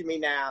touching me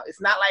now.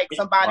 It's not like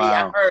somebody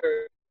I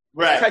heard.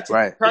 Right.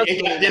 Right. Right.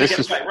 Yeah.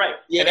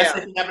 And that's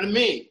what happened to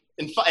me.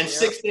 In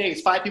 6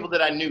 days, 5 people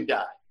that I knew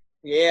died.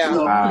 Yeah.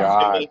 So,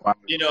 wow.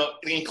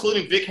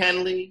 Including Vic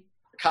Henley,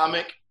 the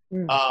comic.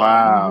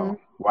 Wow.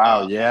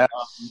 Wow. Yeah.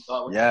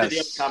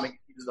 The comic.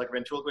 He was like a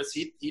ventriloquist.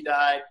 He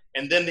died.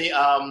 And then the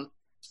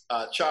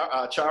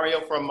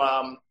Chario from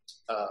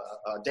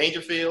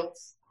Dangerfield.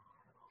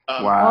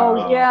 Wow.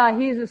 Oh yeah,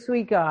 he's a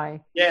sweet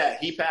guy. Yeah,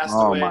 he passed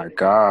away. Oh my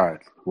God!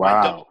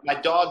 Wow. My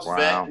dog's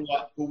vet,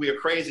 who we are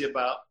crazy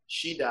about,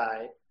 she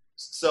died.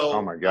 So.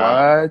 Oh my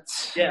God!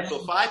 What? Yeah, so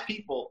 5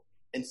 people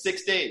in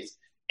 6 days.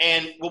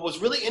 And what was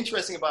really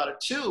interesting about it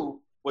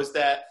too was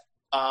that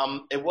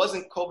it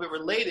wasn't COVID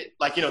related.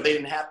 Like they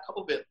didn't have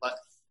COVID. Like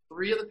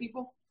 3 other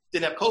people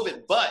didn't have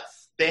COVID, but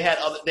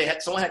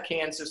someone had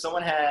cancer.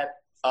 Someone had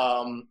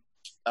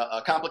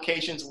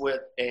complications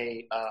with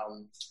a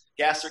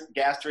gastric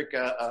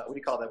what do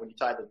you call that when you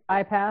tie the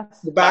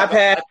bypass? The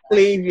bypass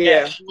sleeve,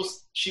 yeah.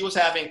 She was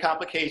having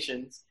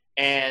complications,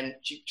 and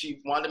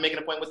she wanted to make an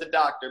appointment with the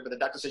doctor, but the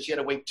doctor said she had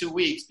to wait 2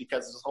 weeks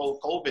because of this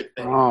whole COVID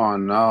thing. Oh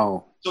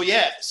no! So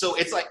so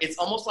it's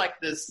almost like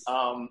this.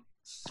 What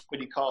do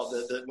you call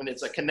it? When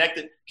it's a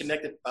connected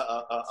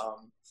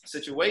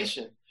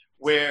situation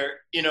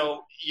where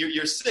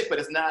you're sick, but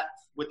it's not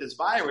with this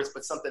virus,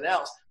 but something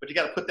else. But you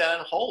got to put that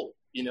on hold.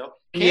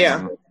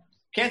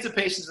 Cancer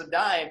patients are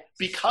dying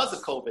because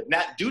of COVID,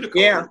 not due to COVID.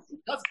 Yeah.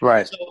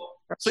 Right.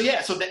 So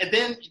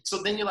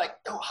then you're like,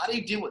 oh, how do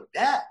you deal with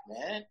that,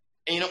 man?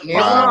 And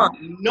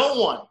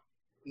no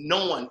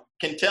one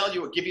can tell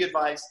you or give you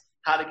advice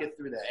how to get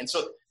through that. And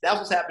so that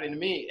was happening to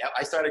me.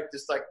 I started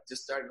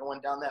started going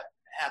down that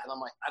path, and I'm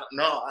like, I don't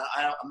know,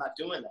 I'm not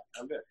doing that.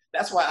 I'm good.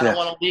 That's why I don't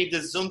want to leave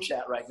this Zoom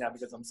chat right now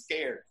because I'm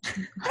scared.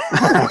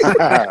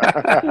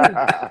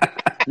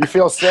 You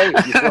feel safe.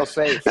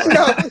 Right?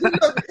 No,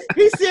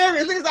 he's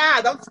serious. Look at his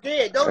eyes. I'm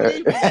scared. Don't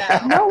leave me now.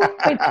 No,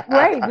 it's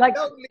great. Like,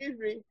 don't leave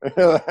me.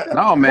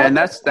 No, man,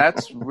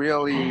 that's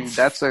really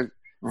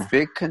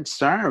big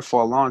concern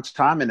for a long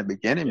time in the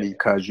beginning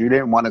because you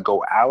didn't want to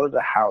go out of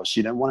the house.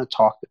 You didn't want to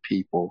talk to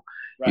people.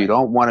 Right. You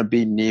don't want to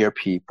be near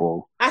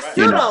people. I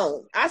still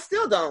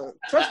don't.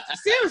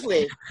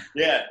 Seriously.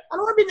 Yeah. I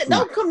don't want to be.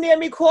 Don't come near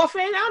me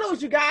coughing. I don't know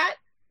what you got.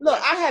 Look,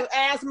 I have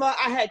asthma.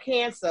 I had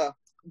cancer.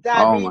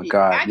 Diabetes. Oh my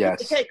God! I yes.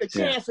 Get to take a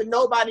chance with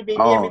nobody being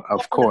near me.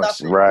 Of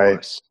course,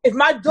 right. If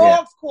my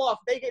dogs cough,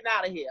 they getting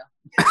out of here.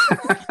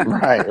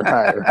 Right. You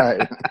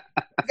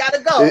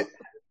gotta go.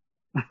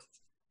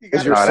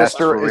 Is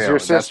your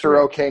sister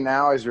okay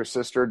now? Is your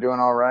sister doing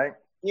all right?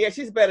 Yeah,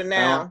 she's better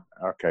now.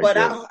 Okay, but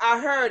good. I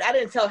heard, I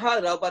didn't tell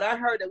her though, but I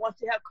heard that once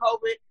you have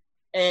COVID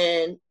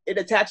and it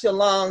attacks your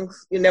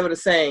lungs, you're never the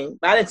same.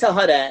 But I didn't tell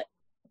her that.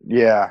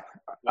 Yeah.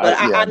 But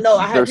I know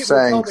I had they're people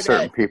saying told me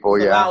certain that, people,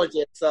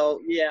 neurologist, so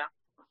yeah.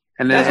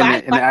 And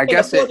then, I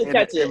guess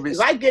if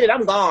I get it,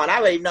 I'm gone. I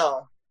already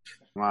know.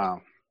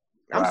 Wow.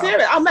 I'm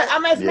serious. I'm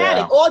asthmatic.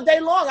 Yeah. All day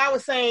long I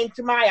was saying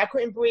to Maya, I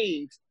couldn't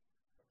breathe.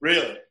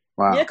 Really?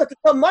 Wow. Yeah, because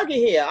it's so muggy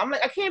here. I'm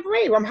like, I can't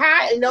breathe. I'm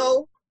high,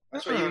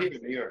 That's what you hear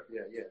in New York.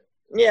 Yeah.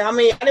 Yeah, I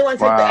mean, I didn't want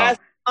to take the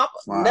asthma up,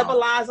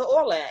 nebulizer,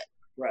 all that.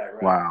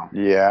 Right. Wow.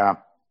 Yeah.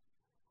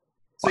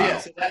 So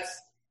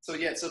that's what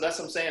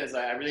I'm saying is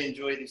I really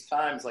enjoy these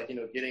times, like,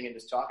 getting and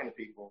just talking to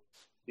people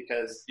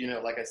because,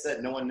 like I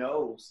said, no one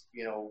knows,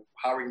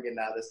 how we're getting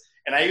out of this.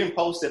 And I even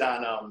posted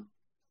on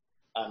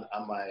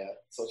my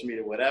social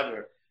media,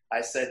 whatever.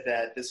 I said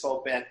that this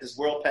world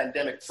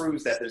pandemic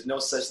proves that there's no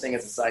such thing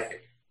as a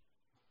psychic.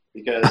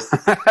 Because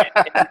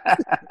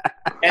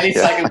any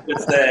psychic would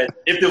have said,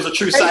 if there was a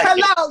true psychic.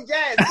 Hello,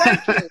 Jen.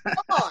 Thank you. Come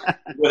on.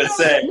 Would have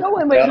said. No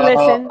one would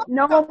listen.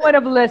 No one would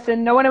have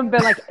listened. No one would have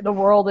been like, the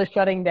world is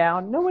shutting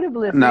down. No one would have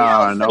listened.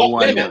 No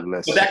one would have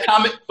listened. But that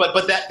comment, but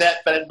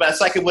a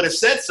psychic would have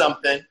said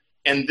something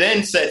and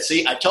then said,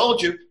 see, I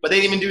told you, but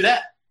they didn't even do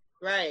that.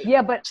 Right.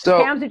 Yeah, but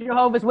Cam's a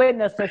Jehovah's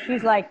Witness, so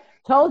she's like,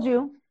 told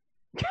you.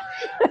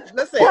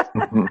 Listen,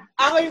 I'm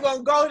not even going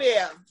to go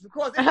there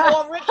because it's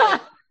all written.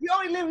 You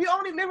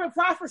only live in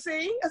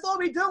prophecy. That's all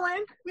we're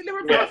doing. We live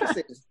in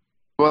prophecy.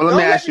 Well, let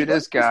me ask you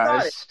this,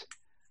 guys.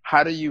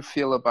 How do you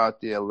feel about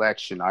the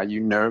election? Are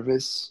you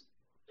nervous?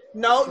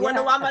 No. You want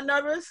to know why I'm not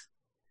nervous?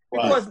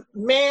 Because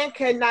man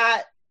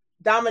cannot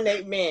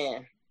dominate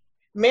man.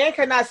 Man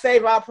cannot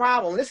save our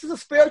problem. This is a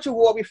spiritual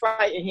war we're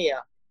fighting here.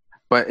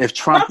 But if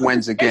Trump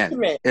wins again,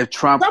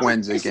 Trump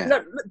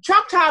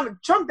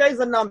days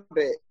are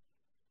numbered.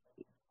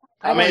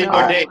 How many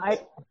more days?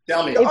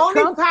 Tell me. The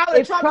only power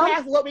that Trump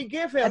has is what we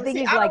give him. I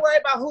don't worry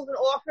about who's in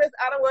office.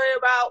 I don't worry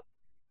about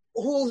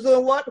who's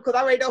doing what because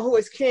I already know who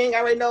is king. I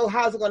already know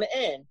how's it going to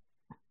end.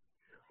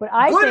 But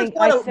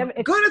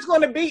good is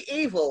going to be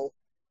evil.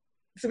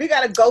 So we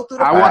got to go through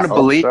the process.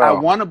 I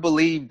want to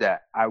believe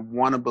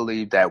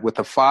that. With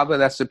a father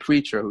that's a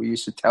preacher who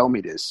used to tell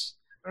me this,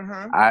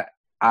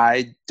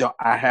 I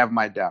have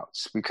my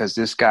doubts because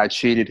this guy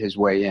cheated his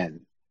way in.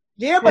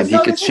 Yeah, but he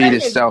could cheat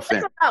himself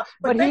in.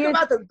 Think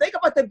about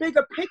the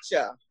bigger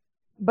picture.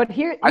 But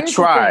here's I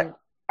try.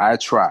 But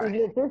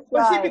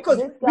see,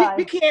 because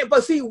we can't.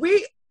 But see,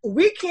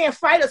 we can't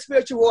fight a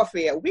spiritual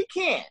warfare. We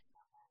can't.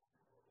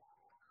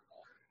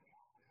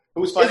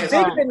 Who's fighting? It's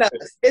bigger than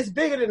us. It's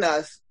bigger than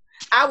us.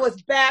 I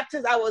was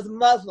Baptist. I was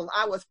Muslim.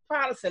 I was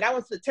Protestant. I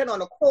went to the tent on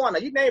the corner.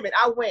 You name it.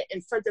 I went in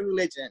search of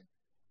religion.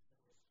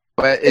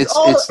 But it's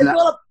all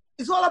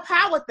a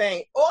power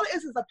thing. All it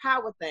is a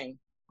power thing.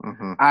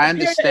 Mm-hmm. I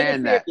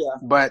understand that,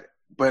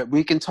 but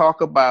we can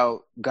talk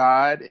about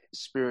God,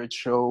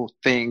 spiritual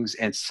things,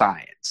 and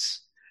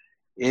science.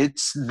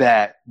 It's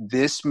that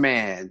this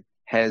man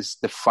has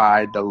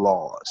defied the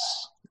laws.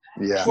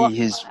 Yeah,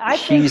 he's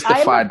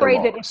defied the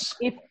laws.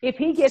 That if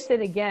he gets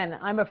it again,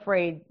 I'm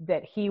afraid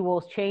that he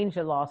will change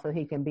the law so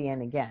he can be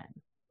in again.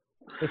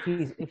 If he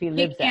lives that long.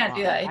 He can't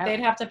do that.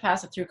 They'd have to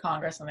pass it through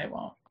Congress, and they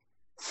won't.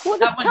 Well,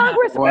 the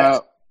Congress.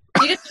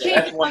 You just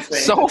change one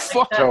thing. So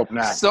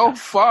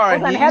far,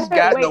 he's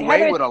gotten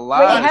away with a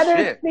lot of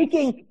shit.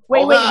 Speaking.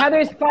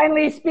 Heather's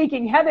finally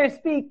speaking. Heather,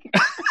 speak.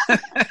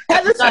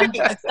 Heather,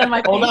 speak.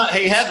 Hold on.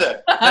 Hey,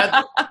 Heather.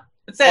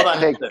 Hold on.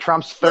 Take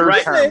Trump's third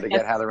term to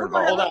get Heather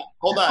involved.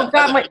 Hold on.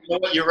 Heather, you know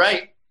what? You're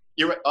right.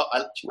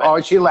 Oh,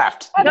 she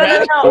left. No.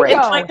 Great.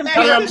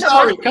 Heather, I'm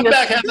sorry. Come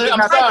back, Heather.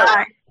 I'm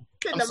sorry.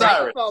 I'm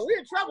sorry. We're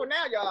in trouble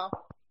now, y'all.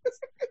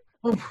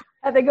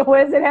 I think,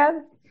 what is it,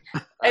 Heather?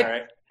 All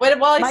right. What did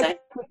Wally say?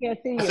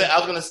 I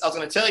was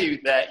going to tell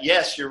you that,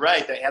 yes, you're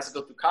right, that it has to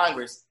go through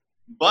Congress,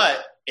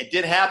 but it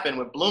did happen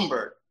with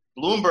Bloomberg.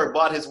 Bloomberg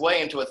bought his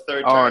way into a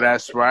third term. Oh,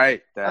 that's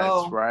right.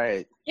 That's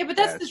right. Yeah, but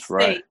that's the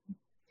state.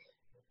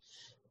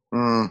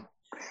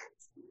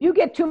 You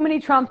get too many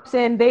Trumps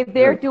in,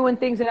 they're doing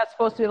things they're not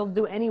supposed to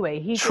do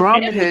anyway.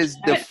 Trump has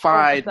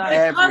defied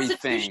everything.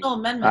 Constitutional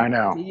amendment. I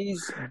know.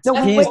 He's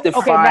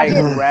defied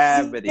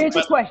gravity. Here's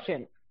a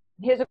question.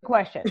 He's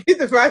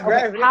defied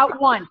gravity.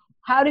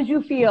 How did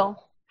you feel?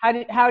 How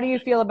do you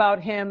feel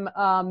about him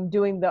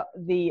doing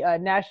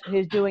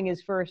doing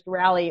his first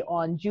rally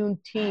on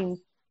Juneteenth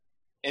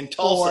in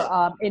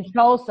Tulsa? In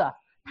Tulsa,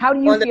 how do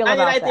you feel about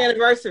that? On the 99th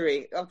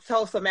anniversary of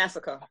Tulsa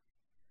massacre.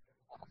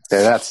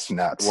 That's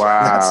nuts.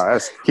 Wow,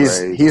 that's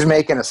crazy. He's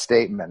making a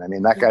statement. I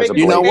mean, that guy's a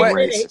You know blatant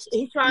what? racist.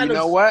 He's trying You to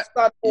know what?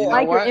 start You know war.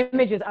 Like what? your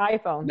image is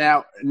iPhone.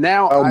 Now,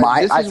 Oh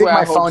my! this I is think where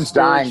my hope phone's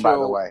dying. By the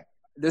spiritual- way,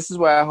 This is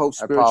where I hope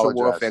I spiritual apologize.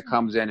 warfare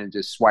comes in and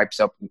just swipes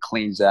up and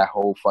cleans that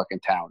whole fucking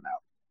town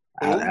out.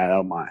 I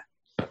don't mind.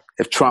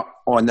 If Trump,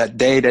 on that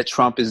day that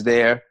Trump is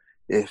there,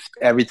 if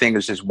everything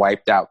is just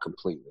wiped out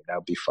completely, that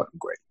would be fucking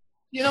great.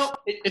 You know,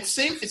 it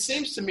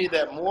seems to me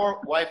that more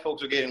white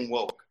folks are getting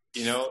woke.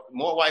 You know,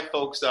 more white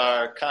folks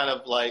are kind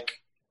of like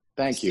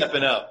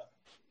stepping up,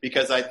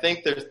 because I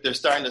think they're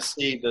starting to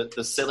see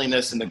the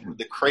silliness and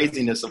the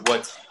craziness of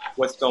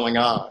what's going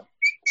on,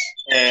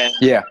 and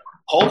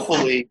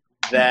hopefully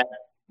that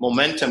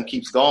momentum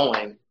keeps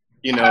going.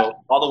 You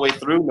know, all the way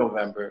through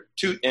November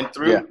through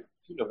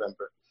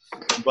November.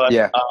 But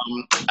I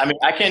mean,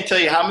 I can't tell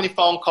you how many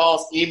phone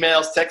calls,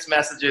 emails, text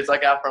messages I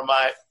got from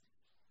my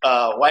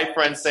white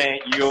friends saying,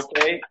 "You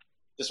okay?"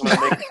 Just want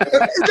to make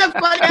It's just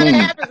funny how it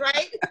happens,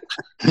 right?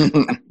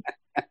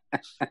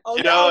 Oh,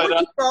 You no, know, I'm with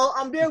you, bro.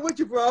 I'm there with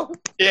you, bro.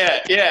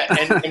 Yeah.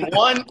 And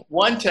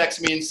one texts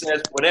me and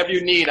says, "Whatever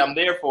you need, I'm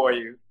there for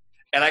you."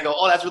 And I go,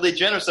 "Oh, that's really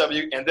generous of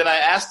you." And then I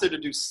asked her to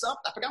do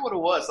something. I forgot what it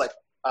was, like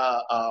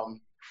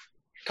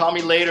call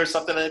me later,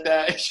 something like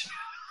that.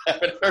 I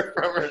haven't heard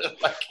from her.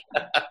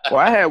 Well,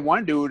 I had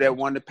one dude that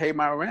wanted to pay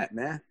my rent,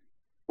 man.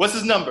 What's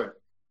his number?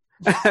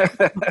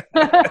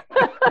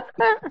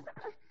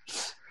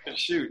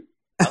 Shoot.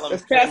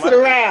 Let's pass it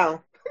around.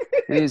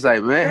 He's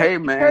like, man, hey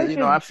man, you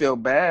know, I feel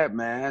bad,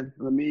 man.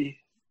 Let me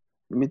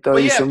throw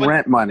you some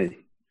rent money.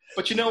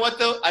 But you know what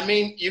though? I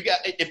mean,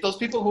 if those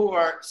people who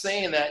are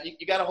saying that,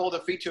 you got to hold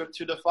their feet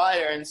to the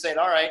fire and say,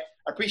 all right,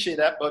 I appreciate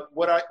that, but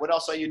what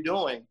else are you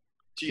doing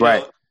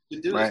to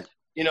do this?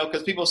 You know,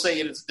 because people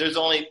say there's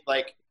only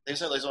like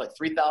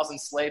 3,000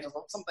 slaves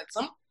or something,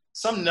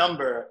 some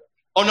number.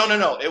 Oh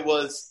no, it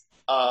was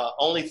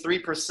only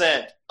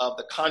 3% of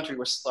the country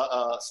were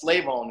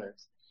slave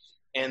owners.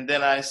 And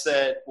then I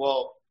said,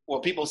 well,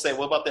 people say,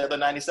 what about the other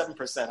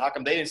 97%? How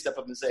come they didn't step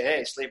up and say,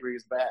 hey, slavery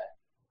is bad?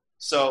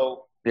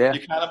 So you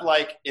kind of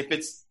like, if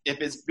it's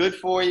good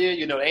for you,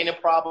 you know, ain't no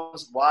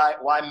problems, why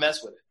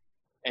mess with it?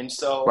 And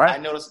so I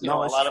noticed, a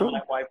lot of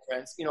my white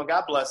friends, you know,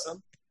 God bless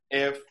them.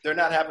 If they're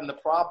not having the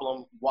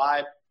problem,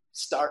 why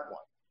start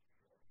one?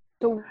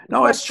 So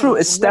no, it's true.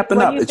 It's stepping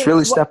up. It's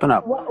really stepping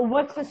up.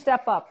 What's the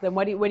step up? Then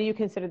what do you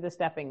consider the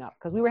stepping up?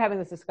 Because we were having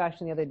this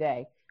discussion the other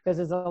day. Because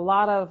there's a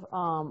lot of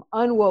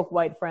unwoke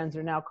white friends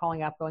are now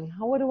calling up going,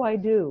 what do I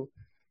do?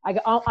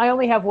 I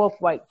only have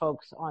woke white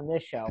folks on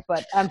this show,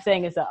 but I'm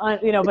saying it's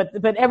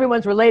but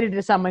everyone's related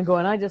to someone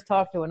going, I just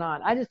talked to an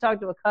aunt. I just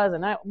talked to a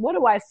cousin. What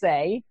do I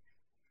say?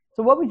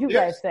 So what would you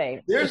guys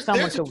say? There's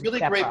a really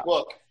great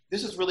book.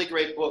 This is a really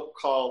great book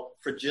called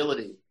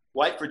Fragility,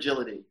 White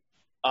Fragility,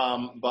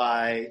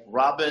 by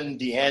Robin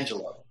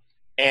DiAngelo.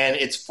 And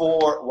it's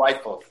for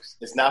white folks.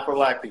 It's not for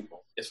black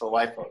people. It's for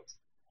white folks.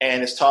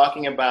 And it's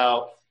talking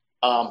about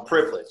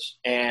privilege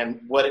and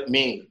what it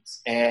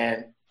means,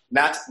 and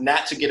not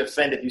to get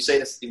offended. If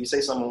you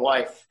say someone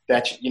white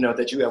that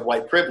you have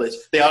white privilege,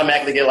 they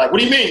automatically get like, what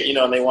do you mean? You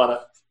know, and they want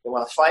to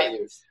fight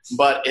you.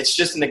 But it's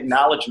just an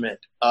acknowledgement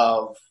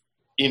of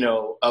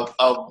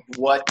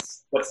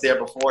what's there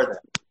before them.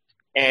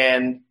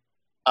 And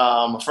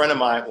a friend of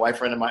mine, white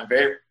friend of mine,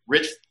 very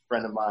rich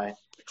friend of mine,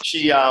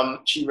 she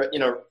watched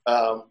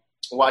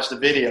the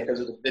video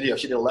because of the video.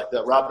 She did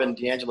Robin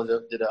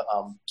DiAngelo did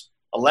a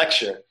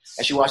lecture,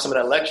 and she watched some of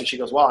that lecture. She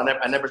goes, "Wow,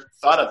 I never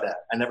thought of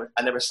that. I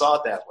never saw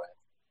it that way."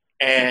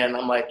 And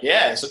I'm like,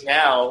 "Yeah." So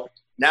now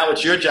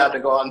it's your job to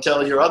go out and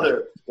tell your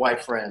other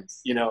white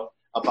friends, you know,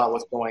 about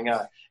what's going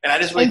on. And I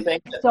just really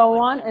think that so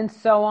on and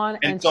so on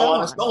and so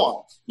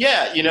on.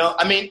 Yeah, you know,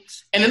 I mean,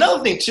 and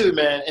another thing too,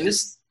 man, and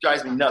this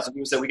drives me nuts when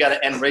people say we got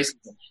to end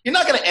racism. You're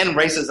not going to end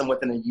racism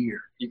within a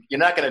year. You're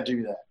not going to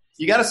do that.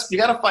 You got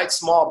to fight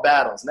small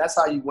battles, and that's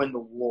how you win the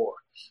war.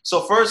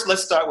 So first,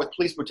 let's start with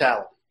police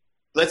brutality.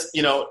 Let's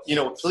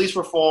police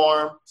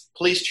reform,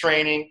 police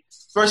training.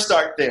 First,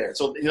 start there.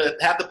 So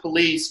have the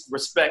police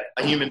respect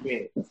a human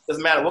being.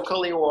 Doesn't matter what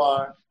color you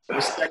are.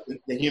 Respect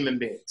the human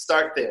being.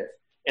 Start there,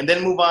 and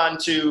then move on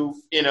to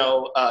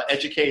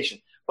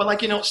education.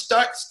 But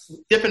start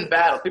different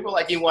battles. People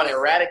you want to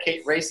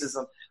eradicate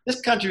racism.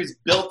 This country is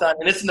built on,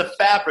 and it's in the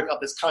fabric of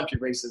this country,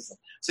 racism.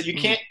 So you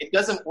can't. It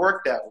doesn't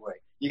work that way.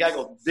 You got to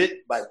go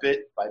bit by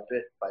bit by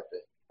bit by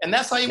bit. And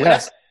that's how you win.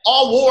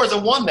 All wars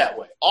are won that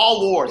way.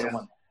 All wars are won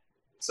that way.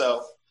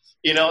 So,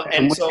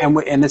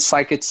 and it's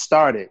like it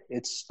started.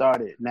 It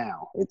started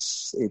now.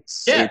 It's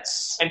and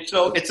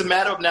so it's a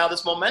matter of now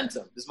this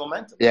momentum. So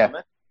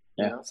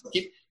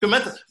keep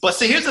momentum. But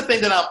see, here's the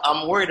thing that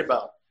I'm worried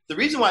about. The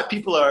reason why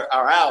people are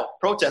out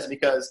protesting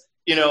because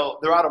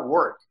they're out of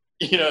work.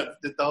 The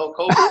whole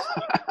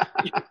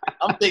COVID.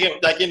 I'm thinking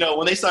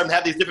when they start to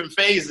have these different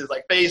phases,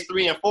 like phase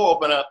 3 and 4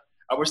 open up.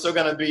 We're still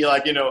gonna be yeah.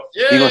 You're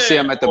gonna see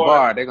them at the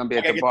bar. They're gonna be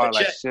at the bar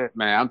like shit,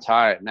 man. I'm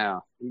tired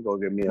now. You go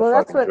give me a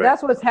fucking drink.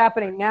 That's what's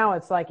happening now.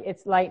 It's like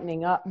it's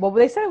lightening up. Well,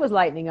 they said it was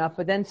lightening up,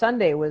 but then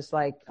Sunday was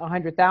like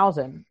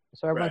 100,000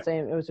 So everyone's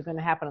saying it was going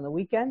to happen on the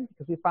weekend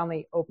because we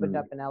finally opened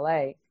up in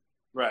LA.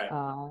 Right.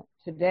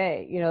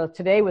 Today,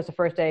 today was the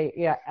first day.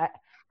 Yeah.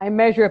 I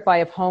measure it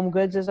by if Home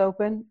Goods is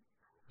open.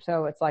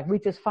 So it's like, we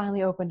just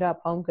finally opened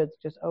up. Home Goods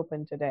just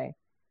opened today.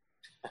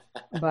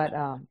 But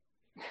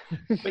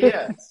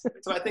yeah,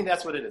 so I think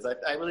that's what it is.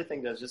 I really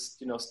think that's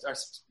just,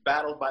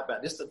 battle by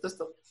battle, just a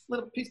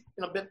little piece,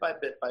 bit by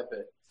bit by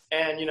bit.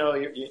 And,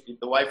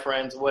 the white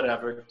friends,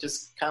 whatever,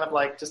 just kind of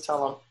like, just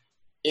tell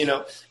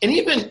them, and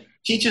even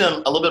teaching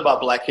them a little bit about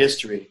Black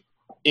history.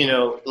 A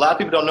lot of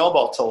people don't know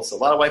about Tulsa. A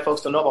lot of white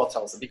folks don't know about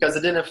Tulsa because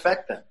it didn't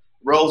affect them.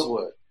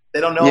 Rosewood. They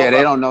don't know. Yeah,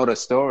 they don't know the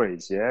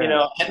stories.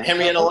 Yeah.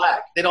 Henrietta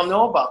Lack. They don't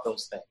know about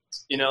those things.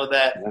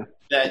 That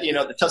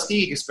the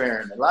Tuskegee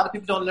experiment. A lot of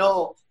people don't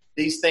know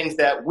these things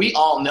that we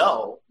all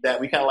know, that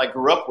we kind of like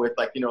grew up with,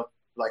 like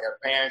our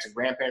parents and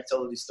grandparents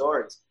tell these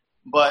stories.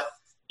 But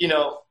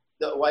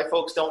the white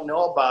folks don't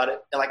know about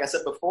it. And like I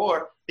said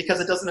before, because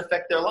it doesn't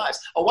affect their lives.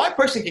 A white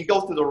person can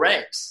go through the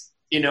ranks,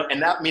 and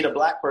not meet a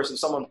Black person,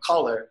 someone of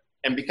color,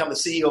 and become the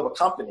CEO of a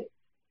company.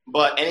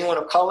 But anyone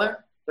of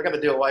color, they're going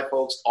to deal with white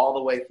folks all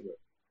the way through.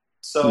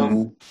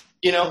 So,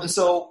 and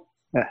so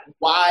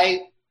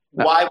why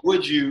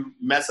would you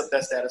mess up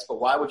that status quo?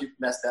 Why would you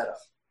mess that up?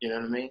 You know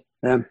what I mean?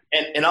 Yeah.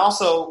 And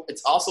also,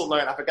 it's also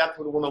learned, I forgot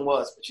who the woman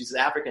was, but she's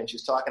African.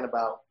 She's talking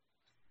about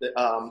the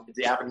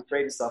African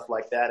trade and stuff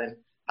like that, and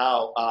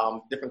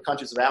how different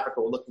countries of Africa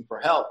were looking for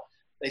help.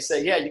 They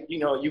say, yeah,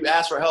 you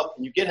ask for help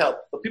and you get help,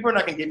 but people are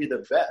not going to give you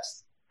the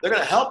best. They're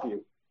going to help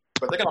you,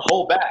 but they're going to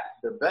hold back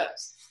their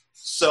best.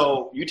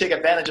 So you take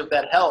advantage of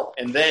that help,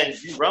 and then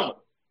you run with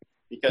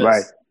it,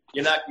 because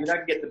you're not going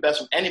to get the best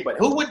from anybody.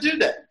 Who would do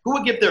that? Who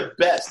would give their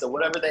best or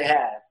whatever they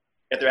have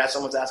if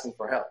someone's asking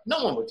for help?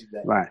 No one would do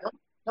that. Right.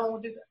 No one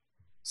would do that.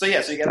 So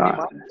yeah, so you got to be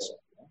mindful.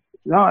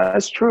 No,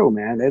 that's true,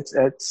 man. It's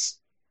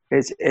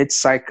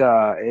like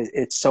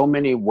it's so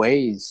many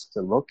ways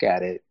to look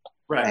at it,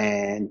 right?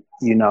 And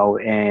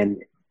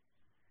and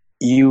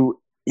you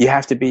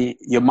have to be,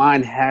 your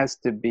mind has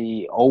to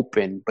be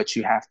open, but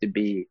it has to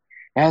be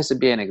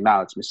an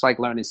acknowledgement. It's like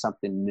learning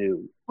something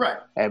new, right?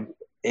 And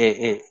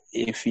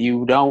if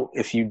you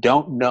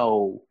don't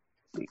know,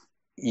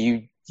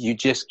 you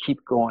just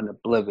keep going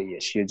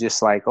oblivious. You're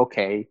just like,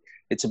 okay,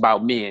 it's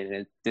about me,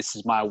 and this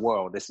is my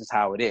world. This is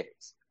how it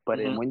is. But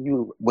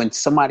when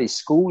somebody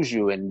schools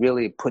you and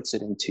really puts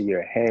it into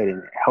your head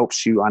and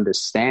helps you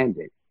understand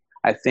it,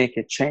 I think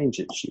it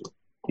changes you.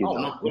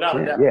 No, without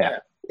a doubt.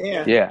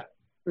 Yeah.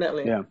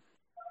 Definitely. Yeah.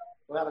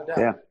 Without a doubt.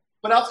 Yeah.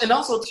 But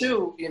also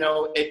too,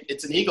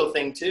 it's an ego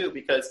thing too,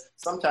 because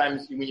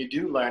sometimes when you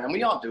do learn, and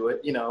we all do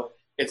it,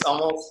 it's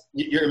almost,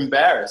 you're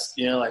embarrassed,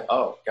 like,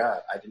 oh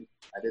God, I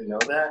didn't know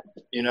that,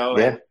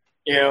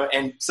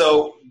 and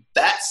so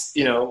that's,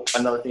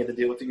 another thing to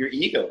deal with your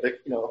ego.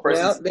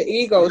 The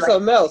ego is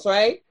something else,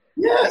 right?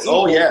 Yes.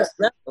 Oh, yes.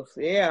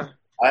 Yeah.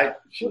 I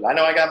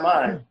know I got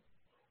mine.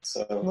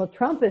 So. Well,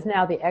 Trump is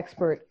now the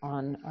expert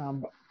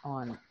on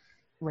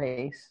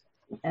race,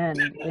 and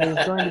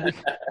is going to be.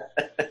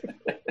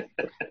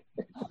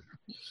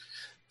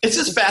 It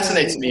just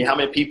fascinates me how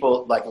many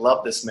people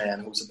love this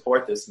man, who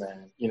support this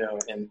man,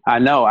 and I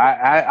know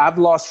I've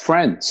lost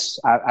friends.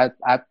 I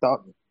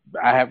thought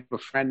I have a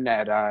friend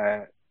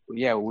that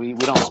we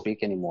don't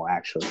speak anymore,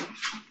 actually.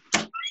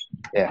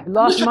 Yeah.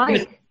 Lost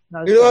Mike.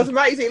 You lost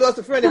Mike. He lost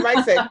a friend, and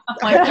Mike said,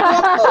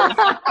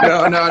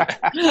 No.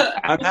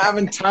 I'm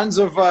having tons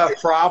of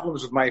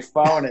problems with my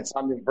phone. It's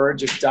on the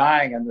verge of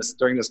dying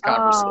during this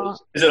conversation.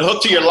 Is it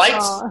hooked to your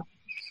lights?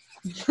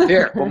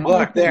 Here,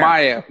 look there.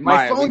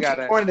 My phone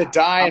keeps wanting to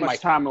die, and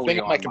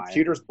my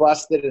computer's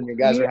busted, and you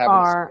guys are having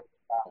this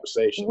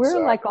conversation.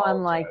 We're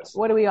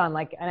what are we on?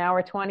 Like an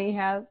hour 20?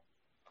 Have?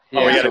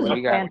 Yeah,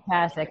 we got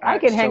fantastic. I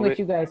can hang with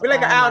you guys. We're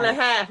like an hour and a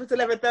half. It's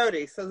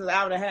 11:30, so it's an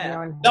hour and a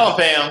half. No,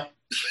 Pam.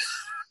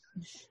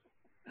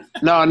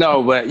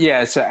 No, but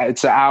yeah, it's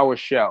an hour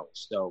show.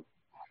 So,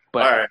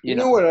 but all right. You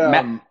know what?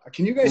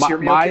 Can you guys hear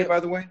me? Okay, by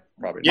the way.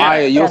 Probably. Yeah.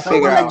 Maya, you'll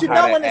figure out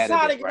how to when edit it's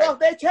time to it, get off.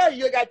 They tell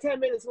you got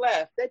 10 minutes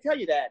left. They tell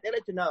you that. They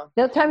let you know.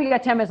 They'll tell me you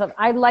got 10 minutes left.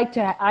 I'd like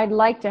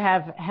to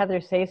have Heather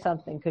say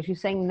something because you're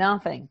saying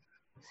nothing.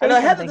 I know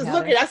Heather's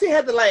looking. I see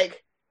Heather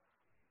like.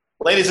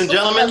 Ladies and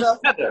gentlemen,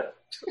 Heather.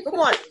 Come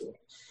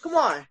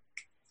on.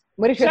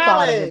 What is your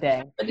thought of the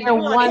day?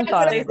 One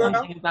thought of the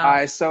day. All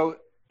right, so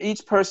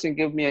each person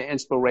give me an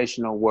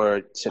inspirational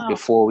word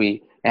before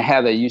we. And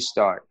Heather, you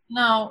start.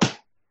 No,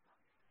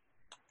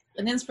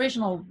 an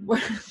inspirational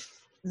word.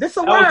 This is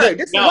a word.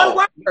 This is one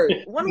word.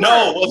 One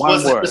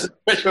word.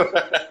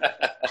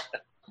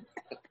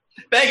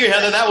 Thank you,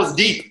 Heather. That was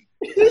deep.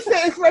 He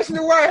said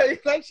inspirational word.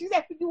 Like she's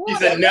asking you. He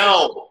said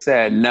no.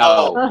 Said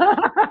no.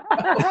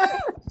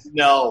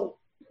 No.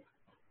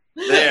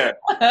 There.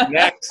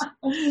 Next.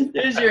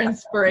 There's your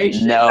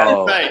inspiration.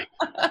 No. That's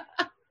right.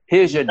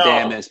 Here's your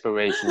damn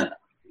inspiration.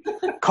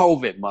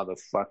 COVID,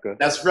 motherfucker.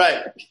 That's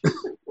right.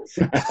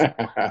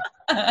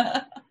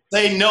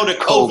 Say no to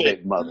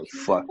COVID.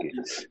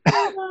 Motherfuckers.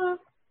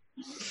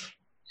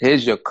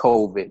 Here's your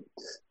COVID.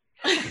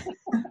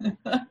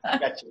 I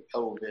got your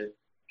COVID.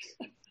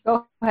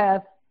 Go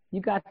ahead.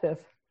 You got this.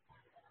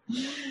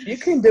 You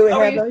can do it,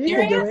 Heather. You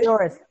can do It's it.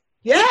 yours.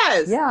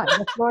 Yes. Yeah,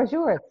 the floor is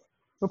yours.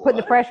 We're putting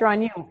the pressure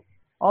on you.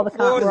 All the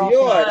floor is we're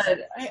yours.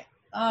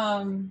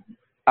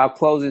 Our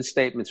closing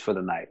statements for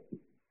the night.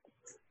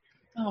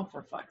 Oh,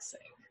 for fuck's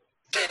sake.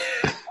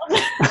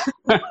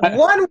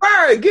 One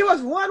word. Give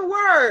us one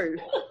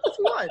word. Just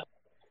one.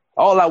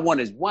 All I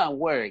want is one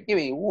word. Give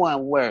me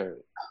one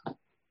word.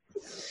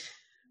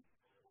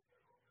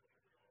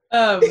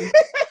 A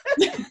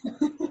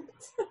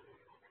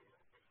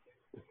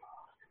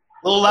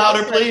little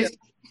louder, please.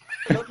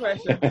 No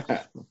pressure.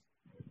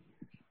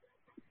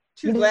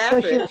 She's You know,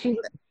 laughing. she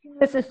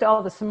listens to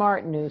all the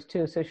smart news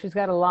too, so she's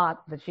got a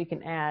lot that she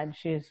can add.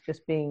 She's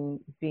just being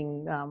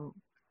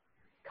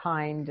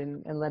kind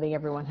and letting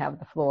everyone have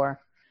the floor.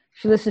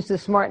 She listens to the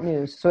smart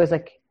news, so it's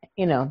like,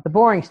 you know, the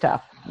boring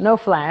stuff. No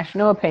flash,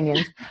 no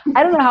opinions.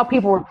 I don't know how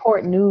people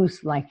report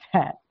news like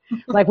that.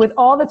 Like with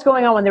all that's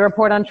going on, when they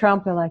report on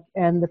Trump, they're like,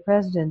 and the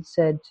president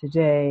said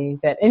today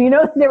that, and you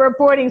know, they're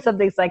reporting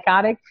something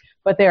psychotic,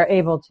 but they're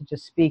able to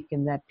just speak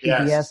in that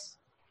PBS. Yes.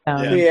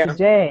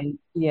 Today,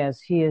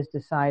 yes, he has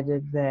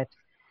decided that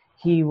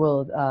he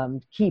will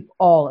keep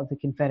all of the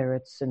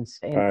Confederates in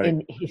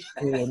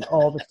history and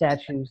all the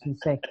statues, and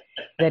say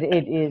that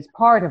it is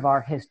part of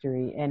our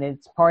history and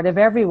it's part of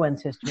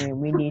everyone's history, and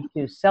we need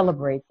to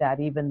celebrate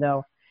that. Even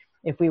though,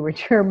 if we were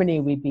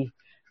Germany, we'd be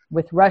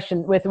with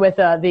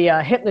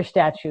the Hitler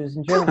statues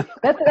in Germany.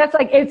 That's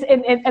like it's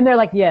and they're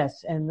like,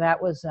 yes, and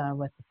that was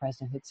what the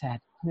president had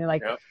said. And they're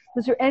like,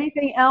 was there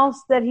anything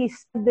else that he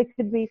said that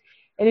could be?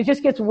 And it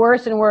just gets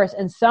worse and worse.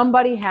 And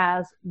somebody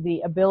has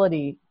the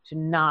ability to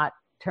not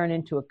turn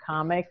into a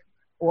comic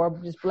or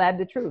just blab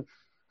the truth.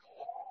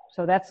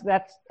 So that's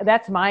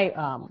my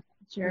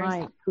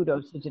my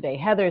kudos to today.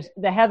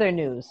 The Heather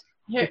news,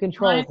 the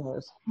control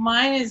news.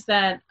 Mine is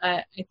that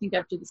I think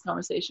after this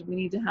conversation, we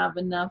need to have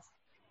enough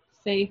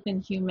faith in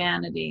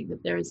humanity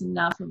that there is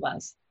enough of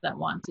us that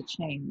want to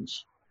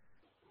change.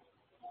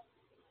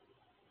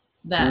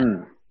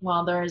 That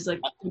while there is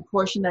like a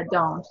portion that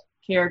don't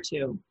care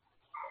to,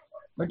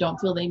 or don't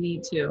feel they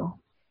need to,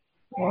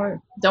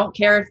 or don't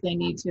care if they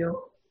need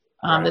to,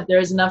 that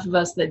there's enough of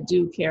us that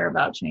do care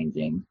about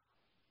changing,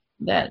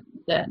 that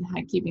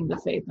keeping the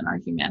faith in our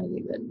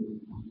humanity that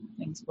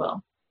things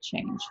will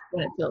change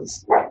when it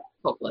feels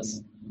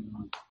hopeless.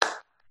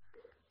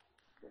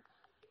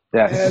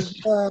 Yes.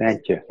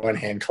 Thank you. One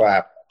hand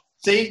clap.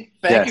 See?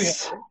 Thank you.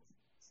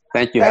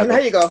 Thank you, Heather.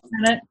 There you go.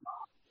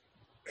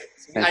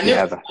 I knew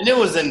it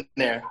was in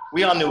there.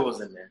 We all knew it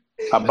was in there.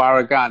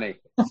 Abaragani.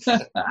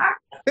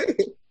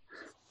 Did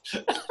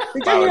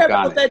you hear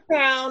about that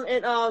town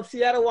in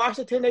Seattle,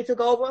 Washington? They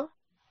took over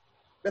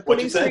the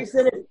police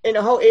precinct in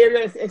the whole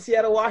area in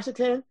Seattle,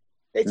 Washington.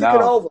 They took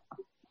it over.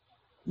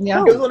 Yeah,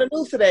 it was on the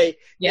news today.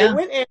 Yeah, they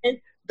went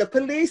in. The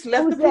police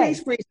left the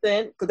police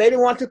precinct because they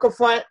didn't want to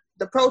confront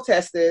the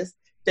protesters.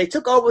 They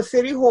took over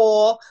City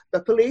Hall,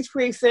 the police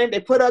precinct. They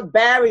put up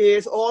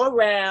barriers all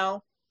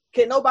around.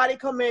 Can't nobody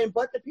come in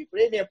but the people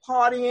in there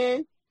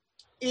partying,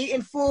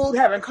 eating food,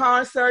 having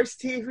concerts,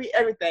 TV,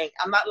 everything.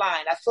 I'm not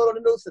lying. I saw it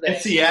on the news today.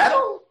 In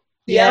Seattle?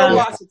 Seattle,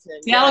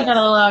 Washington. Seattle got a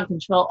little out of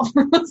control.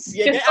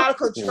 Yeah, they're out of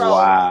control.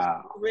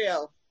 Wow. For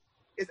real.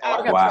 It's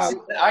out of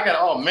control.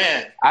 Oh,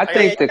 man. I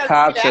think the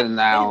cops are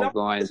now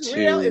going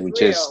to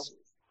just,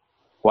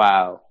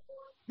 wow.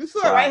 You saw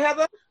it, right,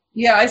 Heather?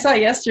 Yeah, I saw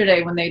it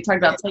yesterday when they talked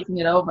about taking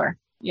it over.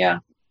 Yeah.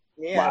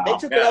 Yeah, they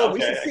took it over.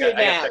 We should see it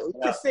now. We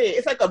should see it.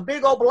 It's like a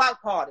big old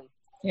block party.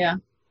 Yeah.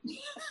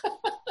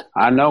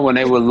 I know when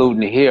they were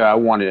looting here,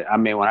 when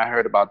I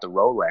heard about the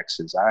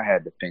Rolexes, I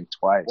had to think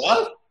twice.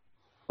 What?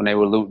 When they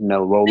were looting the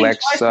Rolex,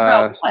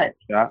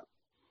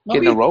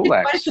 getting a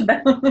Rolex.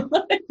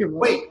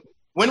 Wait,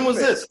 when was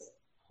this?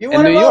 In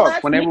New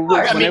York, when they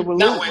were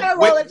looting.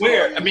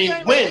 Where? I mean,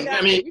 when?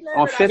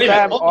 On Fifth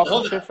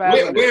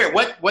Avenue. Where?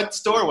 What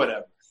store,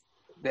 whatever?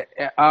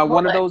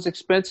 One of those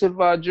expensive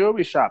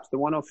jewelry shops, the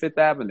one on Fifth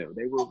Avenue.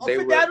 They were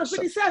Fifth Avenue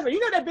 57. You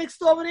know that big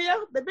store over there,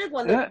 the big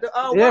one.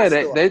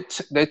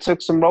 They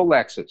took some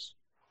Rolexes.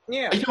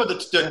 Yeah. Are you talking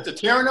about the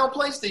Terranel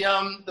place, the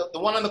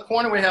one on the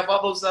corner where you have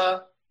all those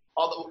I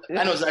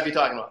know exactly what you're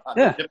talking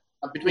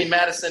about. Between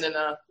Madison and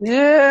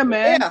Yeah,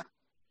 man. Yeah.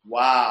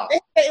 Wow. They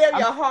hit that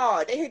area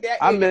hard. They hit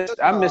that area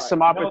I missed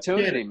some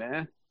opportunity,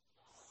 man.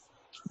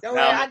 Don't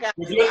worry, I got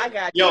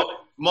you. Yo,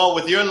 Mo,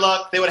 with your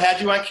luck, they would have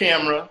had you on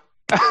camera.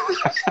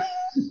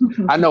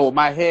 I know, with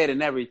my head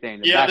and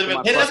everything. Yeah,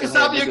 that's the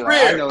top of your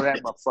career. I know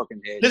that, my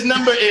fucking head. His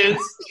number is.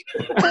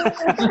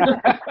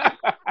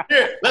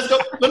 Here, let's go.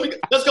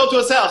 Let's go to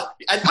his house.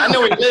 I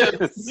know he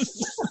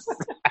lives.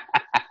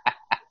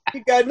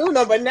 You got a new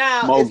number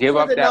now. Mo, give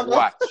up that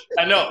watch.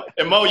 I know.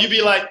 And Mo, you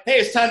be like, hey,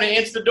 it's time to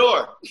answer the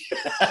door.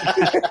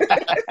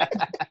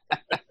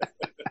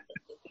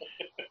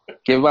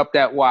 Give up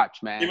that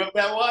watch, man. Give up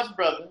that watch,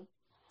 brother.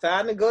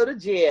 Time to go to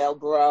jail,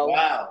 bro.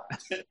 Wow.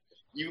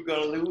 You're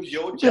going to lose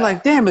your job. You're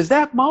like, damn, is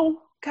that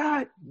Mo?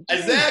 God.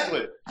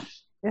 Exactly.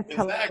 It's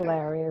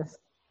hilarious.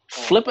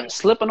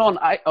 Slipping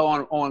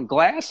on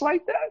glass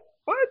like that?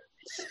 What?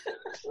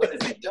 What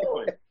is he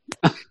doing?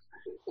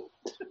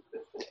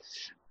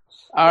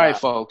 All right,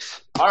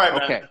 folks. All right,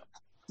 man. Okay.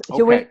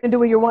 So we're gonna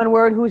do your one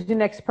word. Who's your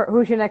next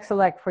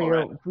select for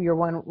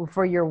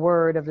your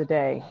word of the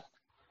day?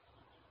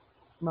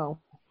 Mo.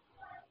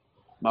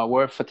 My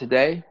word for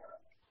today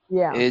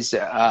is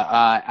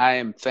I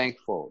am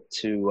thankful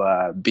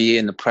to be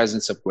in the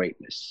presence of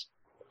greatness.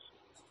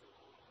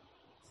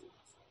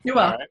 You're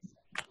welcome.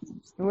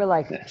 We're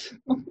like this.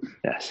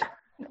 Yes.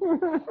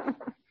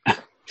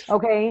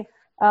 Okay,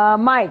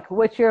 Mike.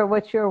 What's your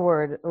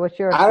word?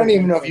 I don't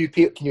even know if you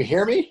can you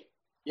hear me?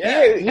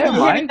 Yeah,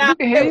 Mike. We can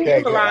hear you.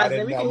 Okay, good. I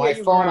didn't know. My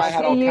phone, I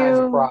had all kinds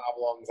of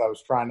problems. I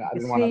was trying to. I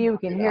didn't want to see you.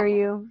 Can hear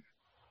you.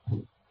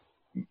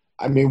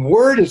 I mean,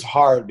 word is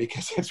hard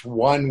because it's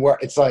one word.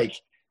 It's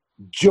like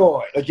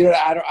joy. Like, you know,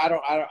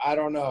 I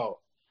don't know.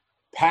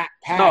 Passion.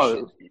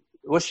 No,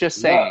 what's your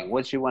saying? No.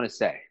 What you want to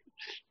say?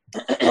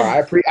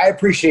 I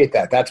appreciate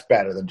that. That's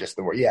better than just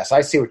the word. Yes,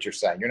 I see what you're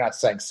saying. You're not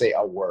saying say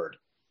a word.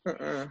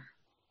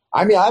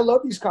 I mean, I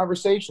love these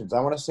conversations. I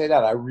want to say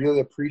that. I really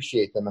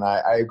appreciate them. And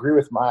I agree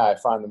with Maya. I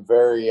find them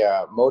very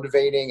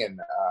motivating. And,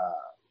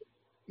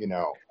 you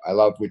know, I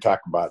love we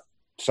talk about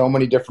so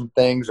many different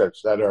things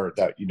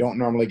that you don't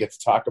normally get to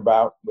talk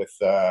about with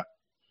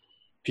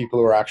people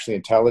who are actually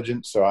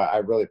intelligent. So I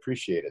really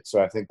appreciate it.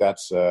 So I think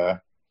that's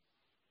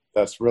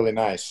really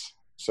nice.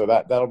 So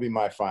that'll be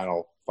my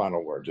final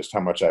word, just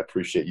how much I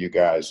appreciate you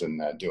guys and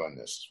doing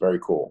this. It's very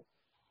cool.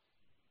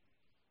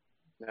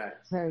 Nice.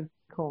 Very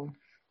cool.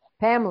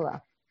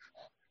 Pamela.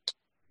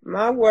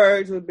 My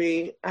words would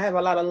be, I have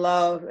a lot of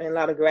love and a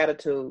lot of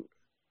gratitude.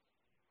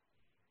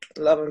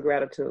 Love and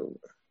gratitude.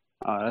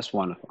 Oh, that's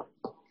wonderful.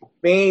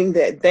 Being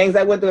that things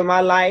I went through in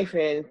my life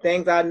and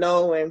things I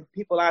know and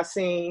people I've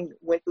seen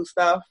went through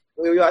stuff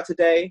where we are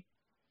today.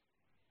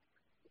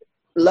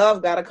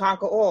 Love got to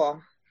conquer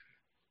all.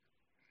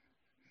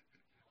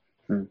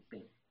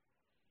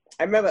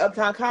 I remember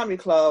Uptown Comedy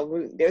Club.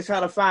 They were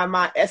trying to find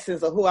my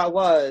essence of who I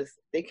was.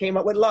 They came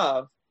up with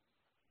love.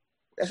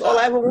 That's all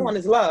I ever want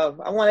is love.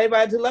 I want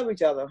everybody to love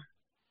each other.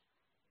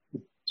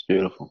 It's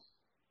beautiful.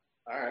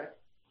 All right.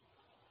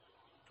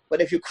 But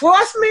if you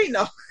cross me,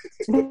 no.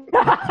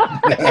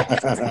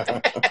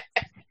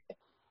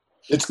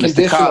 It's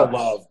conditional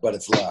love, but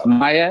it's love.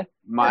 Maya,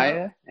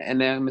 and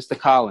then Mr.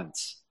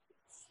 Collins.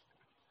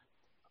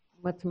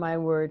 What's my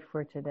word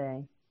for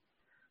today?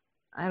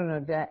 I don't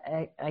know.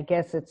 I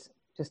guess it's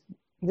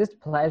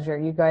just pleasure.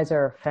 You guys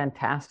are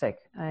fantastic.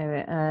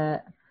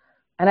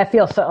 And I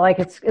feel so like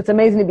it's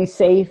amazing to be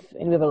safe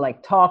and be able to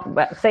like talk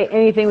about, say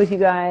anything with you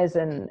guys,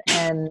 and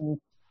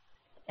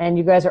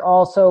you guys are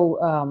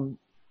also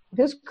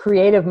just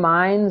creative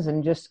minds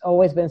and just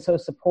always been so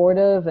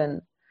supportive.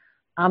 And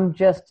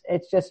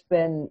it's just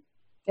been,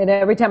 and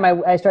every time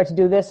I start to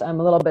do this, I'm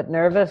a little bit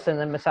nervous. And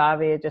then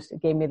Masavi just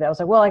gave me that. I was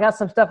like, well, I got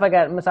some stuff I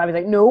got. And Masavi's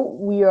like, no,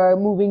 we are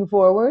moving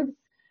forward.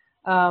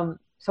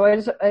 So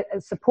I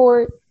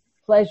support,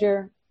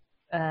 pleasure,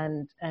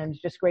 and it's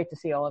just great to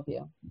see all of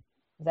you.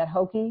 Is that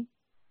hokey?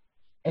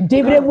 And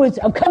David Edwards,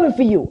 I'm coming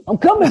for you. I'm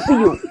coming for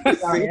you.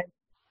 Sorry.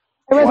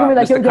 Everyone's gonna be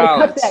like, you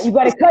gotta cut that. You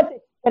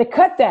gotta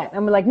cut that.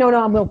 I'm like, no,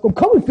 I'm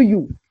coming for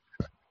you.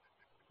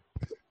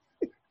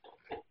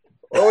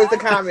 Always the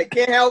comment.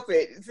 Can't help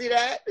it. See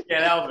that? You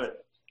can't help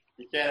it.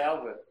 You can't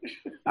help it.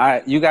 All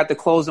right, you got the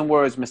closing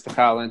words, Mr.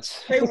 Collins.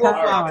 Hey,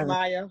 walk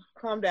Maya.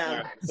 Calm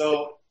down. Right.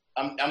 So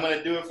I'm going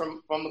to do it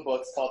from the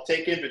book. It's called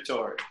Take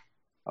Inventory.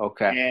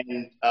 Okay.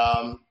 And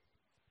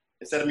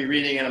instead of me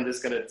reading it, I'm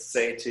just going to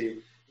say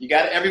to you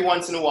got to, every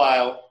once in a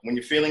while, when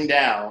you're feeling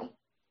down,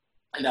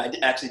 and I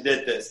actually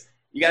did this,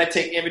 you got to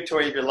take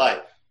inventory of your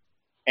life.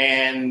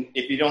 And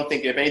if you don't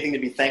think you have anything to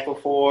be thankful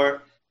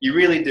for, you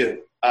really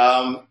do.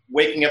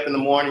 Waking up in the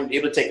morning, be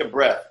able to take a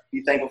breath,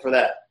 be thankful for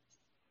that.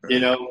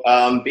 You know,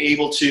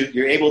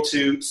 you're able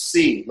to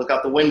see, look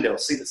out the window,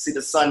 see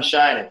the sun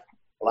shining.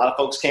 A lot of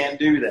folks can't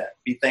do that.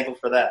 Be thankful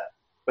for that.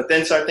 But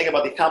then start thinking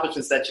about the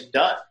accomplishments that you've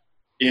done.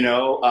 You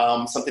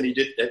know, something you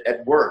did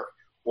at work,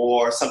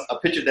 or a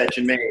picture that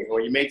you made, or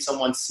you made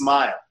someone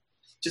smile.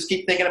 Just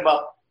keep thinking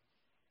about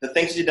the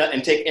things you've done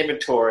and take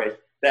inventory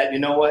that, you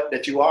know what,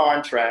 that you are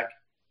on track.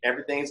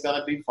 Everything's going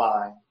to be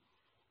fine.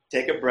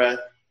 Take a breath,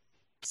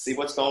 see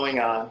what's going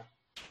on,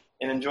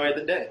 and enjoy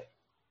the day.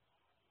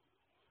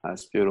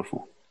 That's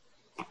beautiful.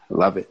 I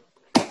love it.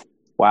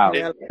 Wow.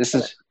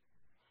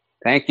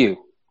 Thank you.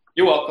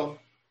 You're welcome.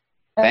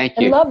 Thank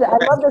you. I love that. I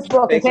love this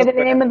book. Say the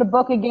name of the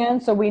book again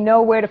so we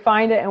know where to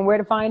find it and where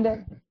to find it.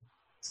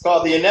 It's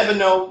called The You Never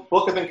Know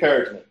Book of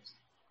Encouragement.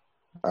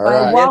 All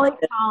right. By Wally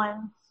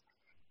Collins.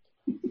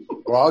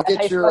 Well,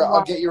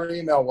 I'll get your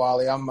email,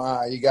 Wally. I'm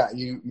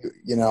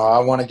you know, I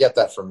want to get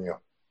that from you.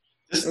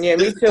 This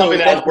is something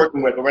that I was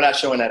working with, but we're not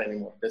showing that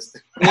anymore.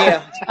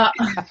 Yeah.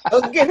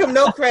 Don't give him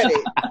no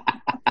credit.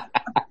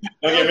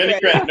 Don't give him any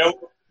credit.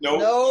 Nope.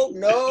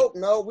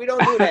 No, we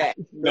don't do that.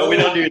 No, we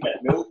don't do that.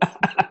 Nope.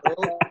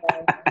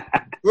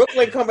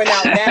 Brooklyn coming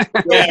out now.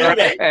 Yeah,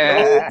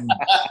 right.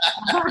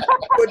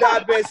 Put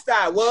our best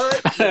style.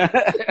 What?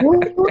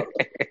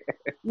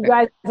 You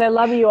guys, I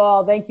love you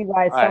all. Thank you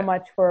guys so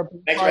much for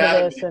being part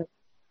of this. And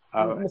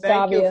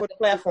thank you for the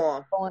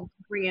platform.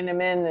 bringing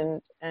him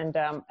in, and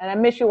I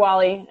miss you,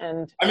 Wally,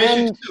 and I miss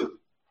you too.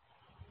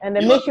 And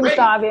I miss you,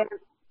 Musavi.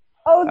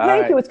 Oh,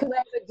 thank you. It's because I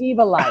have a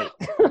diva light.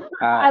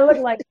 I look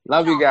like.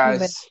 Love you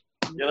guys.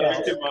 Yeah,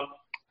 love you too, Mom.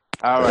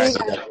 All right.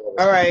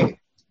 All right.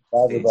 Bye,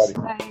 everybody.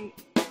 Bye.